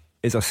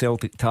is a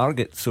Celtic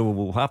target. So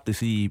we'll have to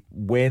see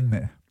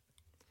when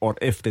or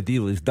if the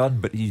deal is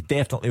done, but he's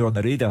definitely on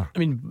the radar. I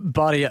mean,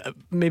 Barry,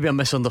 maybe I'm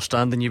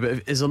misunderstanding you,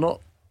 but is there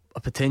not a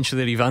potential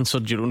there you've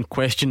answered your own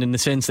question in the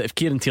sense that if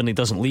Kieran Tierney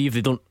doesn't leave,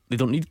 they don't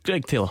need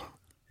Greg Taylor?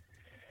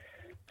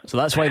 So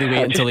that's why they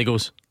wait until he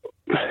goes.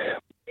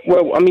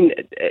 Well, I mean,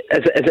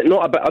 is it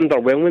not a bit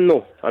underwhelming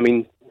though? I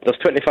mean, there's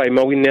 25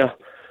 million there,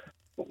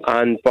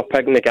 and we're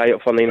picking the guy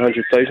up for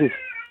 900,000.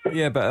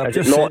 Yeah, but I've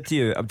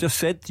just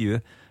said to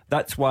you,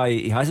 that's why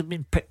he hasn't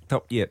been picked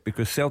up yet,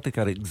 because Celtic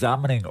are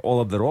examining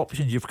all of their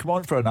options. You've come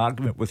on for an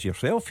argument with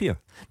yourself here.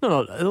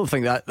 No, I don't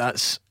think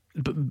that's.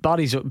 But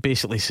Barry's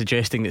basically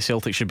suggesting that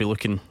Celtic should be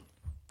looking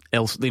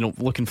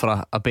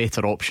for a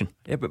better option.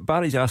 Yeah, but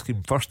Barry's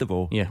asking first of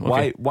all,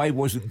 okay. why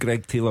wasn't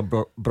Greg Taylor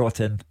brought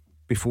in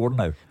before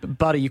now? But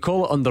Barry, you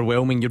call it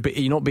underwhelming.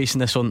 You're not basing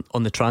this on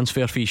the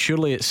transfer fee.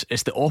 Surely it's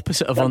the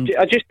opposite of.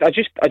 I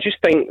just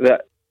think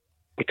that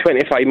with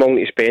 25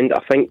 million to spend, I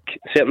think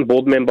certain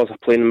board members are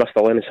playing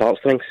Mr. Lennon's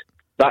heartstrings.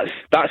 That's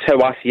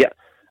how I see it.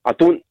 I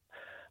don't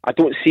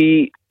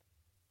see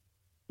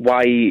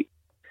why.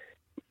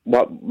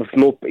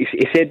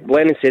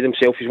 Lennon said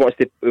himself he wants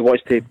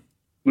to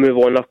move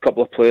on a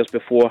couple of players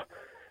before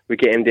we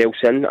get anybody else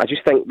in. I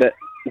just think that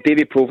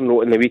David Provan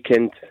wrote in the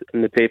weekend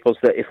in the papers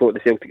that he thought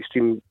the Celtic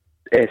team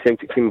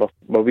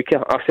were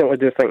weaker. I certainly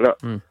do think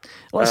that.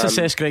 Let's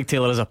assess Greg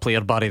Taylor as a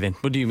player, Barry, then.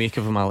 What do you make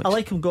of him, Alex? I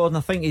like him, Gordon.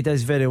 I think he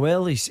does very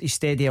well. He's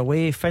steady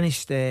away.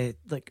 Finished third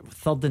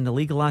in the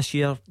league last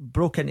year.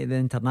 Broke into the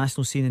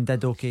international scene and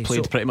did okay.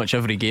 Played pretty much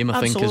every game,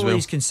 I think, as well.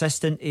 He's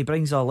consistent. He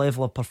brings a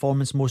level of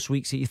performance most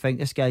weeks that you think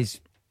this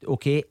guy's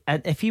okay.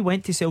 And if he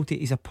went to Celtic,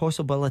 there's a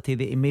possibility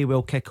that he may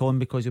well kick on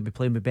because he'll be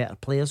playing with better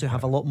players who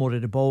have a lot more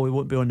of the ball. He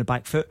won't be on the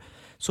back foot.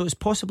 So it's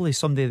possibly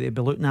somebody that he'll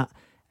be looking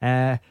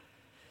at.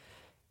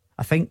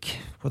 I think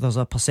there's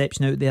a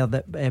perception out there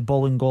that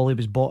Bolingoli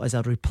was bought as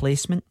a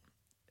replacement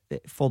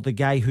for the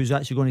guy who's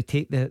actually going to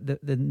take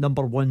the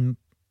number one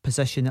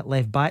position at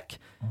left back.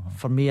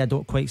 For me, I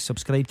don't quite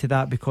subscribe to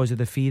that because of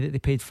the fee that they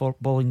paid for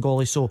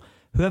Bolingoli. So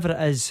whoever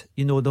it is,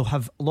 they'll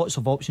have lots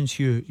of options,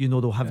 Hugh.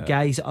 They'll have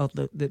guys that are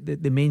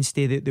the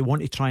mainstay that they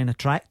want to try and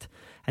attract,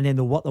 and then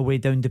they'll work their way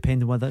down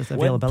depending on whether it's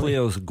availability. When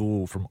players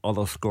go from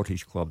other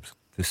Scottish clubs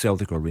to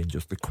Celtic or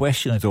Rangers, the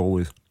question is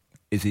always,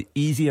 is it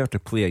easier to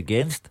play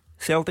against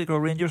Celtic or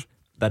Rangers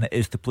than it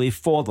is to play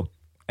for them?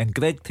 And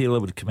Greg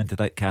Taylor would come into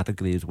that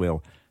category as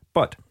well.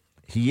 But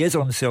he is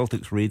on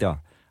Celtic's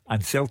radar,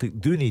 and Celtic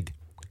do need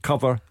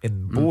cover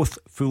in both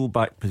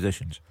full-back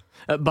positions.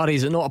 Barry,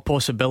 is it not a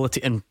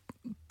possibility, and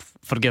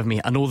forgive me,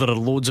 I know there are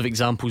loads of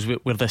examples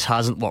where this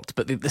hasn't worked,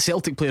 but the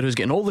Celtic player who's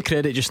getting all the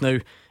credit just now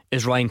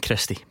is Ryan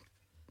Christie,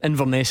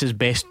 Inverness's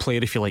best player,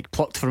 if you like.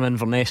 Plucked from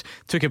Inverness,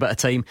 took a bit of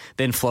time,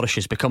 then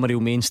flourishes, become a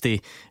real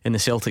mainstay in the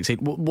Celtic side.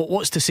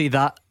 What's to say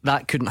that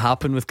couldn't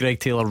happen with Greg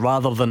Taylor,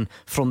 rather than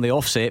from the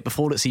offset,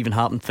 before it's even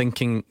happened,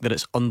 thinking that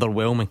it's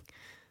underwhelming?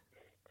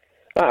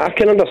 I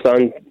can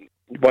understand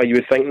why you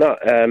would think that,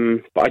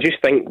 but I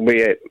just think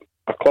with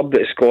a club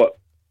that's got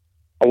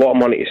a lot of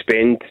money to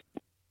spend,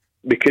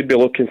 we could be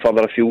looking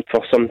further afield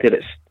for somebody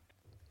that's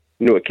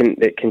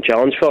it can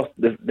challenge for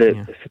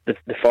the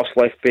first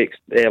left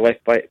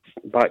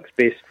back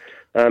space.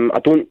 I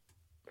don't.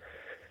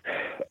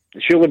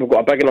 Surely we've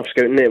got a big enough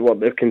scouting network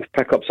that can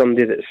pick up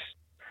somebody that's.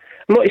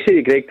 I'm not to say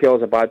that Greg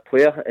Taylor's a bad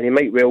player, and he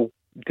might well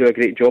do a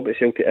great job at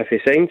Celtic if he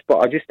signs. But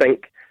I just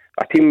think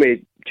a team with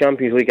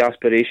Champions League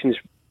aspirations,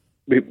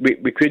 we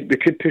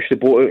could push the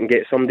boat out and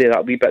get somebody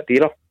that wee bit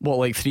dearer. What,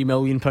 like £3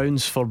 million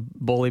for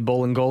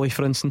Bolingoli,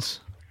 for instance?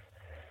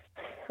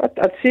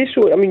 I'd say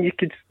so. I mean, you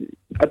could.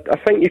 I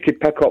think you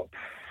could pick up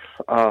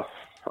a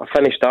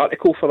finished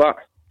article for that,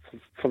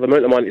 for the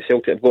amount of money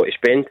Celtic have got to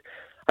spend.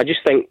 I just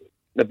think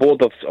the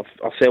board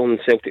are selling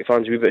Celtic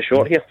fans a wee bit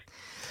short here.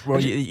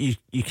 Well,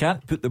 you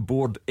can't put the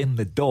board in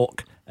the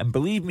dock, and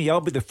believe me, I'll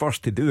be the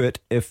first to do it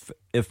if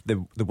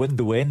the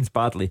window ends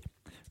badly.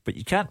 But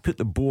you can't put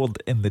the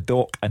board in the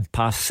dock and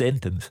pass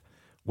sentence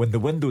when the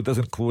window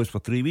doesn't close for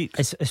 3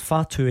 weeks. It's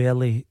far too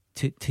early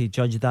to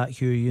judge that,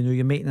 Hugh.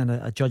 You're making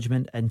a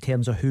judgment in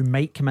terms of who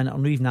might come in.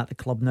 I'm not even at the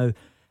club now.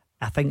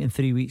 I think in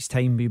 3 weeks'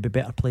 time we'd be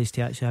better placed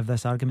to actually have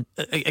this argument.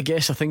 I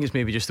guess I think it's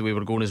maybe just the way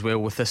we're going as well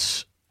with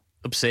this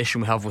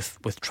obsession we have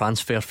with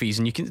transfer fees,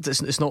 and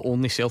it's not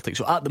only Celtic.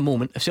 So at the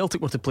moment, if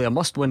Celtic were to play a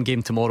must-win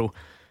game tomorrow,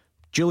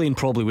 Julian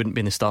probably wouldn't be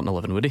in the starting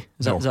 11, would he?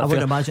 Is that I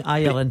would imagine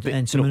Ayer and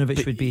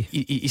Simunovic would be.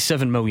 He's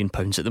 £7 million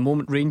at the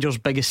moment. Rangers'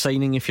 biggest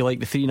signing, if you like,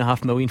 the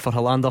 $3.5 million for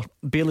Hollander,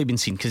 barely been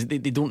seen because they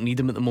don't need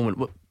him at the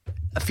moment.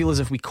 I feel as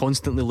if we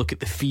constantly look at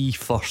the fee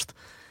first,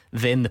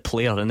 then the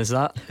player, and is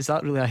that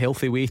really a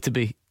healthy way to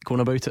be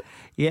going about it?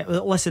 Yeah,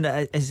 well, listen,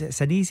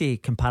 it's an easy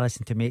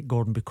comparison to make,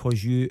 Gordon,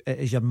 because it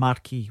is your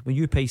marquee. When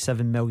you pay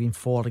 $7 million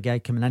for a guy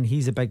coming in,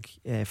 he's a big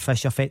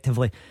fish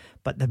effectively.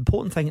 But the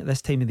important thing at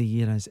this time of the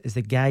year is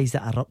the guys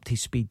that are up to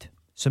speed.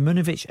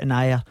 Simunovic and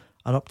Ayer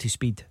are up to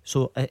speed.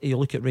 So you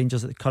look at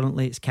Rangers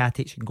currently, it's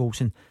Katic and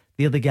Golson.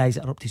 they're the guys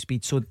that are up to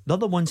speed. So the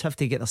other ones have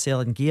to get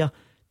themselves in gear,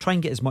 try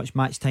and get as much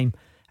match time,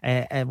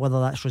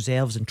 whether that's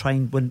reserves, and try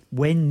and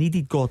when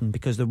needed, Gordon,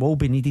 because they will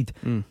be needed,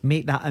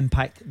 make that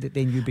impact that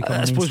then you become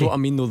I a suppose mainstay. what I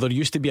mean though, there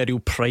used to be a real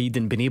pride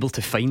in being able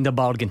to find a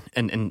bargain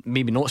and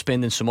maybe not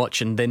spending so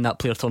much, and then that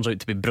player turns out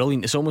to be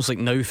brilliant. It's almost like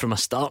now from a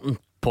starting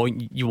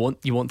point you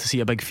want to see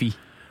a big fee.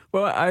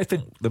 Well, I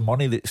think the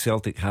money that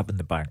Celtic have in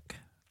the bank,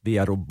 they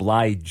are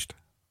obliged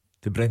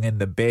to bring in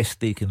the best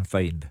they can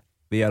find.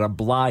 They are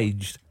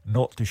obliged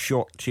not to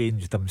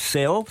shortchange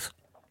themselves,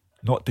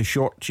 not to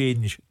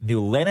shortchange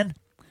Neil Lennon,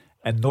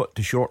 and not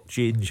to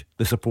shortchange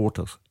the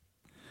supporters.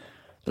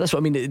 But that's what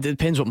I mean. It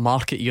depends what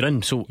market you're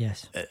in. So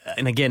yes,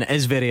 and again, it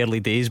is very early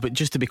days. But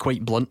just to be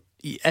quite blunt,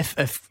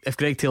 if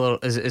Greg Taylor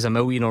is $1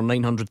 million or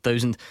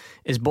 900,000,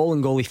 is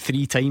Bolingoli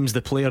 3 times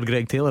the player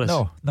Greg Taylor is?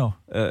 No.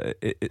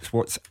 It's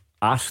what's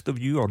asked of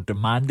you or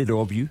demanded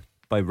of you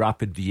by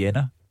Rapid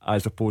Vienna,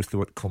 as opposed to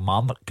what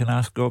Kilmarnock can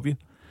ask of you.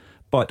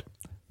 But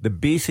the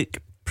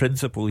basic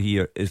principle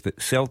here is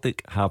that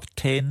Celtic have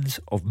tens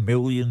of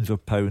millions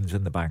of pounds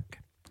in the bank.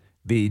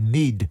 They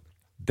need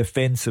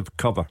defensive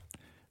cover.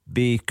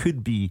 They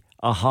could be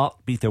a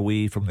heartbeat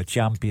away from the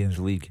Champions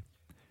League.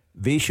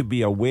 They should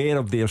be aware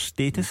of their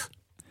status,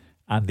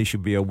 and they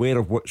should be aware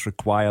of what's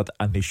required,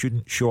 and they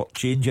shouldn't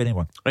shortchange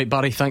anyone. Right,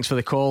 Barry, thanks for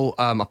the call.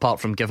 Apart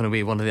from giving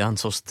away one of the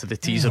answers to the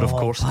teaser, of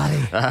course,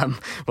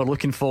 we're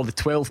looking for the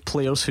 12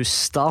 players who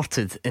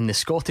started in the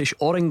Scottish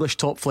or English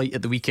top flight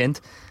at the weekend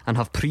and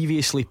have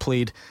previously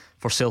played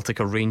for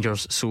Celtic or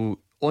Rangers. So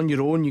on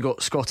your own, you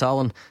got Scott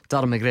Allen,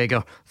 Darren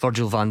McGregor,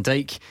 Virgil van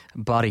Dijk.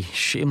 Barry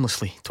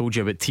shamelessly told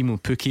you about Timo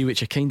Pukki,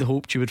 which I kind of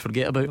hoped you would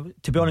forget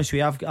about. To be honest with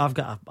you, I've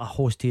got a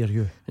host here.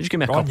 Just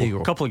give me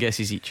a couple of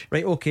guesses each.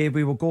 Right, okay,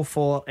 we will go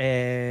for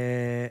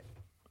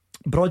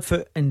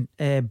Broadfoot and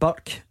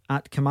Burke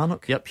at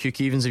Kilmarnock. Yep, Hugh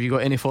Keevins, have you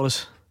got any for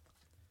us?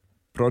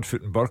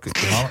 Broadfoot and Burke at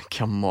Kilmarnock.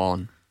 Come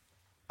on,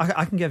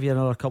 I can give you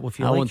another couple if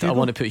you like. I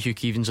want to put Hugh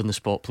Keevins on the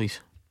spot, please.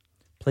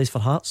 Plays for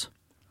Hearts.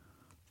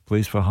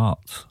 Plays for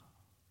Hearts.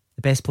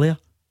 The best player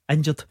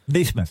injured.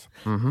 Naismith.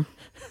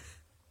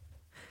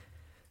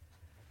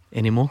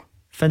 Any more?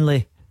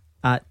 Finlay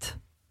at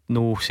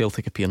no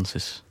Celtic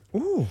appearances.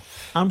 Ooh,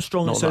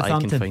 Armstrong not at that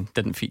Southampton. I can find.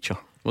 Didn't feature.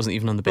 Wasn't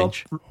even on the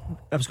bench.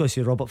 I was going to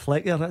say Robert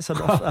Fleck there. That's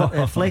enough.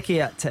 Flecky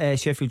at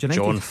Sheffield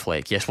United. John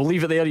Fleck. Yes, we'll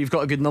leave it there. You've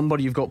got a good number.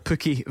 You've got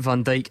Pukki,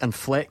 Van Dijk and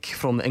Fleck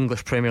from the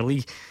English Premier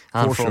League,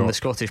 and from the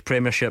Scottish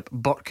Premiership,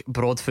 Burke,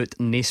 Broadfoot,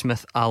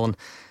 Naismith, Allen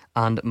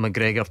and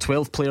McGregor.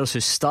 12 players who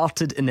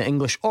started in the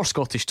English or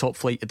Scottish top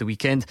flight at the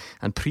weekend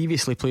and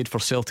previously played for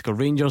Celtic or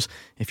Rangers.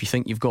 If you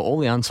think you've got all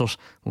the answers,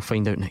 we'll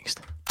find out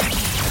next.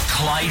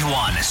 Clyde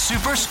One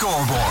Super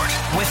Scoreboard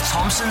with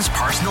Thompson's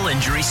Personal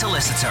Injury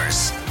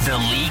Solicitors, the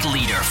league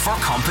leader for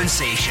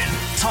compensation.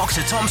 Talk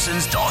to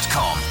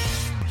Thompsons.com.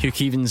 Hugh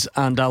Keevins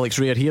and Alex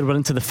Ray are here. We're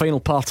into the final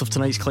part of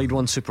tonight's Clyde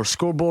One Super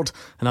Scoreboard,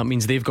 and that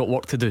means they've got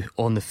work to do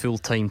on the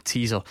full-time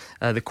teaser.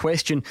 The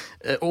question,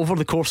 over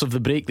the course of the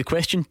break, the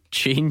question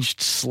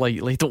changed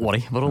slightly. Don't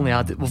worry, we've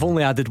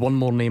only added one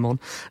more name on.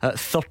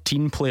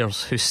 13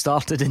 players who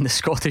started in the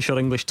Scottish or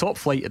English top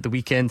flight at the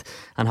weekend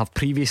and have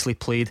previously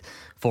played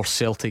for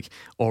Celtic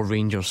or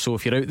Rangers. So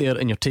if you're out there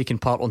and you're taking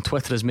part on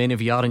Twitter, as many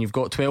of you are, and you've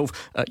got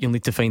 12, you'll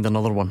need to find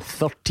another one.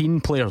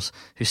 13 players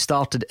who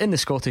started in the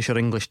Scottish or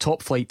English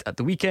top flight at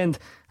the weekend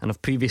and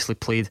have previously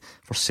played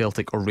for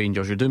Celtic or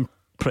Rangers. You're doing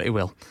pretty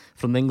well.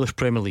 From the English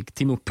Premier League,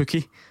 Timo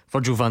Pukki,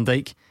 Virgil van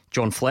Dijk,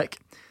 John Fleck.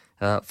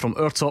 From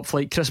our top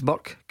flight, Chris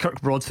Burke,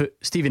 Kirk Broadfoot,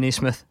 Stephen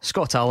Naismith,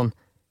 Scott Allen,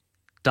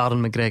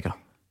 Darren McGregor.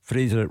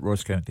 Fraser at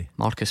Ross County.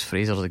 Marcus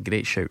Fraser's a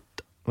great shout.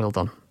 Well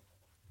done.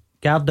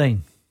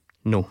 Gardine.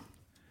 No.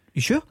 You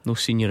sure? No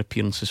senior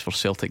appearances for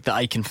Celtic that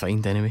I can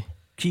find anyway.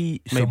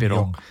 Ki Might be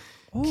wrong.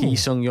 Sung-Young. Ki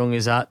Sung-Young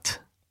is at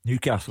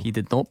Newcastle. He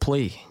did not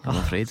play, I'm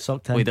afraid.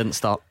 Sucked in. Well, he didn't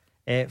start.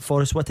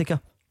 Forrest Whitaker.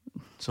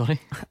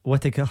 Sorry?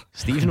 Whitaker.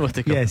 Stephen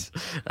Whitaker. Yes.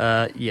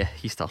 Yeah,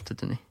 he started,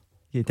 didn't he?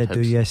 He did Hibs.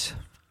 do, yes.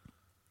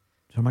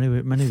 So many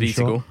 3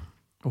 to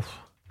go.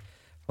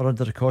 We're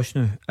under the cosh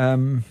now.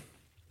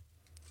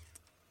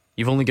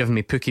 You've only given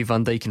me Pukki,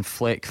 Van Dijk and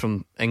Fleck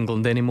from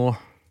England anymore.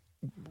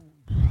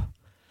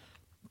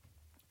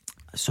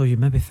 So you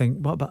maybe think,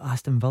 what about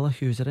Aston Villa,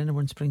 Hugh? Is there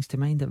anyone springs to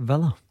mind at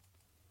Villa?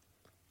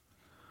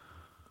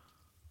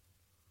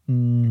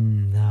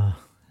 No.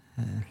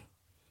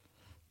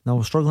 No,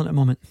 we're struggling at the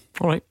moment.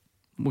 Alright,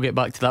 we'll get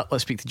back to that.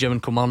 Let's speak to Jim in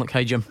Kilmarnock.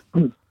 Hi Jim.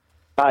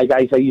 Hi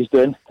guys, how you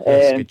doing?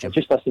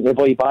 Just listening to the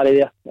boy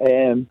Barry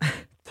there.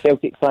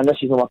 Celtic fan, this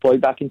is my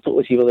point back in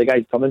totally see where the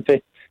guy's coming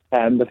from.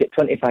 They've got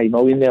 25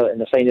 million there and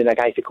they're signing a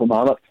guy for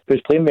Kilmarnock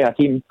who's playing with a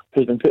team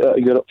who's been put out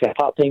of Europe to a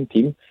part-time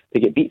team to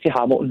get beat to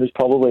Hamilton, who's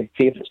probably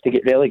favourites to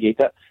get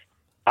relegated.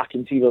 I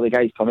can see where the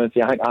guy's coming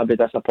from. I think I'd be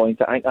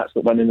disappointed. I think that's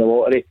like winning the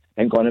lottery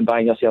and going and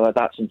buying yourself a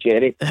Datsun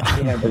Cherry.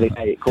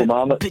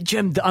 But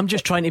Jim, I'm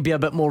just trying to be a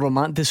bit more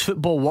romantic. Does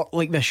football work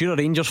like this? You're a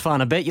Rangers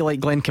fan. I bet you like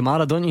Glenn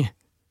Kamara, don't you?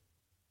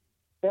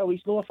 Well,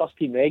 he's not a first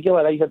team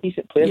regular. He's a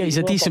decent player. Yeah, he's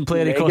a decent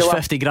player. He costs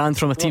 50 grand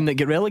from a team that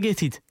get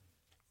relegated.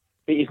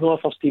 but he's not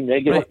a first team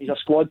regular. Right. He's a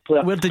squad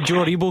player. Where did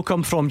Joe Aribo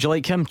come from? Do you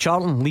like him?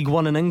 Charlton, League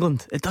One in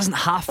England. It doesn't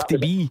have to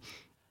be.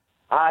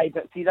 Aye,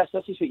 but see, this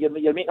is what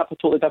you're making up a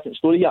totally different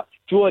story here.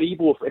 Joe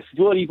Aribo, if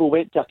Joe Aribo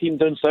went to a team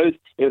down south,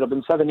 it would have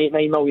been 7, 8,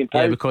 9 million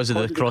pounds. Yeah, because of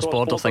the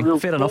cross-border thing.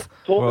 Fair enough.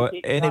 Well,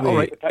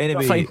 anyway,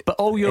 fine. But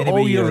all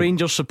your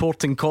Rangers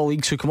supporting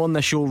colleagues who come on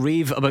this show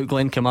rave about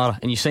Glenn Kamara,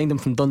 and you signed him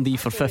from Dundee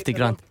for 50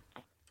 grand.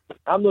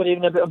 I'm not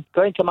raving about him.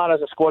 Glenn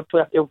Kamara's a squad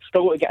player. He'll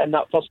struggle to get in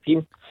that first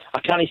team. I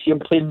can't see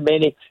him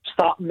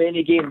starting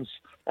many games.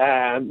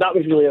 That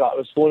was really what I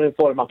was phoning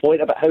for. My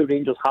point about how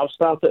Rangers have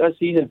started this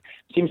season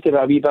seems to be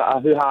a wee bit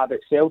of hoo-ha about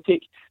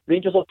Celtic.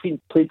 Rangers have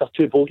played their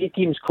two bogey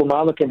teams,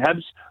 Kilmarnock and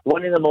Hibs.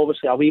 One of them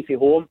obviously away from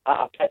home at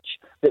a pitch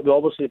that we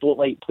obviously don't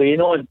like playing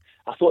on.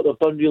 I thought they've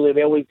done really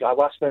well with a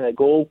last-minute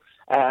goal.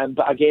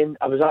 But again,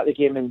 I was at the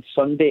game on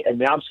Sunday and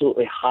we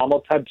absolutely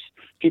hammered Hibs.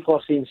 People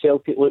are saying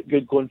Celtic look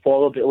good going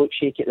forward, but it looks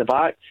shaky at the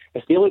back.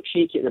 If they look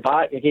shaky at the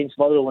back against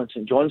Motherwell and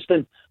St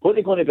Johnstone, what are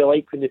they going to be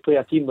like when they play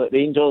a team like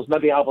Rangers,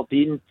 maybe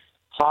Aberdeen,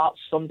 Hearts,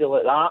 somebody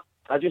like that?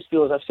 I just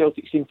feel as if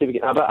Celtic seem to be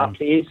getting a bit of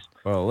praise.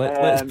 Well,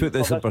 let's put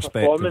this in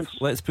perspective.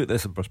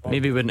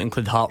 Maybe we wouldn't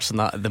include Hearts in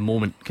that at the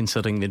moment,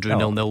 considering they drew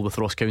 0-0 with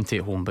Ross County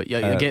at home. But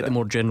yeah, you get the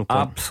more general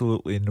point.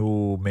 Absolutely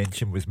no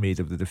mention was made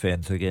of the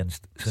defence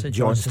against St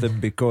Johnstone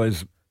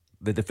because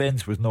the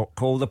defence was not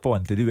called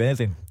upon to do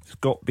anything.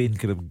 Scott Bain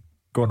could have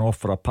gone off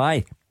for a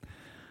pie.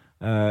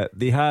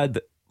 They had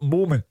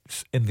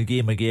moments in the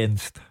game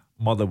against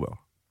Motherwell,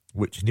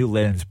 which Neil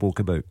Lennon spoke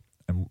about,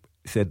 and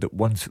said that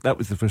once that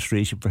was the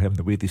frustration for him,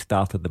 the way they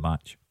started the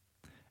match,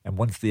 and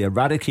once they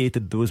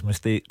eradicated those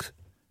mistakes,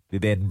 they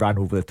then ran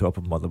over the top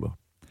of Motherwell.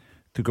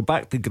 To go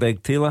back to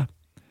Greg Taylor,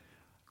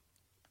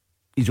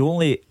 he's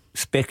only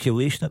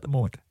speculation at the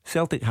moment.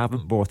 Celtic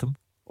haven't bought him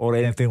or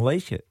anything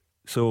like it,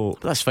 so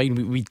that's fine.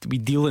 We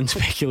deal in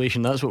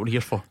speculation. That's what we're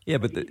here for. Yeah,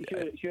 but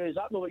sure, is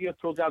that not what your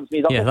programme's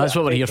made up? Yeah, that's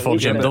what we're here for,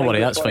 Jim. Don't worry,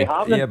 that's fine.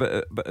 Yeah,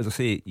 but as I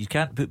say, you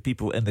can't put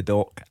people in the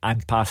dock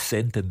and pass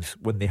sentence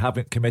when they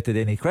haven't committed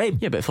any crime.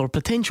 Yeah, but for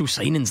potential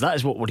signings, that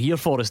is what we're here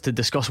for, is to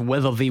discuss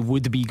whether they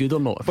would be good or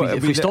not.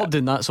 If we stop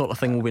doing that sort of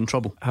thing, we'll be in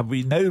trouble. Have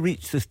we now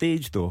reached the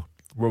stage though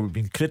where we've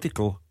been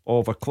critical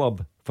of a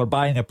club for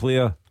buying a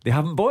player they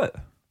haven't bought?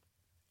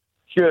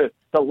 Sure,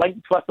 they're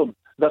linked with them.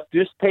 They've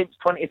just spent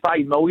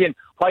 25 million.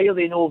 Why did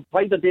they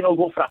not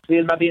go for a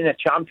player maybe in the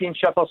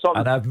Championship or something?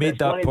 And I've made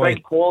that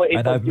point.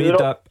 And I've made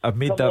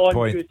that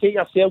point. You take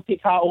your Celtic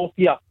hat off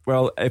here.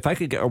 Well, if I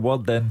could get a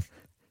word in,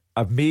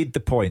 I've made the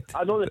point.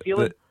 I know the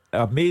feeling.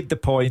 I've made the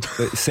point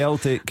that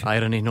Celtic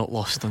irony not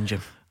lost on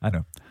Jim. I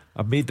know.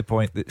 I've made the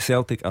point that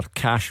Celtic are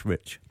cash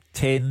rich,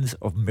 tens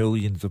of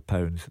millions of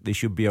pounds. They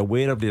should be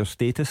aware of their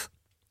status,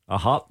 a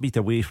heartbeat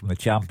away from the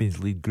Champions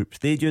League group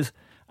stages,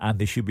 and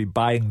they should be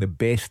buying the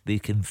best they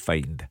can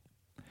find.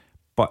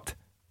 But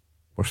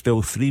we're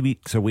still 3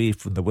 weeks away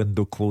from the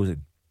window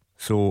closing,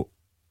 so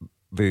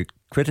the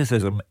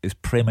criticism is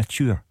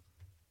premature.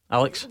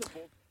 Alex?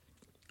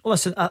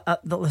 Listen,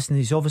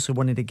 he's obviously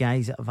one of the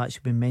guys that have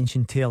actually been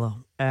mentioned, Taylor.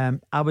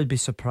 I would be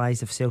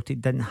surprised if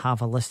Celtic didn't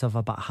have a list of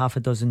about half a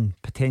dozen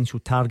potential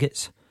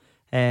targets.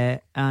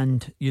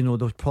 And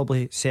they'll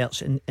probably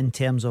search in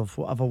terms of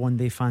whatever one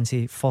they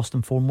fancy first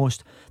and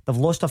foremost. They've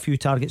lost a few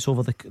targets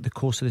over the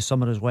course of the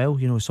summer as well,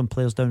 some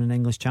players down in the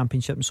English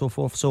Championship and so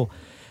forth, so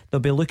they'll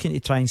be looking to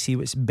try and see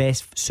what's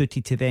best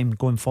suited to them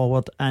going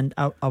forward, and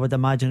I would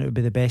imagine it would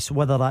be the best.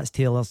 Whether that's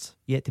Taylor's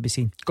yet to be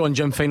seen. Go on,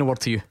 Jim, final word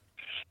to you.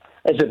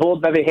 Is the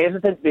board maybe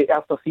hesitant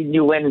after seeing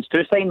Neil Lennon's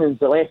two signings?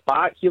 The left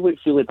back, he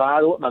looks really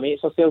bad. A lot of my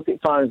mates are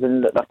Celtic fans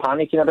and they're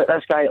panicking about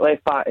this guy at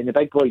left back, and the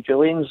big boy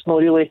Julian's not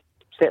really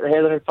set the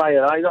header on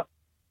fire either.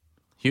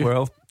 Hugh?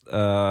 Well,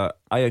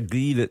 I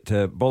agree that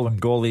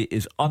Bolingoli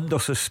is under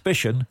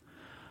suspicion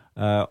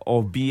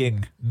of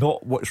being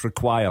not what's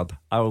required.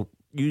 I'll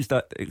use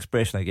that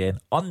expression again.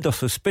 Under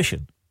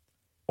suspicion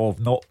of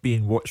not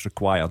being what's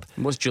required.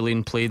 What's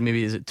Julian played?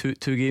 Maybe is it two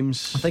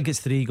games? I think it's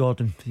 3,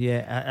 Gordon.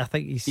 Yeah, I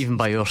think he's, even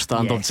by our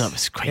standards, that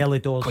was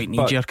quite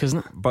knee-jerk, isn't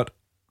it? But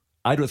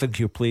I don't think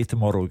he'll play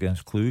tomorrow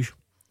against Cluj.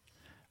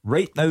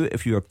 Right now,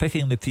 if you are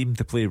picking the team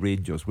to play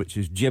Rangers, which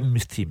is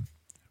Jim's team,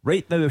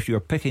 right now, if you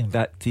are picking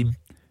that team,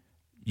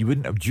 you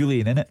wouldn't have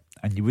Julian in it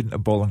and you wouldn't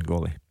have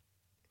Bolingoli.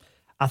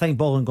 I think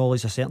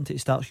Bolingoli's a certainty to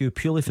start, Hugh,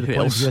 purely for the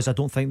point of view as I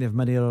don't think they've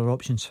many other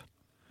options.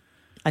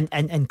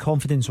 And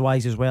confidence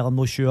wise as well, I'm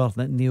not sure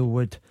that Neil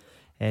would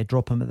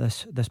drop him at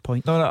this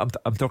point. No,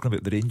 I'm talking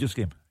about the Rangers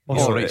game.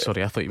 Sorry,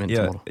 I thought you meant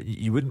tomorrow.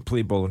 You wouldn't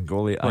play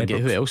Bolingoli.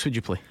 Who else would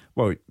you play?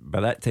 Well, by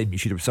that time you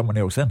should have someone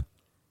else in.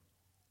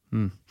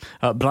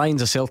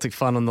 Brian's a Celtic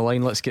fan on the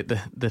line. Let's get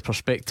the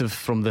perspective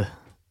from the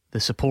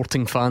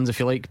supporting fans, if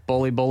you like.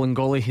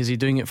 Bolingoli, is he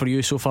doing it for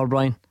you so far,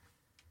 Brian?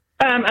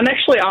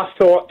 Initially I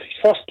thought his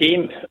first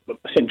game,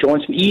 St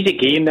Johnstone, easy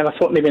game. Then I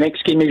thought maybe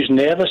next game he was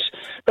nervous.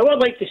 But what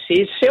I'd like to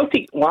say is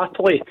Celtic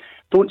latterly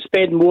don't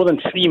spend more than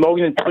 3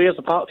 million in players,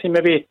 apart from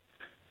maybe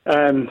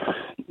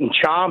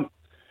Charm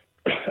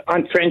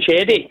and French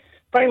Eddie.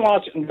 By and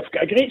large, they've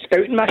got a great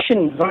scouting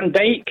mission. Van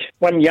Dijk,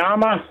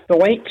 Wanyama, the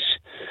likes.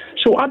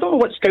 So I don't know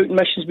what scouting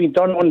mission's been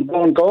done on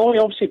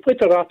Bolingoli. Obviously, played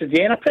for Rapid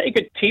Vienna, pretty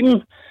good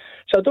team.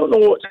 So I don't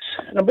know.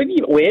 And I'm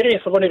really wary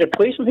if we're going to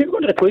replace him. Who are we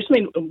going to replace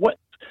him?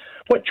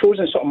 What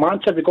chosen sort of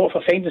mantra have we got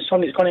for finding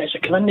somebody that's going to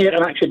actually come in there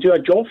and actually do a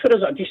job for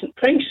us at a decent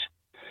price?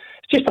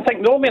 It's just, I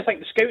think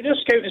the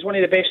scouting is one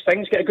of the best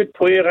things. Get a good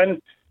player in,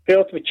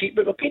 relatively cheap,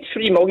 but we paid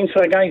 $3 million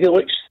for a guy who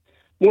looks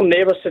more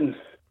nervous than,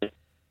 I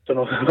don't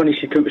know, I'm going to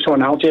say cook with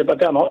someone else here, but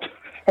they're not.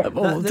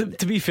 Well,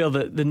 to be fair,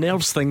 the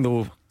nerves thing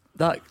though,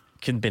 that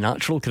can be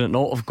natural, can it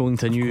not, of going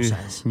to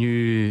a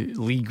new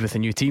league with a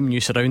new team,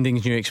 new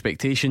surroundings, new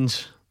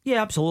expectations?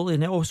 Yeah, absolutely,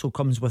 and it also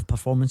comes with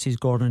performances,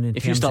 Gordon.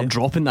 If you start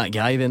dropping that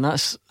guy, then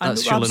that's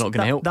surely not going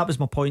to help. That was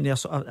my point there.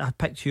 So I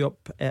picked you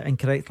up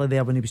incorrectly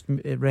there when he was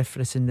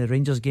referencing the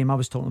Rangers game. I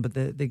was talking about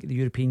the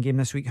European game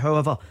this week.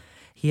 However,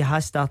 he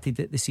has started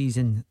the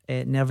season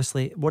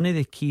nervously. One of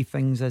the key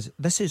things is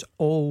this is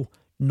all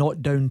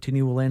not down to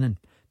Neil Lennon,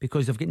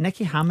 because they've got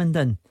Nicky Hammond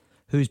in,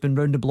 who's been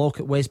round the block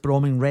at West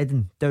Brom and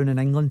Reading down in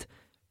England.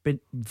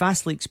 Been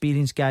vastly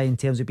experienced guy in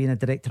terms of being a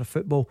director of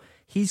football.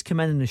 He's come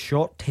in the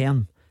short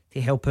term to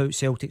help out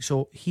Celtic,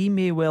 so he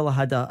may well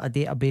have had a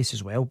database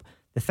as well.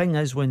 The thing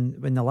is, when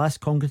the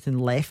last Congleton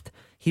left,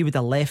 he would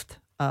have left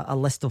a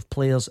list of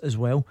players as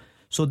well.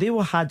 So they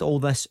will had all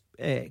this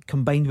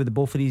combined with the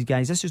both of these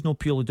guys. This is not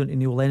purely down to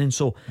Neil Lennon,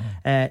 so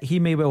he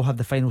may well have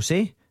the final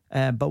say.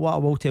 But what I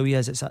will tell you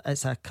is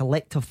it's a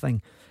collective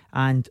thing,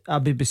 and I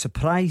would be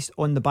surprised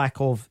on the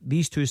back of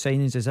these two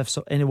signings as if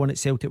anyone at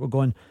Celtic were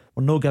going,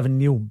 we're not giving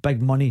Neil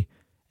big money.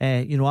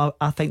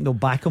 I think they'll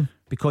back him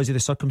because of the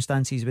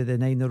circumstances with the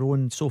 9-0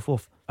 and so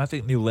forth. I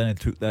think Neil Lennon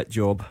took that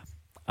job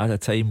at a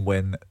time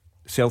when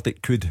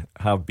Celtic could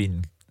have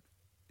been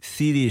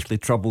seriously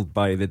troubled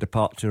by the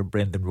departure of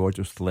Brendan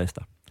Rodgers to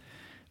Leicester.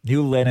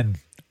 Neil Lennon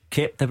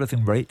kept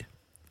everything right,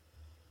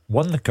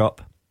 won the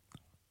cup,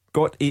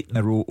 got 8 in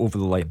a row over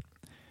the line.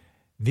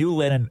 Neil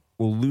Lennon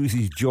will lose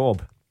his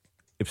job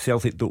if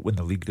Celtic don't win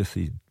the league this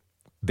season.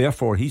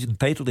 Therefore, he's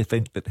entitled to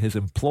think that his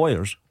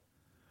employers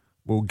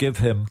will give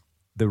him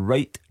the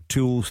right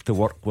tools to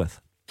work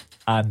with.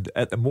 And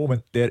at the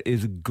moment, there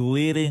is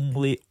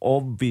glaringly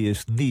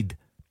obvious need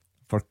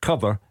for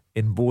cover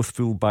in both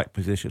full-back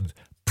positions.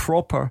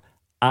 Proper,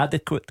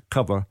 adequate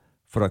cover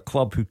for a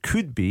club who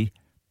could be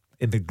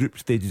in the group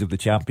stages of the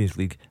Champions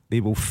League.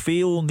 They will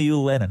fail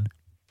Neil Lennon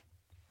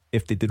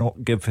if they do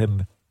not give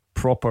him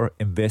proper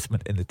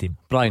investment in the team.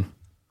 Brian?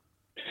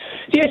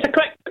 Yeah, it's a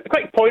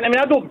quick point. I mean,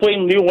 I don't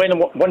blame Neil Lennon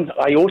one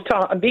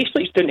iota, and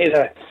basically it's down to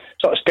the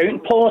sort of scouting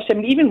policy. I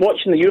mean, even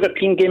watching the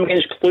European game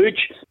against Cluj,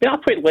 I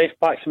played left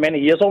back for many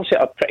years, obviously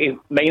at a pretty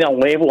minor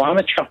level,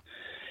 amateur,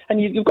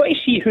 and you've got to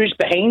see who's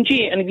behind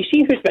you, and if you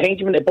see who's behind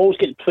you when the ball's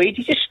getting played,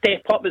 you just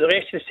step up with the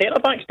rest of the centre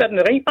backs did and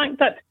the right back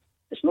did.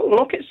 It's not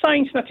rocket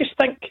science, and I just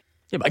think.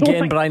 Yeah, but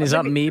again, Brian, is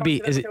that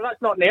maybe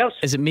that's not nerves?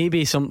 Is it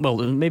maybe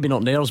maybe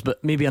not nerves,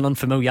 but maybe an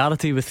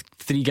unfamiliarity with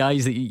three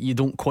guys that you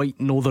don't quite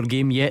know their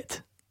game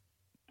yet?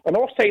 An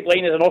offside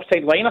line is an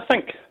offside line, I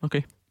think.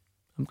 Okay.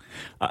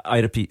 I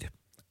repeat,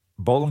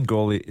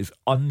 Bolingoli is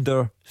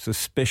under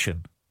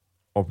suspicion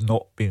of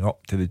not being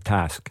up to the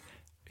task.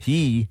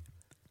 He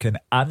can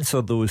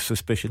answer those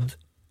suspicions,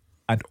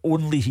 and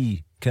only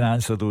he can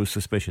answer those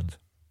suspicions.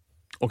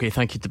 Okay,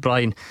 thank you to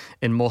Brian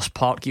in Moss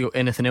Park. You got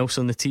anything else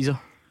on the teaser?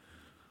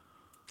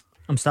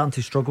 I'm starting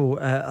to struggle.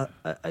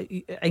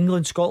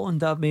 England, Scotland,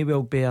 that may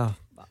well be a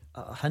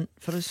hint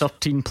for us.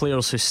 13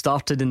 players who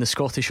started in the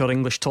Scottish or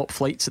English top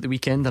flights at the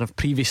weekend and have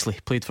previously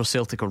played for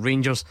Celtic or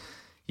Rangers.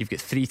 You've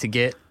got 3 to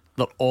get.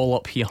 They're all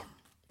up here.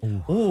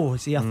 Oh,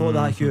 see, I thought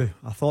that, Hugh.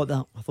 I thought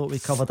we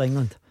covered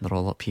England. They're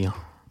all up here.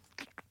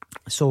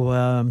 So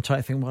I'm trying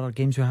to think what other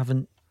games we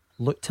haven't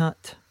looked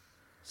at.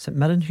 St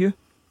Mirren, Hugh?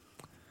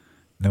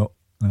 No.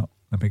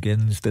 The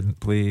McGinns didn't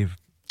play.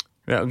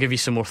 Right, I'll give you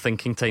some more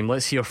thinking time.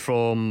 Let's hear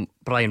from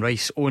Brian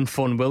Rice. Owen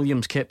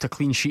Fon-Williams kept a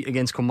clean sheet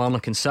against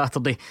Kilmarnock on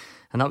Saturday,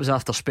 and that was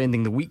after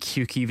spending the week,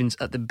 Hugh Keevins,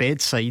 at the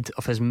bedside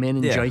of his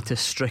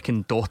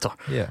meningitis-stricken daughter.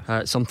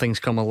 Some things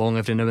come along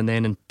every now and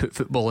then and put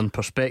football in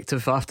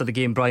perspective. After the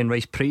game, Brian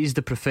Rice praised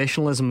the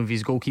professionalism of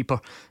his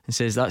goalkeeper and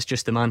says that's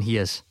just the man he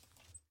is.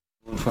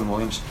 Owen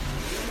Fon-Williams,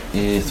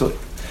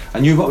 I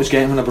knew what I was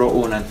getting when I brought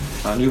Owen in.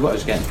 I knew what I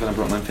was getting when I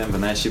brought him in for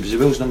Inverness. He was the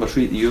Wales number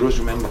 3 at the Euros,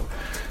 remember.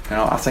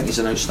 I think he's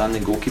an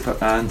outstanding goalkeeper,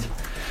 and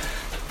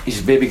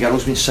his baby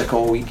girl's been sick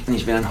all week and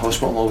he's been in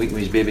hospital all week with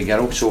his baby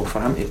girl, so for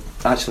him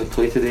to actually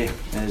play today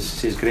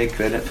is great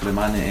credit for the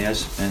man that he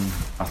is, and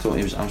I thought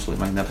he was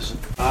absolutely magnificent.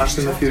 I asked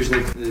him if he was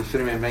the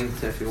frame of mind,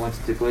 if he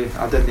wanted to play.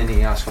 I didn't need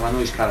to ask him, I know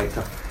his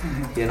character.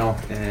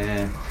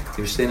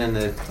 He was staying in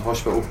the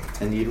hospital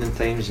in the evening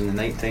times and the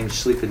night times,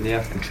 sleeping there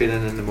and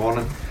training in the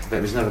morning, but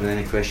it was never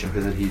any question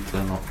whether he'd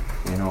play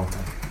or not.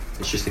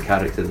 It's just the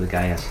character the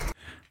guy is.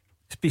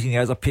 Speaking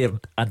as a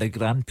parent and a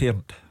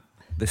grandparent,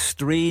 the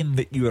strain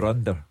that you are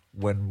under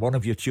when one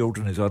of your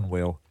children is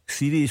unwell,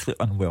 seriously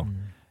unwell,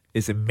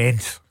 is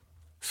immense.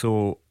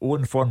 So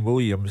Owen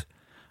Fon-Williams,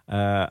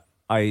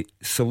 I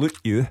salute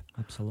you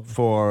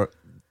for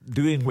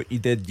doing what you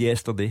did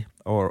yesterday,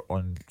 or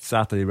on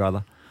Saturday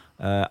rather,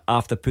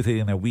 after putting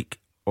in a week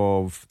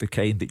of the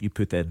kind that you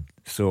put in.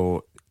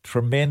 So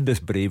tremendous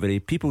bravery.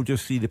 People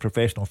just see the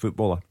professional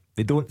footballer,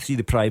 they don't see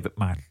the private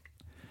man.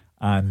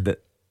 And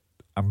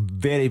I'm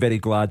very, very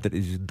glad that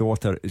his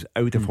daughter is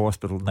out of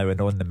hospital now and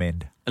on the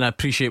mend. And I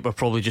appreciate we're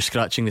probably just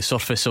scratching the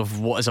surface of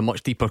what is a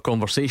much deeper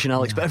conversation,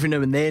 Alex, but every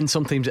now and then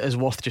sometimes it is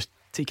worth just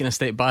taking a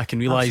step back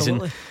and realising,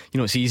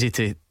 it's easy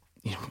to,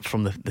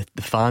 from the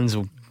fans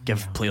will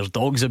give players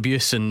dogs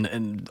abuse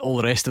and all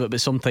the rest of it,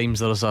 but sometimes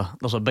there's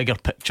a bigger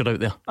picture out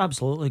there.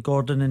 Absolutely,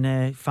 Gordon,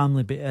 and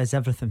family is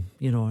everything,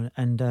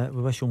 and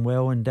we wish him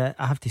well. And I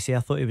have to say, I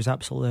thought he was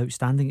absolutely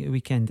outstanding at the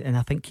weekend, and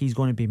I think he's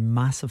going to be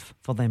massive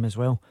for them as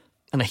well.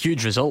 And a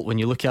huge result when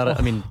you look at it.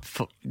 I mean,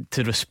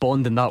 to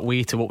respond in that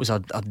way to what was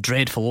a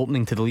dreadful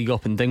opening to the league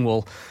up in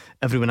Dingwall,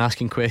 everyone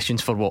asking questions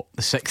for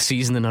the 6th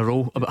season in a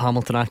row about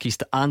Hamilton Accies,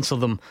 to answer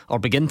them or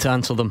begin to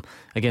answer them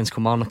against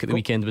Kilmarnock at the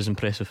weekend was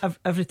impressive.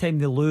 Every time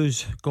they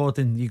lose,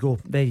 Gordon, you go,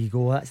 there you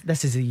go,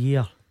 this is a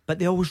year. But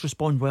they always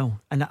respond well.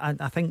 And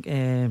I think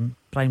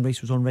Brian Rice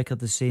was on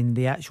record as saying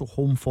the actual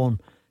home form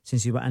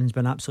since he went in has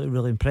been absolutely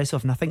really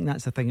impressive, and I think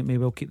that's the thing that may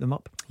well keep them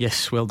up.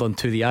 Yes, well done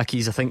to the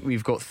Accies. I think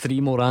we've got 3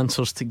 more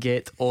answers to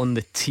get on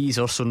the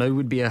teaser, so now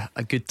would be a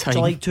good time. Would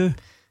you like 2?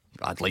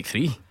 I'd like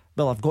 3.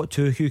 Well, I've got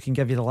 2. Hugh can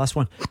give you the last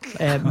one.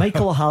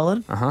 Michael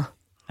O'Halloran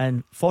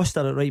and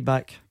Foster at right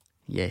back.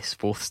 Yes,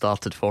 both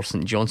started for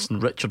St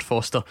Johnstone. Richard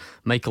Foster,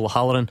 Michael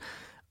O'Halloran.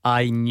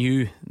 I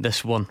knew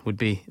this one would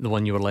be the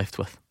one you were left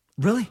with.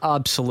 Really?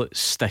 Absolute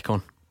stick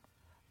on.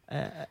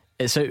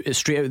 It's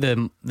straight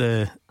out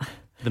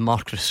the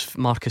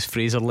Marcus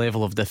Fraser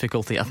level of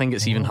difficulty. I think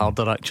it's even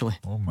harder, actually.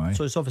 Oh my!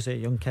 So it's obviously a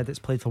young kid that's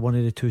played for one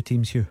of the 2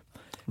 teams, Hugh.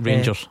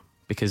 Rangers,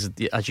 because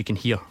as you can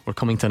hear, we're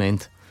coming to an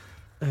end.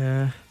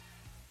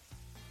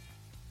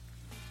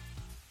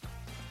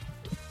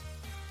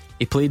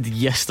 He played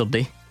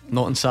yesterday,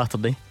 not on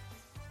Saturday.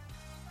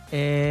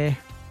 No.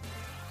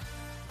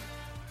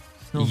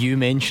 You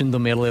mentioned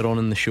him earlier on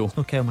in the show.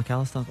 Okay,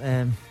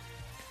 McAllister.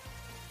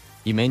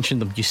 You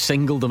mentioned him. You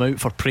singled him out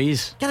for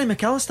praise. Gary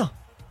McAllister.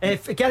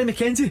 Gary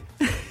McKenzie.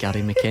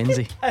 Gary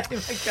McKenzie. Gary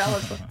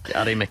McAllister.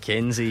 Gary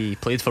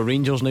McKenzie played for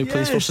Rangers, now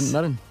plays for St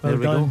Mirren. Well there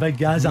we done, go. Big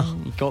Gaza.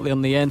 You got there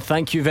in the end.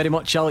 Thank you very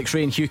much, Alex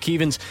Ray and Hugh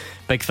Keevins.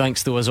 Big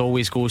thanks though as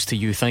always goes to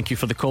you. Thank you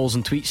for the calls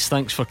and tweets.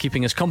 Thanks for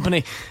keeping us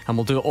company, and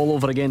we'll do it all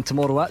over again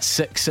tomorrow at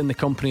 6 in the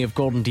company of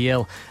Gordon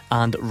DL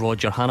and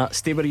Roger Hannah.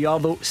 Stay where you are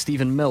though.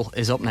 Stephen Mill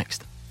is up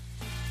next.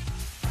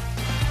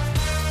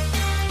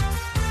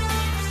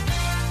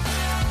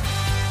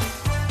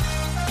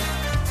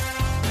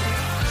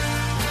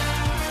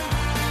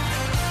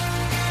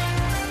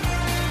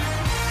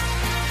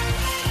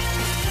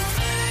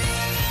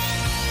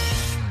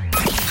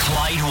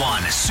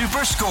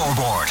 Super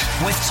Scoreboard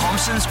with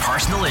Thompson's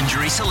personal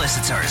injury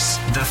solicitors,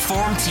 the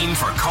form team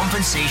for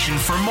compensation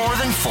for more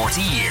than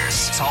 40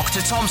 years. Talk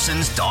to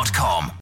Thompsons.com.